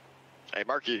 Hey,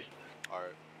 Marky.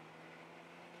 Alright.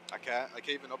 I can't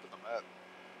even open the map.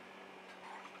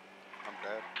 I'm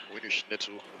dead. Winner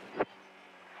Schnitzel.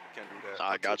 Can't do that.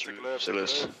 I got you. Take a left, Say take a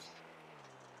less. left.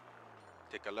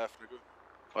 Take a left, nigga.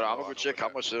 Hold on, I'm No, gonna I go know check where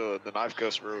how much the knife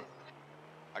costs, bro.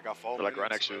 I got 4 Like minutes.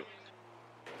 right next to it.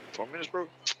 4 minutes, bro?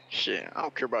 Shit, I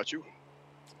don't care about you.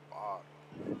 Fuck.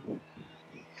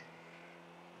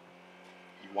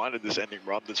 You wanted this ending,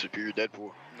 bro. I'm the superior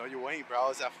Deadpool. No, you ain't, bro. I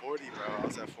was at 40, bro. I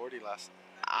was at 40 last time.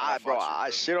 Bro, fought you, I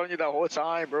bro. shit on you that whole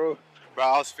time, bro. Bro,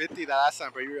 I was 50 the last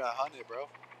time, bro. You were 100, bro.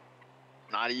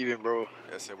 Not even, bro.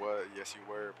 Yes, it was. Yes, you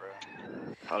were, bro.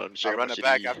 Hold on, I check run my it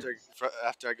back CD.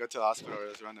 after I go to the hospital. I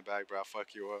just run it back, bro. I'll fuck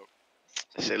you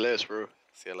up. Say less, bro.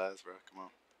 CLS, bro. Come on.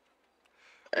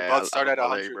 We Hey, both I start broke at my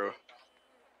 100, leg, bro. bro.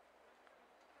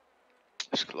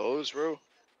 It's closed, bro.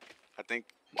 I think.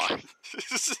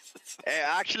 Hey,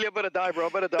 actually, I'm gonna die, bro.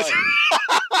 I'm gonna die.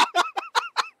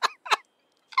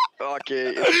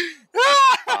 Okay.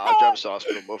 I'll drive us to the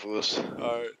hospital, both of us.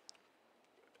 Alright.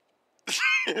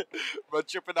 Bro,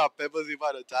 tripping out pebbles, he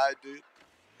about to die, dude.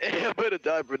 Hey, I'm gonna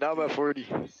die, bro. Now I'm at 40.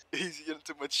 He's getting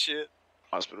too much shit.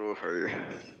 Hospital for you.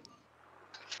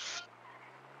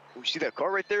 Oh, you see that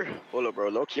car right there? Hold up, bro.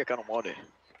 Low key, I kind of want it.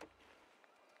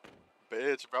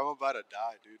 Bitch, bro, I'm about to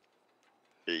die, dude.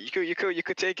 Yeah, you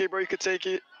could take it, bro. You could take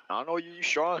it. I don't know, you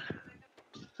strong.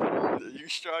 You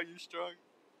strong, you strong.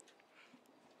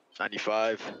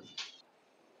 95.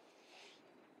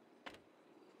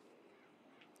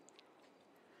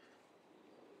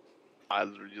 I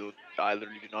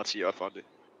literally do not see it. I found it.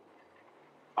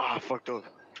 Ah, fucked up.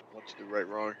 What to do right,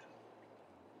 wrong.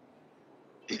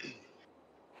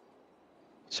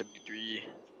 73.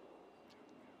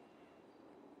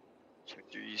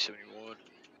 73, 71.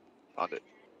 Found it.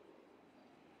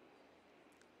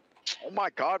 Oh my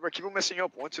god, bro. Keep on messing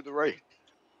up. One to the right.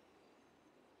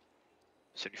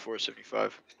 74,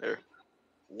 75. There.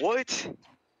 What?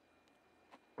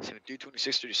 73,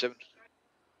 26, 37.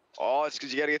 Oh, it's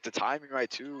because you gotta get the timing right,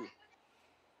 too.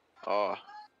 Oh.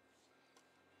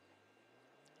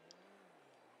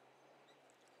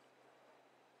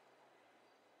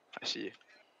 I see.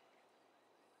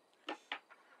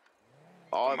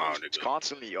 Oh, Come on, it's nigga.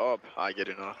 constantly up. I get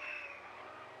it now.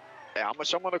 Hey, how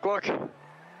much time on the clock?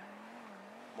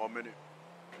 1 minute.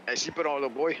 Hey, sleep it on, little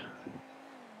boy.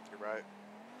 You're right.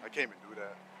 I can't even do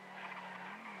that.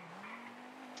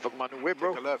 Fuck my new whip,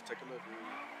 bro. Take a left,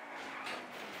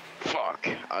 yeah. Fuck.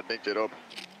 I dinked it up.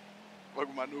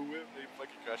 Fuck my new whip, they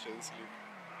fucking crash it instantly.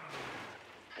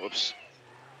 Whoops.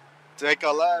 Take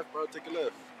a left, bro, take a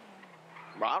left.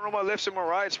 Bro, I don't know my lefts and my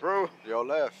rights, bro. Your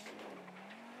left.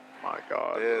 My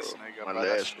god, This bro. nigga, My bro,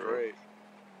 that's left, bro. straight.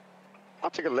 I'll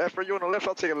take a left, bro. You on the left?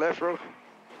 I'll take a left, bro.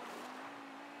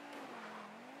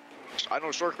 I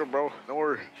know shortcut, bro. Don't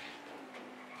worry.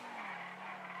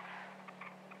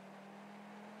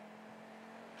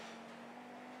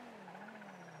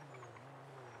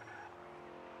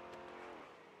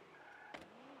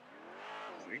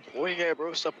 What are you pointing at,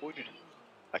 bro? Stop pointing.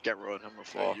 I can't run. I'm gonna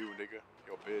fall. Hey, you, nigga.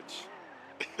 Yo, bitch.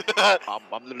 I'm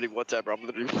literally one tap, bro. I'm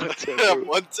literally one tap, bro.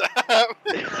 One time.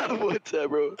 I'm one tap,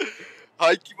 bro. How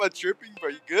you keep on tripping, bro?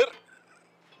 You good?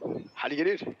 How do you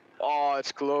get in? Oh,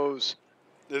 it's closed.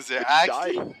 Is Did it you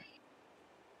actually? die?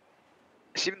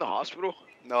 Is he in the hospital?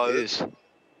 No, It this is.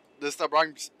 is the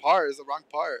wrong part. It's the wrong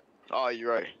part. Oh,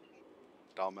 you're right.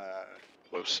 Dumbass.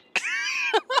 Close.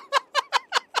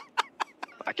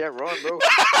 I can't run, bro.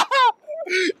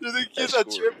 This kid's That's are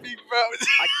cool. tripping, bro.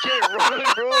 I can't run,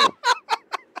 bro.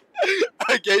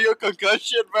 I gave you a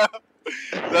concussion, bro.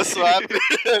 That's what happened.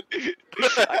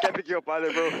 I can't pick you up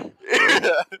either, bro.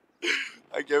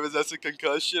 I gave his ass a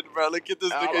concussion, bro. Look at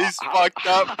this I'm- nigga. He's I'm- fucked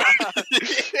up.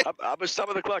 I'm a stop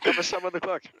on the clock. I'm a stop on the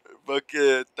clock.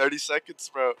 Fucking 30 seconds,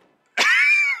 bro.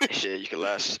 Shit, you can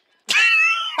last.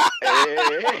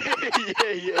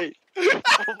 Hey. Oh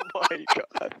my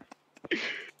god.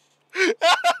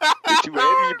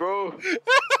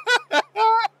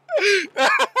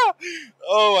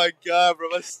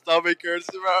 my stomach hurts,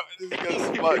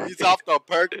 bro. He's off the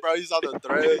perk, bro. He's on the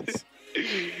threads.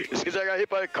 It's because I got hit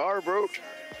by a car, bro.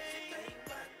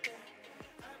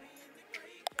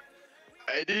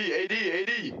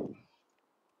 AD.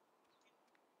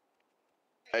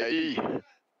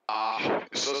 Ah,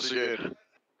 it's us again.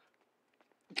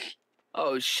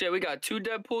 Oh shit, we got 2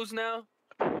 Deadpools now?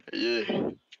 Yeah.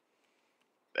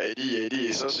 AD,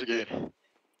 it's us again.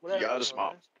 You got us,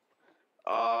 mom.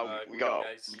 We got on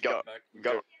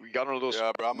a little.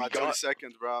 Yeah, bro. I'm at 20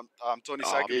 seconds, bro. I'm 20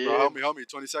 seconds, yeah. bro. Help me.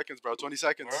 20 seconds, bro. 20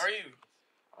 seconds. Where are you?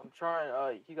 I'm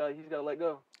trying. He's got to let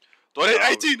go.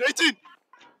 18.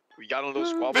 We got on a little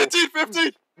squabble. 15.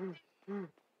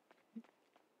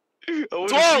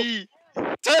 12.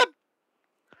 10.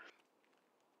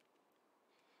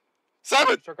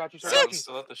 7. Got you. I'm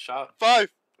still at the shop. 5.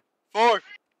 4.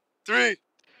 3.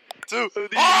 2.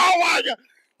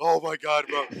 Oh my god,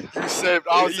 bro. You saved.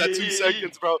 I was at 2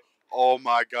 seconds, bro. Oh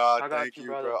my god. Thank you,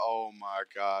 brother. bro. Oh my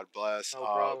god. Bless. No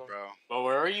problem. Bro. But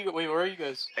where are you? Wait, where are you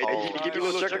guys? Hey, can you give me a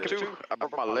little checker too? I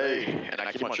broke my leg and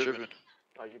I keep on tripping.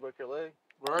 Oh, you broke your leg?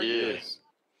 Where are you guys?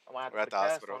 I might have We're to at put the a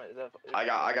cast hospital. on it. Is that, I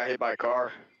got hit by a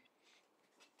car.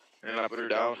 And I put her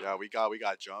down. Yeah, we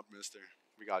got jumped, mister.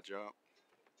 We got jumped.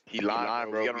 He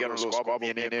lying, bro. We got a little squabble, me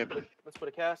and him. Let's put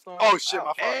a cast on it. Oh shit, my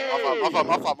fault. Hey! My fault.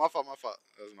 That was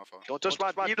my fault. Don't touch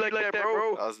my knee like that,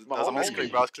 bro. That was a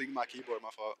misclick, bro. I was clicking my keyboard. My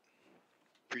fault.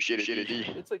 Appreciate it, D.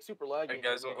 It's like super laggy. Hey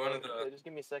guys, I'm going to the Just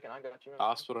give me a second. I got you.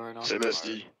 hospital right now.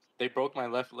 MSD. They broke my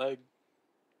left leg.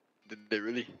 Did they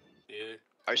really? Yeah.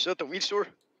 Are you still at the weed store?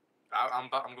 I'm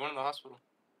going to the hospital.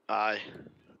 Aye.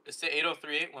 It's the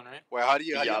 8038 one, right? Wait, how do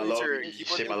you I use love your you. You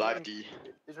keyboard saved my again? life, D.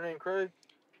 Is your name Craig?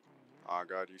 Oh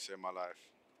god, you saved my life.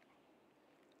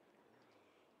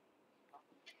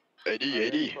 AD.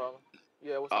 No problem.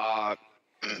 Yeah, what's up?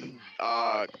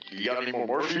 You got any more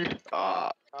morphine?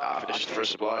 I finished the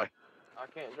first supply. I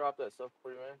can't drop that stuff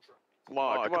for you, man. Come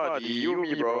on, D. You and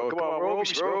me, bro. Come on, we're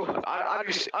homies, bro. I'm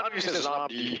used to Zom,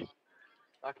 D.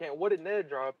 I can't. What did Ned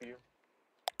drop you?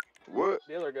 What?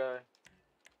 The other guy.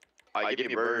 I gave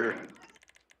me a burger.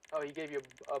 Oh, he gave you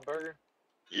a burger?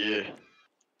 Yeah.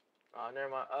 Oh, never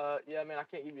mind. Yeah, man, I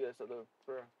can't give you that stuff though.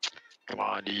 For real. Come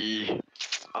on, D.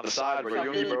 On the side, bro. Stop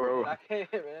You and me, getting- bro. I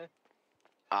can't, man.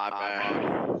 Man. Nice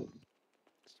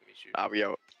to meet you. We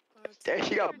out. Damn,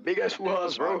 she got big ass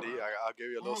hoo-has, bro. D, I'll give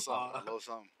you a little something. A little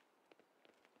something.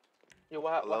 Yo, A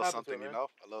what little happened to something, him, you man? know?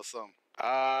 A little something.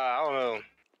 I don't know.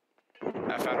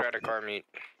 I found her at a car meet.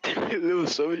 Little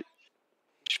Sophie.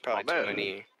 She's probably Oh, too man.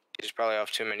 many. She's probably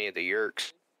off too many of the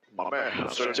yerks. My man, I'm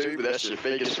starting to tell you, but that shit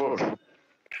fake as fuck.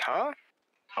 Huh?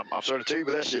 I'm starting to tell you,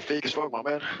 but that shit fake as fuck, my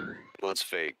man. What's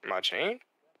fake? My chain?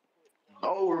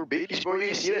 No, we're babies, bro. You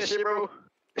didn't see that shit, bro?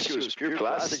 That shit was pure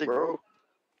plastic, bro.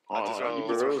 This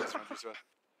one.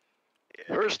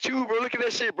 There's 2, bro. Look at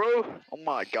that shit, bro. Oh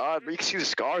my god, bro. You can see the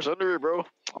scars under it, bro.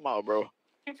 I'm out, bro.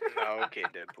 No, okay,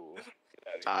 Deadpool.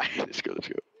 Alright, let's go.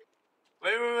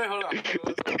 Wait, hold on.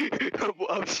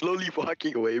 I'm slowly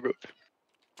walking away, bro.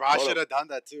 Bro, I Hold should have done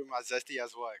that too. My zesty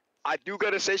ass wife. I do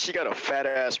gotta say she got a fat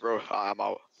ass, bro. I'm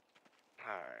out.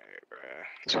 Alright, bruh.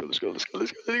 Let's go.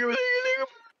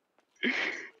 I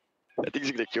think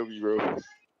he's gonna kill me, bro.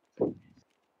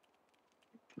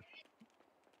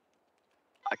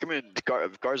 I come in. The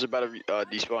car's about to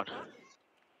despawn. Sorry.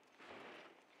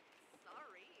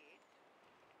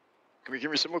 Come here,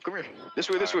 Simmo. Come here. This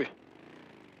way.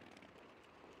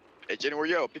 Hey, Jenny, where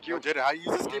you at? I'll pick you Yo, up. Jaden, how do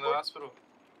you use the I'm in the skateboard? hospital.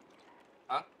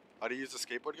 How do you use the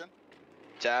skateboard again?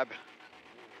 Tab.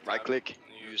 Right Tab. click.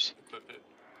 You Use. equip it.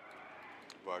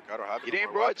 Fuck, I don't have it. You no didn't,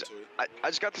 more. bro. What happened to it? I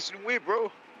just got this new whip,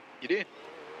 bro. You didn't?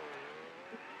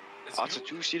 It's Oh, it's a you?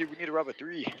 2-seater. We need to rob a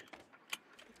 3.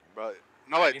 Bro,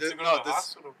 no, I wait. need This, to go no, to the this.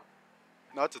 hospital.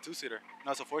 No, it's a 2-seater.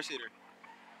 No, it's a 4-seater.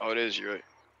 Oh, it is. You're right.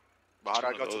 But how do I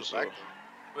It's go one to of the those, back?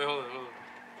 Wait, hold on.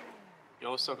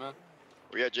 Yo, what's up, man?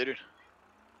 Where you at, Jaden?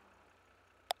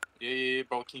 Yeah,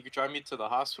 bro. Can you drive me to the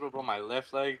hospital, bro? My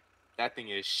left leg, that thing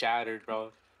is shattered,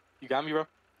 bro. You got me, bro?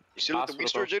 You still at the weed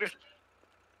store, Hospital, Jaden?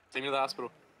 Take me to the hospital.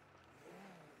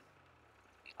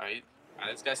 Alright,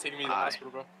 this guy's taking me to the Aye. hospital,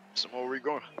 bro. So where we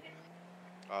going?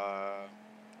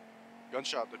 Gun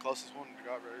shop, the closest one we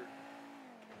got right here.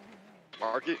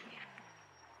 Market?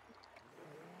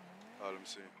 Let me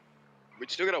see. We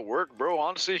still gotta work, bro,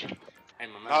 honestly. Hey,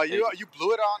 my man. No, you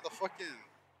blew it on the fucking.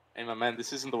 Hey, my man,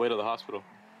 this isn't the way to the hospital.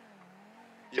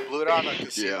 You blew it on the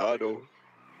casino. Yeah, I know.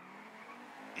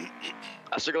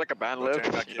 I still got like a band Bro, Jane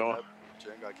left, got you know. kidnapped.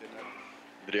 Jane got kidnapped.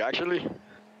 Did he actually? I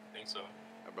think so.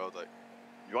 And bro, like,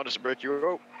 You want us to break you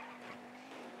out?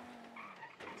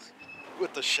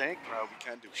 with the shank, bro, we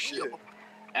can't do shit.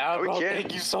 Ah, we bro, can.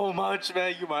 thank you so much,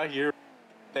 man. You my hero.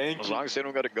 Thank As you. long as they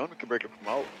don't got a gun, we can break them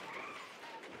out.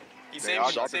 He They saved are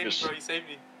me, stopping bro. us. He saved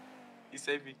me. He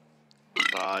saved me.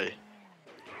 Aye.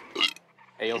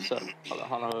 Hey, what's up?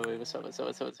 Hold on, wait, what's up?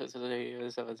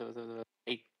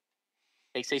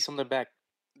 Hey, say something back.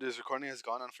 This recording has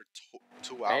gone on for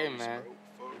 2 Hey, hours, man.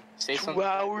 bro. Fuck. Say 2 something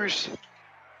back, bro. hours.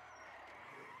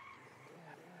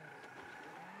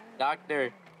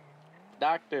 Doctor.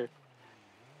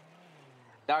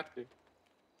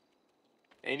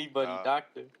 Anybody, Uh,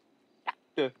 doctor.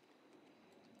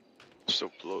 So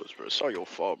close, bro. It's all your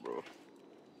fault, bro.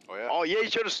 Oh yeah. Oh yeah, you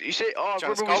said. Oh,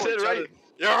 Trying to remember we scout said it, each right? other.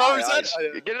 Yeah, bro, we Alright, said.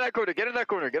 Oh, yeah. Get in that corner. Get in that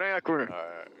corner. Get in that corner.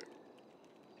 Alright,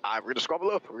 Alright, we're gonna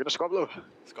squabble up. squabble Guys,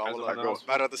 up. I'm go.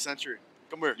 Battle of the century.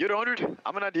 Come here. You're the 100.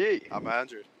 I'm a 98. I'm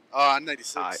 100. Oh, I'm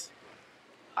 96.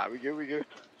 Alright, we good.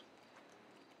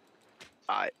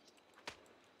 Alright.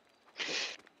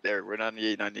 There, we're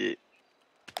 98.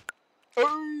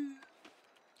 Oh.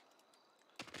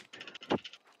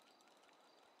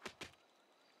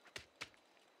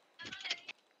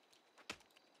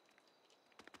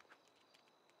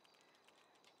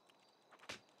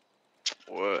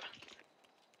 What?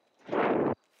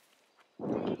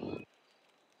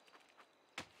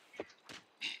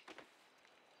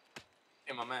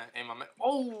 Hey, my man.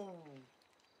 Oh!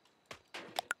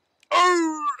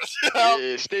 Oh.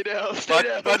 Yeah, stay down. Stay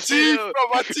down. My Stay teeth, down. bro.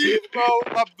 My teeth, bro.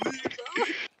 My bleed, bro.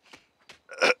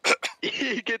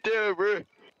 Get there, bro. Alright,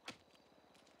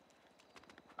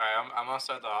 I'm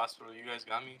outside the hospital. You guys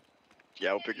got me? Yeah,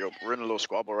 I'll pick you up. We're in a little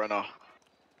squabble right now.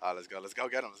 Let's go. Let's go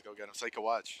get him. So he can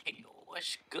watch. Hey,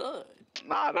 what's good?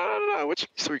 Nah. What you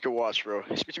so we can watch, bro?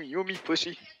 It's between you and me,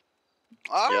 pussy.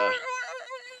 Yeah. Yeah.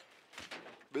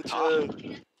 Bitch. Huh?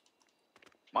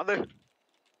 Mother?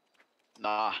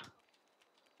 Nah.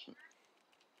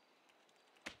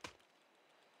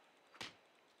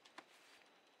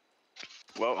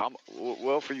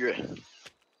 Well for you.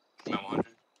 I'm at 100.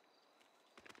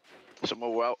 Some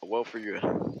more well for you.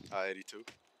 82.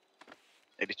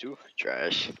 82?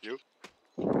 Trash. You?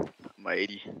 I'm at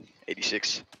 80.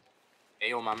 86. Hey,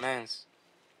 yo, my mans.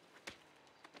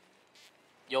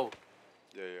 Yo.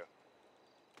 Yeah.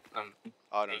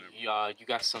 Oh, no, hey, you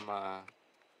got some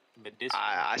medicinal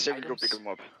I said we go items? pick him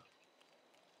up.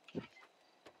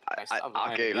 Stop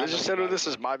lying to Okay, me. I let's know just you settle got this it,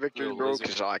 as my victory, Little bro, lizard.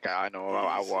 because like I know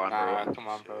I won, Nah, bro. come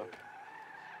on, bro.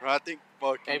 Bro, I think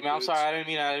fuck Hey, you, man, I'm bitch. sorry. I didn't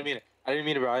mean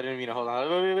it, bro. I didn't mean it. Hold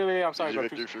on. Wait. I'm sorry, Easy bro.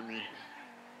 victory for me.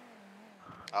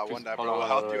 I won that, Hold bro. on, What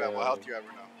hold health on, you at? wait, What wait, health wait. you at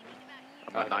right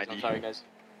now? I'm at 90. I'm sorry, guys.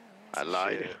 I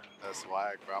lied. Shit, that's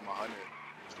swag, bro. I'm 100.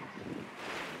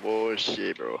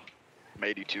 Bullshit, bro. I'm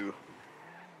 82.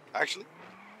 Actually?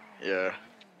 Yeah.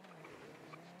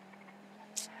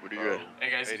 What are you Bro, at?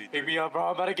 Hey, guys, 83. pick me up, bro.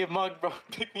 I'm about to get mugged, bro.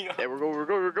 Pick me up. Hey, we're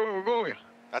going.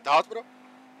 At the hospital?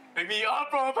 Pick me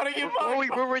up, bro. I'm about to get mugged. We're going,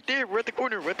 bro. we're right there. We're at the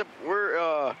corner. We're at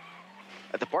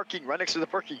the parking, right next to the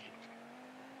parking.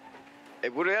 Hey,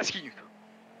 what are they asking you?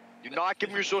 Do not give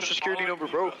me your social security number,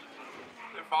 bro.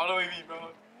 They're following me, bro.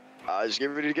 Just get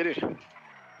ready to get in.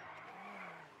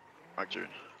 My turn.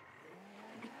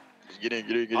 Just get in.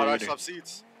 How do I swap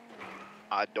seats?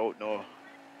 I don't know.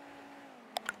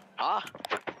 Huh?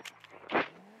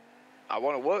 I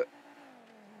want to what?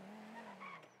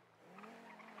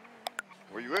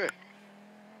 Where you at?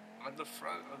 I'm at the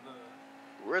front of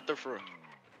the... We're at the front.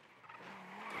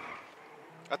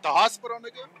 At the hospital,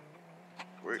 nigga?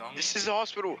 This is the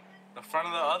hospital. The front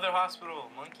of the other hospital,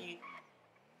 monkey.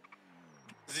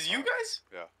 Is this you guys?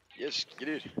 Yeah. Yes, get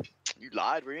in. You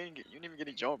lied, bro. You didn't even get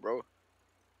any jump, bro.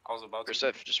 I was about Press to.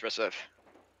 F. Just press F.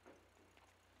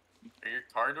 Are your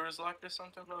car doors locked or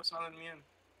something, bro? It's not letting me in.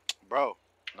 Bro,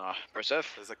 Nah, press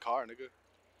F. there's a car, nigga.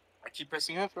 I keep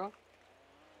pressing F, bro.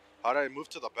 How do I move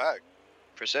to the back?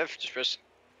 Press F. Just press.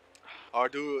 Or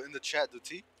do in the chat, do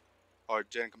T? Or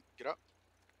Jen, come, get up.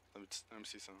 Let me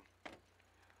see something.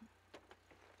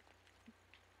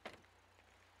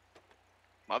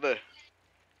 Mother.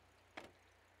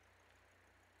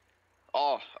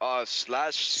 Oh,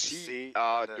 slash C, C,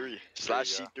 and then 3.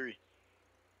 Slash yeah. C3.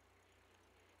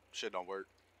 Shit don't work.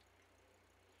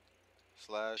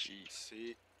 Slash G.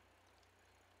 C.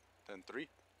 Then 3.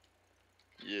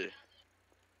 Yeah.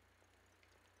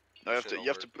 No, Shit don't you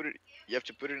have work. to put it. You have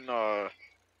to put it in The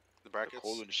the brackets?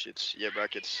 colon shits. Yeah,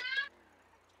 brackets.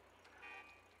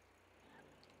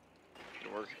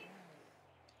 Didn't work.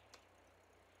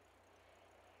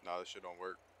 No, this shit don't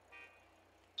work.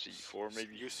 C4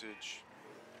 maybe. Usage.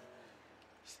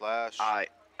 Slash. I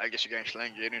guess you're getting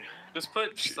slang, Jaden. Just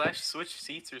put slash switch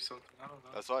seats or something. I don't know.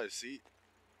 That's why it's seat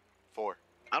 4.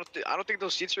 I don't think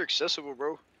those seats are accessible,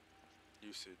 bro.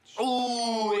 Usage.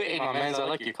 Ooh, hey, my mans, I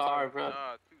like your car, bro.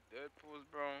 Nah, two Deadpools,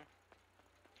 bro.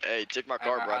 Hey, take my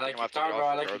car, bro. I think I'm gonna have to get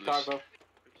off regardless.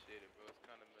 Appreciate it, bro. It's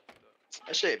kind of messed up.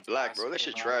 That shit black, bro. That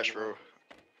shit trash, bro.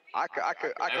 I could.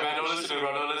 Hey, man, don't listen to me,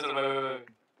 bro. Don't listen to me. Wait.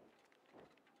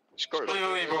 Scores.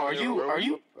 Wait, bro. Are you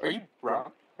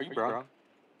brown? Are you brown?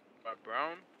 My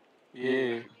brown?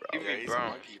 Yeah. Give me He's brown. a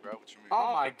monkey, bro. What you mean?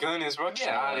 Oh my goodness, bro. Get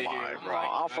out of Oh here. my, bro.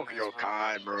 I'm fucking your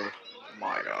kind, bro. Oh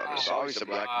my god, Oh it's my always the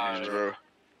black man, God. bro.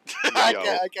 I Yo.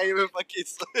 can't even fucking.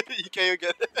 You can't even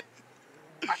get it.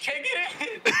 I can't get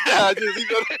in. I just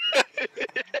leave it.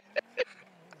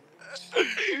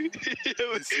 Yo, I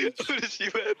wanna see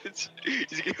what happens.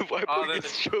 He's getting wiped Oh,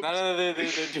 against the no, they're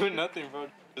doing nothing, bro.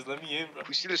 Just let me in, bro.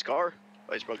 We see this car?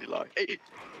 Oh, he's probably lying. Hey.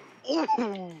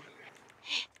 Ooh.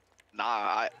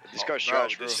 Nah, this car's bro,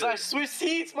 trash, bro. this Just switch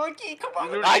seats, monkey. Come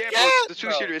on. You I can't, bro. can't, It's a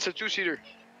two-seater. It's a two-seater.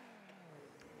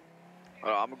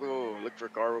 I'm gonna go look for a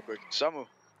car real quick. Samu.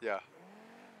 Yeah.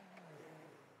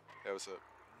 Yeah, what's up?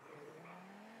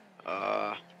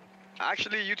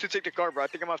 Actually, you two take the car, bro. I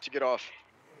think I'm gonna have to get off.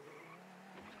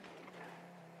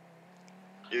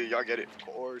 Yeah, y'all get it. Of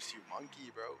course, you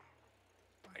monkey, bro.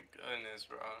 My goodness,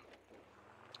 bro.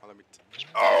 Oh, let me.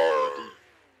 Oh.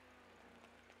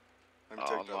 Let me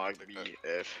take that. Unlock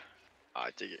BF.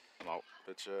 I take it. I'm out.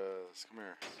 Bitches, come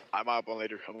here. I'm out on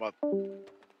later. I'm out.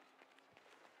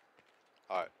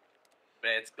 Alright.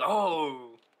 Let's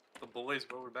go. The boys,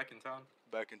 bro. We're back in town.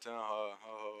 Back in town.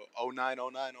 09,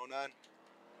 09, 09.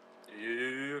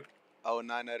 Yeah.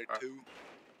 09 out of 2.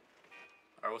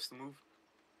 Alright, what's the move?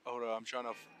 Hold on, I'm trying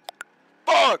to.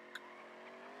 Fuck!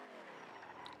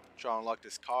 Trying to unlock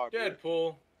this car, bro.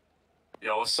 Deadpool.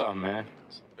 Yo, what's up, man?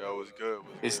 Yo, it was good.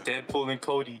 It's Deadpool and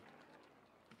Cody.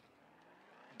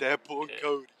 Deadpool and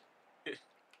Cody.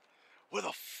 Where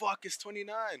the fuck is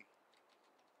 29?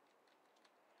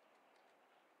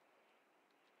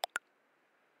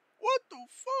 What the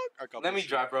fuck? Let me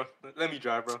drive, bro. Let me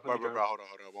drive, bro. Bro, hold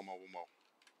on. One more.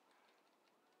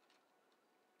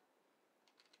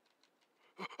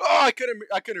 Oh, I couldn't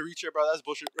reach it, bro. That's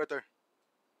bullshit right there.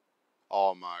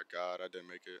 Oh my god, I didn't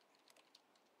make it.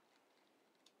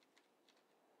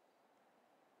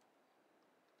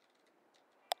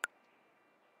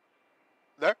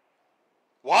 There?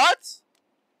 What?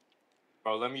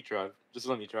 Bro, let me drive. Just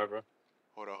let me drive, bro.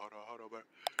 Hold on, bro.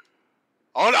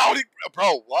 Oh no,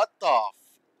 bro, what the I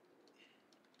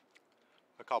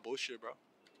call bullshit, bro.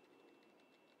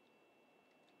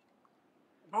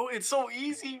 Bro, it's so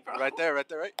easy, bro. Right there,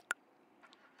 right?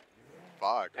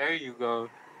 Fuck. There you go.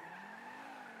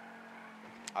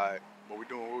 Alright, what we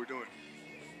doing?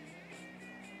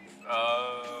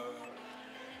 I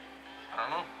don't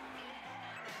know.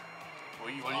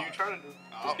 What are you trying to do?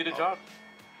 Just get a job.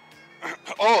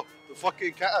 Oh, the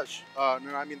fucking cash. No,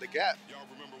 I mean the gap.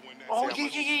 Oh,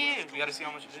 yeah. We gotta see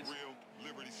how much it is.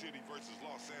 Liberty City versus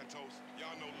Los Santos.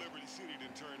 Y'all know Liberty City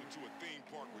done turned into a theme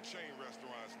park with chain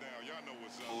restaurants now. Y'all know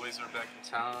what's up. Boys are back in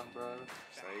town, bro.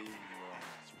 Same.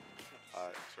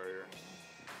 Alright, it's right here.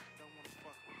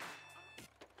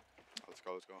 Let's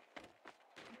go.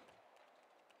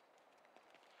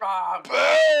 Rob.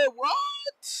 Hey,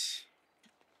 what?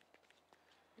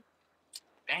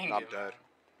 Dang I'm it, dead. man.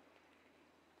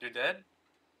 You're dead?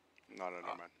 No,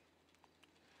 man.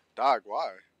 Dog,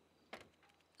 why?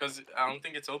 Because I don't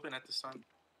think it's open at this time.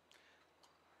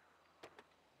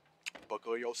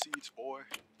 Buckle your seats, boy.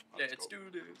 Yeah, let's do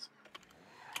this.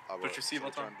 Put your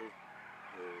seatbelt on.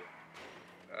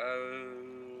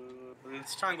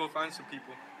 Let's try and go find some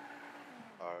people.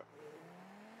 Alright.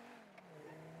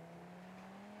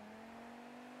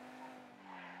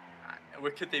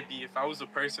 Where could they be? If I was a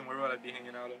person, where would I be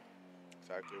hanging out at?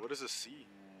 Exactly. What is a C?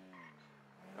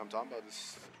 I'm talking about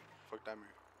this. Fuck that man.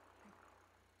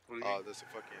 What do you mean? This is a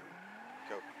fucking.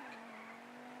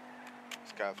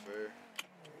 It's cafe.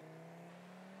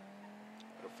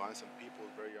 Gotta find some people,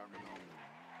 bro. You already know.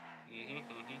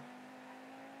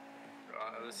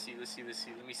 Let's see. Let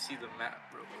me see the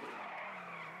map real quick.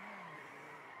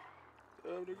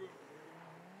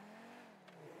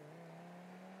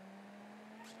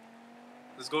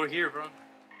 Let's go here, bro.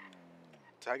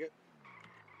 Tag it?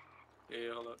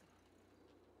 Yeah, hold up.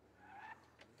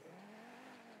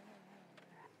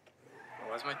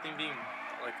 Why is my thing being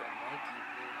like a monkey,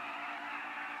 bro?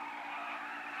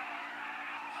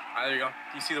 Alright, there you go. Do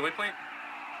you see the waypoint?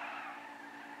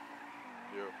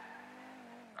 Yo.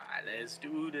 Alright, let's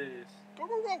do this. Go.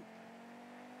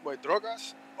 Wait,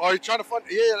 drogas? Oh, you're trying to find.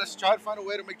 Yeah, let's try to find a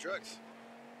way to make drugs.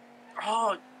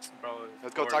 Oh, bro.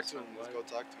 Let's go talk to him. Let's go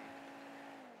talk to him.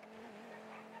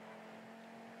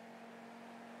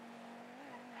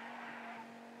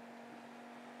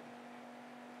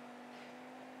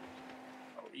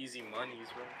 Oh, easy monies,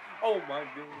 bro. Oh my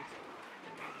goodness.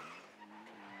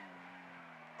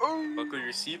 Buckle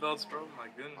your seatbelts, bro. My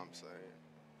goodness. I'm saying.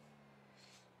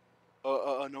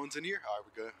 No one's in here? Alright,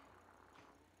 we're good.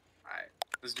 Alright,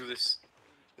 let's do this.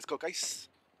 Let's go, guys.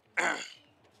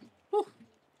 Whew.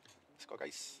 Let's go,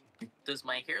 guys. Does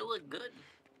my hair look good?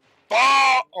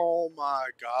 Oh my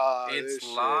god. It's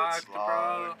this locked, shit's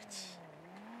locked.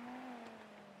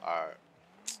 Alright.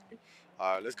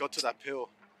 Alright, let's go to that pill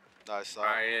that I saw.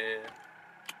 Alright, yeah.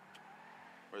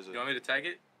 Where's it? You want me to tag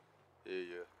it?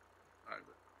 Yeah. Alright.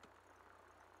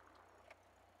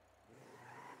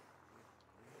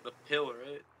 The pill,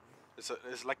 right?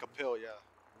 It's like a pill, yeah.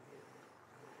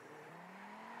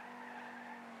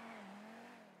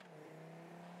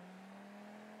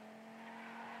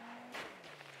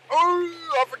 Oh,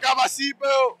 I forgot my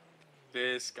seatbelt.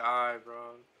 This guy,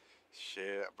 bro.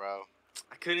 Shit, bro.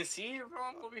 I couldn't see it, bro.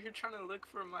 I'm over here trying to look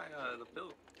for my the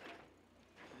pill.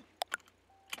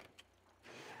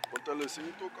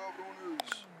 Fortalecimiento,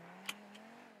 cabrones.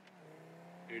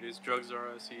 Here it is. Drugs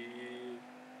are see.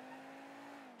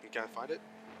 You can't find it?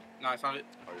 No, I found it.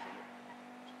 Oh, you found it.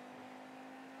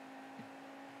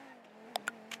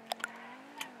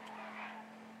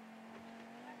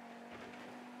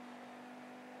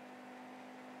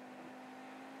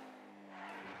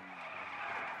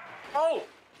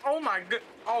 Oh my god.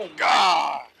 Oh my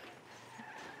God.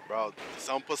 Bro,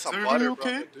 someone put some butter,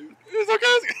 okay? bro. Dude. It's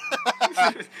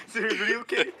okay. Is everybody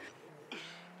okay?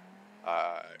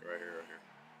 Alright, right here.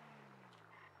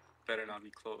 Better not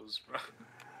be closed, bro.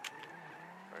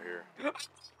 Right here.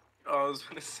 Oh, I was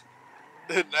gonna say.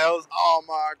 The nails. Oh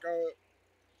my god.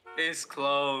 It's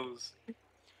closed.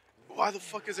 Why the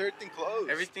fuck is everything closed?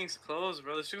 Everything's closed,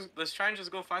 bro. Let's try and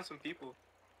just go find some people.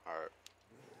 Alright.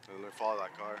 Let's follow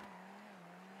that car.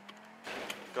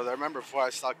 Because I remember before I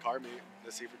saw car meet.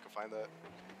 Let's see if we can find that.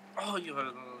 Oh, you hold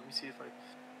on. Let me see if the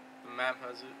map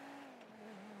has it.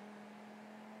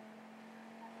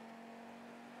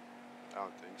 I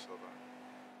don't think so, though.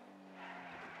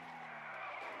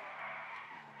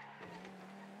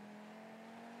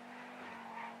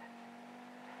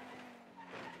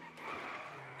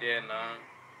 Yeah, nah.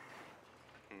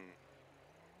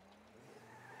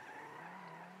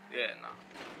 Yeah, nah.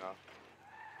 No.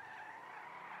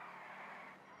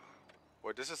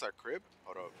 Wait, this is our crib?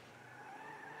 Hold up.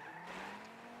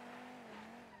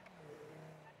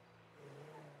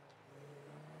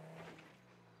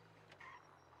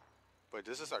 Wait,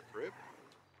 this is our crib?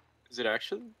 Is it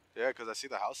actually? Yeah, because I see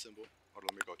the house symbol. Hold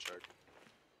on, let me go check.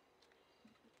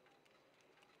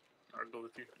 I'll go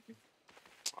with you.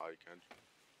 Oh, you can.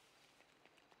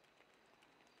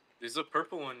 There's a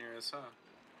purple one here, huh?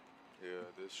 Yeah,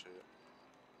 this shit.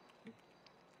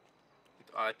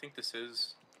 I think this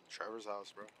is Trevor's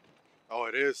house, bro. Oh,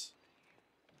 it is.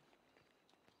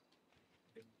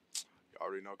 You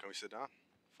already know. Can we sit down?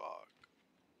 Fuck.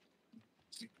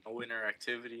 no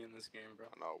interactivity in this game, bro.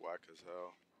 I know, whack as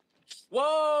hell.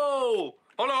 Whoa!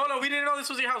 Hold on. We didn't know this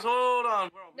was your house. Hold on,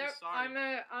 bro. Nope, Sorry.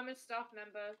 I'm a staff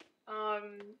member.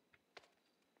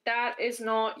 That is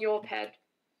not your pet.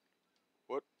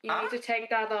 What? You need to take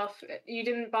that off. You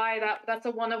didn't buy that. That's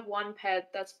a one-of-one pet.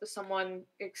 That's for someone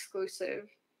exclusive.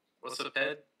 What's a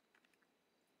pet?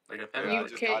 Like a pet?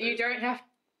 You don't have.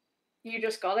 You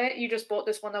just got it. You just bought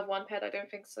this one-of-one pet. I don't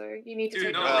think so. You need to Dude,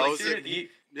 take no, it off. like, seriously,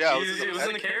 it was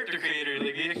in the character creator.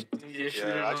 Like,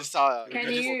 yeah, I just saw.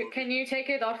 Can you take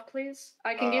it off, please?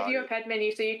 I can give you a pet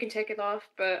menu so you can take it off,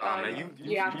 but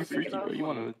you have to take it off. You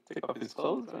want to take off his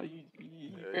clothes?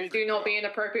 Do not be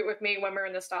inappropriate with me when we're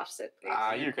in the staff sit,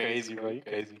 please. You're crazy, bro. You're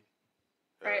crazy.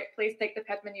 Alright, please take the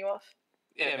pet menu off.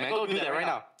 Yeah, man, go do that right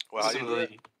now. Well, how you do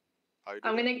it?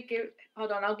 I'm gonna give.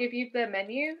 Hold on, I'll give you the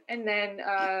menu and then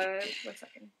 1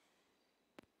 second.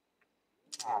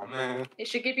 Oh man. It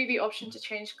should give you the option to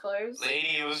change clothes.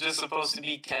 Lady, it was just supposed to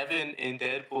be Kevin in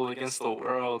Deadpool against the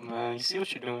world, man. You see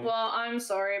what you're doing? Well, I'm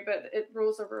sorry, but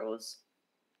rules are rules.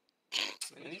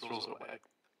 Man, these rules are whack.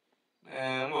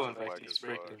 Man, I'm going back to these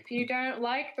breakdowns. If you don't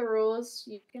like the rules,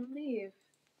 you can leave.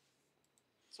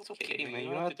 It's okay, man. You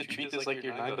don't have to treat this like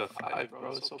you're 9 to 5,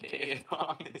 bro. It's okay, I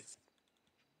promise.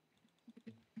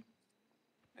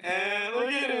 And look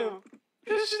at him.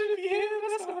 This shouldn't be him.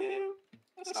 That's not him.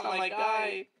 That's not my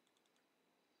guy.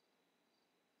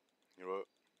 You know what?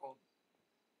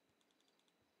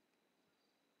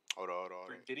 Hold on.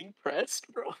 We're getting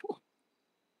pressed, bro.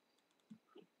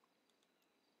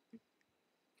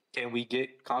 Can we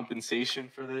get compensation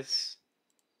for this?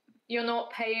 You're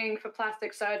not paying for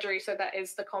plastic surgery, so that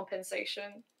is the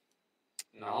compensation.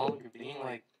 No, you're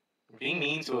being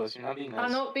mean to us. You're not being nice.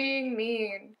 I'm not being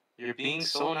mean. You're being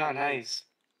so not nice.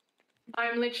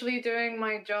 I'm literally doing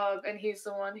my job, and he's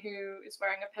the one who is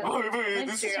wearing a pen. Wait,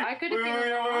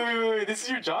 this is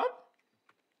your job?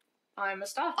 I'm a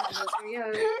staff member, so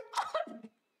yeah.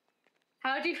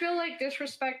 How do you feel like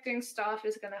disrespecting staff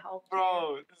is gonna help?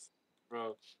 Bro.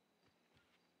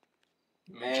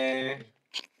 Man,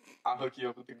 I'll hook you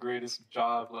up with the greatest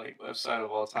job like website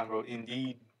of all time, bro.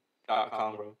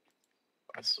 Indeed.com, bro.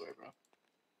 I swear, bro.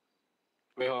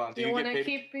 Wait, hold on. Do you want to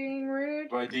keep being rude?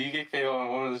 Bro, do you get paid on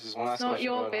one of this one last It's not question,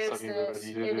 your bro? business.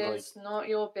 It is not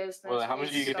your business. Well, how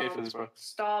much do you get paid for this, bro?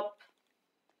 Stop.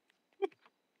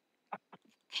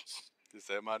 Is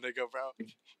that my nigga, bro?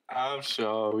 I'm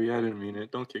sure. I didn't mean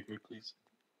it. Don't kick me, please.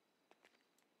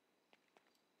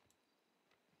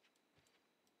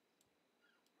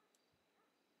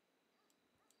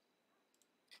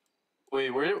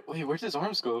 Where's his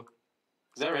arms go?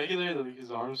 Is that regular? Like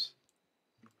his arms?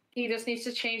 He just needs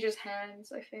to change his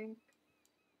hands, I think.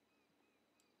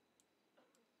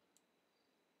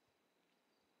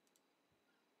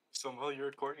 Somehow you're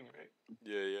recording, right?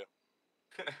 Yeah.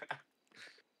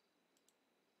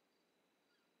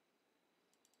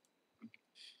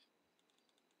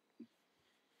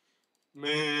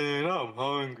 Man, I'm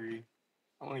hungry.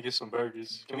 I want to get some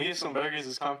burgers. Can we get some burgers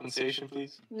as compensation,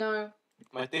 please? No.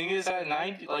 My thing is at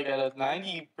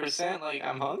 90%, like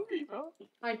I'm hungry, bro.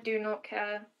 I do not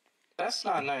care. That's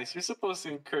not nice. You're supposed to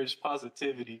encourage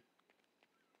positivity.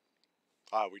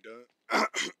 We done?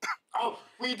 Oh,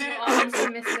 we did. Your arms are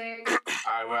missing.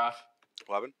 Alright, we're off.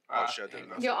 What happened? Oh shit, I didn't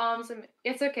know. Your arms are.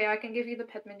 It's okay. I can give you the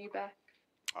pet menu back.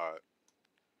 Alright.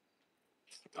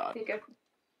 Here you go.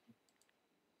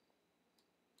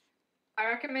 I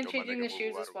recommend changing the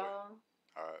shoes as well.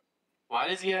 Alright. Why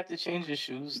does he have to change his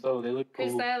shoes though? They look cool.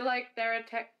 Because they're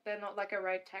not like a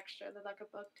red texture. They're like a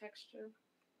bug texture.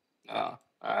 Oh,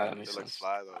 that makes sense. They look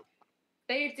fly though.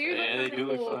 They do look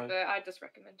really cool, but I just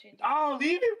recommend changing. Oh,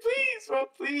 leave it, please, bro,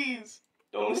 please.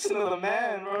 Don't listen to the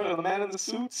man, bro. The man in the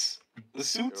suits. The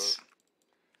suits.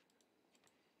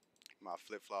 My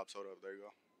flip flops. Hold up. There you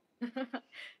go.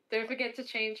 Don't forget to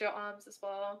change your arms as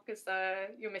well, because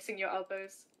you're missing your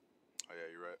elbows. Oh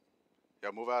yeah, you're right.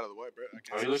 Yeah, move out of the way, bro.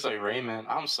 He looks like Rayman.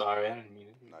 I'm sorry, I didn't mean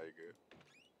it. Nah, you're good.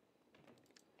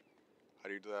 How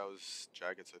do you do that? With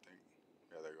jackets, I think.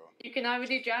 Yeah, there you go. You can either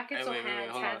do jackets or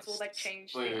hands. Hands will like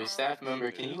change. Wait, staff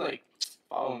member, can you like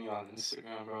follow me on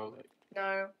Instagram, bro? Like,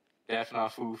 no. Def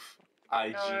not foof.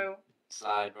 IG. No.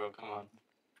 Slide, bro. Come on.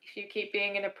 If you keep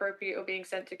being inappropriate or being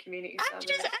sent to community I'm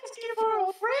service. just asking for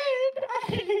a friend. I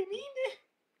didn't mean it.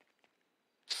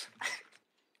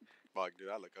 Fuck, dude,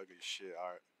 I look ugly as shit.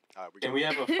 Alright, Can we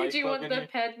have a fight club do you want in the here?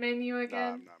 pet menu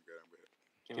again? Nah, I'm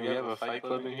good. Can we have a fight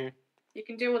club in here? You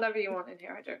can do whatever you want in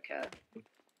here. I don't care.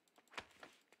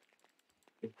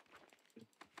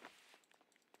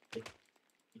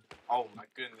 Oh my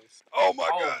goodness. Oh my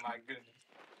god. Oh my goodness.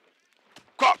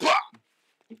 Quappa!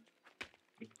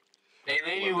 Hey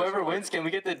lady, whoever wins, can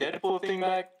we get the Deadpool thing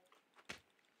back?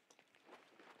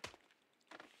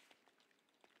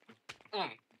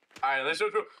 Alright, let's go.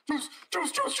 Juice.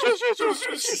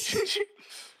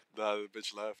 Nah, the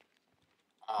bitch left.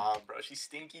 Bro, she's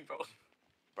stinky, bro.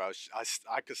 Bro,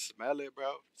 I could smell it,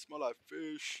 bro. It smell like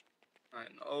fish. I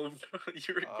know, bro.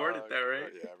 You recorded that,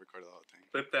 right? Yeah, I recorded the whole thing.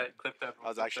 Clip that. Bro. I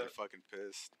was actually fucking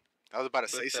pissed. I was about to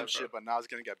say some shit, but now I was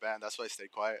gonna get banned. That's why I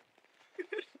stayed quiet.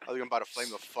 I was about to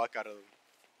flame the fuck out of them.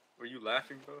 Were you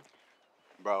laughing, bro?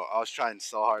 Bro, I was trying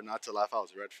so hard not to laugh. I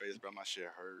was red faced, bro. My shit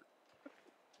hurt.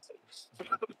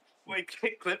 Wait,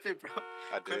 clip it, bro.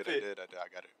 I did. I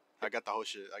got it. I got the whole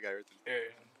shit. I got everything.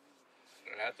 Here.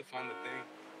 I have to find the thing.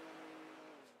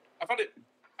 I found it.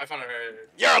 I found it right here.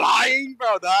 You're lying,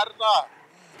 bro. Nah.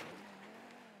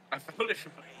 I found it.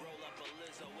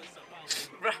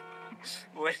 Bro.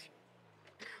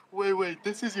 Wait.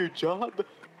 This is your job?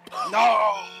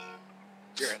 No.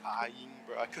 You're lying,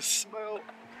 bro. I could smell.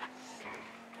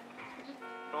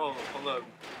 Oh, hold up.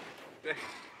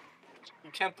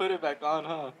 You can't put it back on,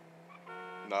 huh?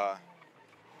 Nah.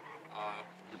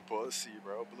 You pussy,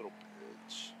 bro. Little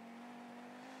bitch.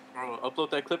 Bro, upload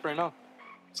that clip right now.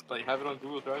 Just like have it on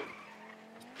Google Drive.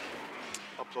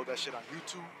 Upload that shit on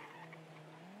YouTube.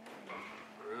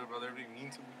 For real, brother, everybody mean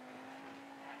to me.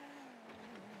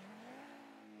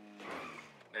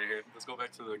 Hey, here, let's go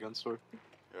back to the gun store.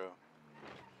 Yeah.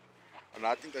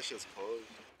 I think that shit's closed.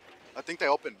 I think they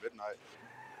open midnight.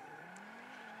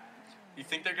 You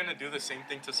think they're gonna do the same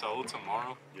thing to Saul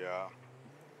tomorrow? Yeah.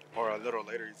 Or a little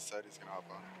later, he said he's gonna hop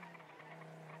on.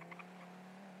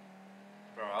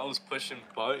 Bro, I was pushing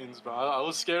buttons, bro. I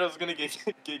was scared I was gonna get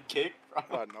kicked, bro.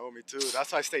 I know, me too.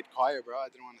 That's why I stayed quiet, bro. I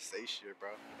didn't want to say shit, bro.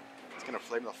 It's gonna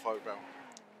flame the fuck, bro.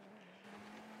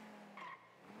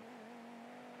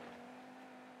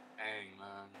 Dang,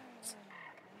 man.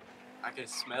 I can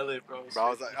smell it, bro.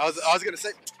 Bro, I was gonna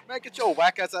say, man, get your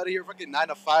whack ass out of here, fucking 9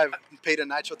 to 5, paid a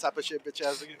nitro type of shit, bitch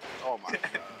ass. Oh my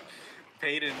god.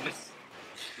 Paid in.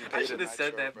 I should have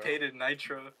said that. Bro. Paid in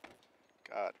nitro.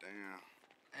 God damn.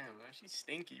 Damn, man, she's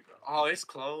stinky, bro. Oh, it's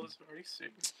closed. Are you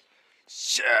serious?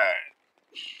 Shit.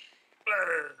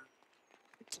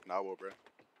 Now what, bro?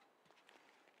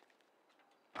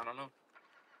 I don't know.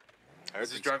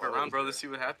 Let's just drive closed, around, bro. Let's see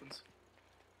what happens.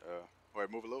 Wait,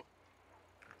 move a little.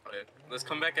 Okay. Let's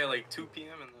come back at like 2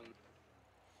 p.m. and then.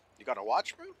 You got to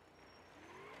watch, bro?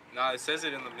 Nah, it says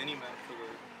it in the mini map for the.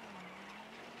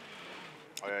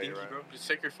 Oh yeah, thingy, you're right. Bro. Just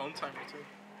check your phone timer too.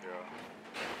 Yeah.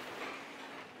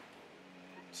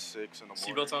 6 in the morning.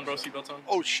 Seatbelts on, bro. Seatbelts on.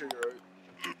 Oh shit, you're right.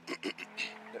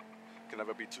 Can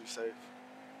never be too safe.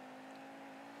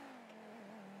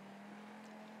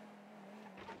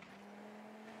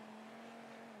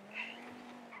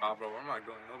 Ah, bro, where am I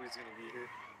going? Nobody's gonna be here.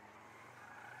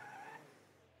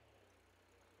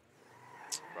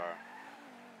 Bro.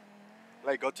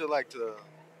 Like, go to like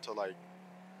like,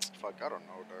 fuck, I don't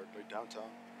know, dog. Like downtown.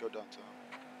 Go downtown.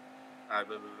 Alright,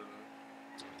 blah.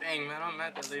 Dang, man, I'm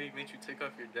mad that lady made you take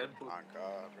off your Deadpool. My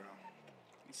God, bro.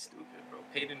 He's stupid, bro.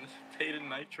 Paid in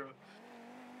nitro.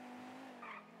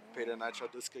 Paid a nitro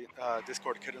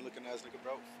Discord kidding looking ass nigga,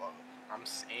 bro. Fuck. I'm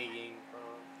saying, bro.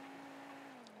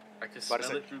 I can About to smell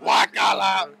say, it through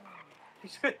Wakala!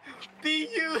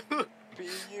 B.U.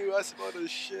 B.U. I smell the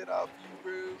shit out of you,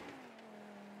 bro.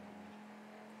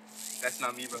 That's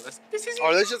not me, bro. This is.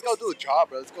 Or let's just go do a job,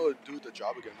 bro. Let's go do the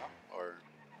job again now. Or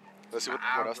let's see what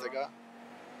else bro. they got.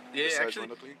 Yeah, besides actually,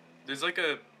 there's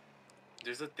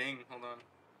a thing. Hold on.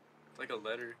 It's like a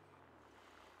letter.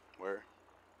 Where?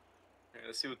 Yeah,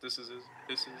 let's see what this is.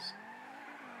 This is.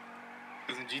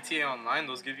 Because in GTA Online,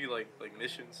 those give you like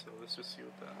missions. So let's just see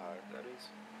what that is.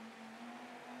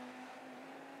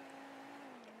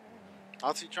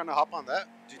 Honestly, trying to hop on that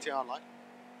GTA Online.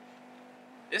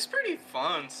 It's pretty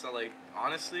fun. So like,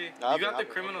 honestly, you got the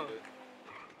criminal.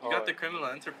 You got the criminal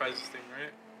enterprises thing,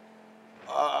 right?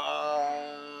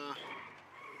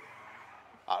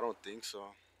 I don't think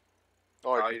so.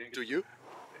 Or do you?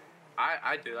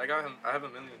 I did. I got him. I have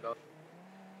 $1 million.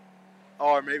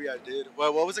 Or maybe I did.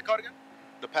 Well, what was it called again?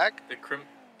 The pack?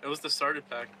 It was the starter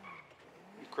pack.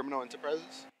 Criminal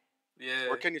Enterprises? Yeah.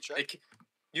 Where can you check?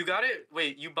 You got it?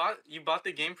 Wait, you bought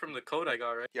the game from the code I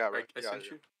got, right? Yeah, right. I sent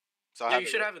you. So yeah, you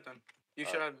should have it then. You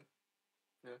should have it.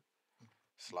 Yeah.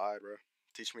 Slide, bro.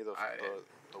 Teach me the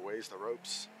ways, the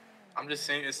ropes. I'm just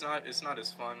saying it's not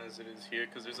as fun as it is here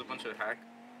because there's a bunch of hack.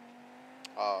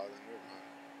 Oh, then never mind.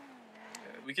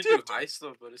 Yeah, we could do heist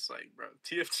though, but it's like, bro,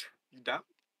 TF2, you down?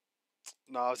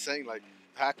 No, I was saying like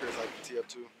hackers like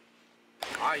TF2.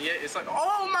 Yeah, it's like,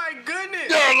 oh my goodness!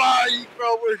 You're lying,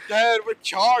 bro. We're dead. We're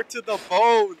charred to the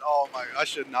bone. Oh my! I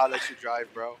should not let you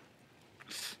drive, bro.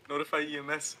 Notify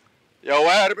EMS. Yo,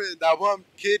 what happened? That one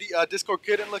kitty, Discord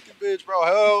kitten looking bitch, bro.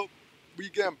 Help! We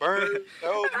getting burned.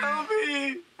 Help me. Help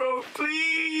me, bro,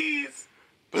 please.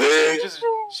 Please.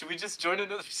 Should we just join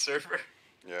another server?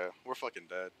 Yeah, we're fucking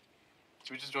dead.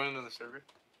 Should we just join another server?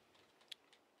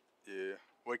 Yeah.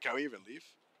 Wait, can we even leave?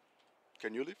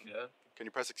 Can you leave? Yeah. Can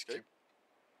you press escape?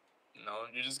 No,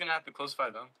 you're just gonna have to close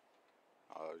 5 down.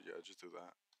 Yeah, just do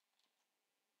that.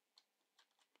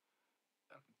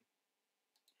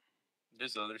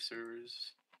 There's other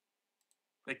servers.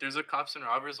 Like, there's a cops and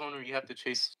robbers one where you have to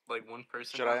chase like one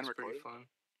person. Should I end recording? recording? Fun.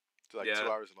 It's like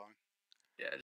 2 hours long. Yeah.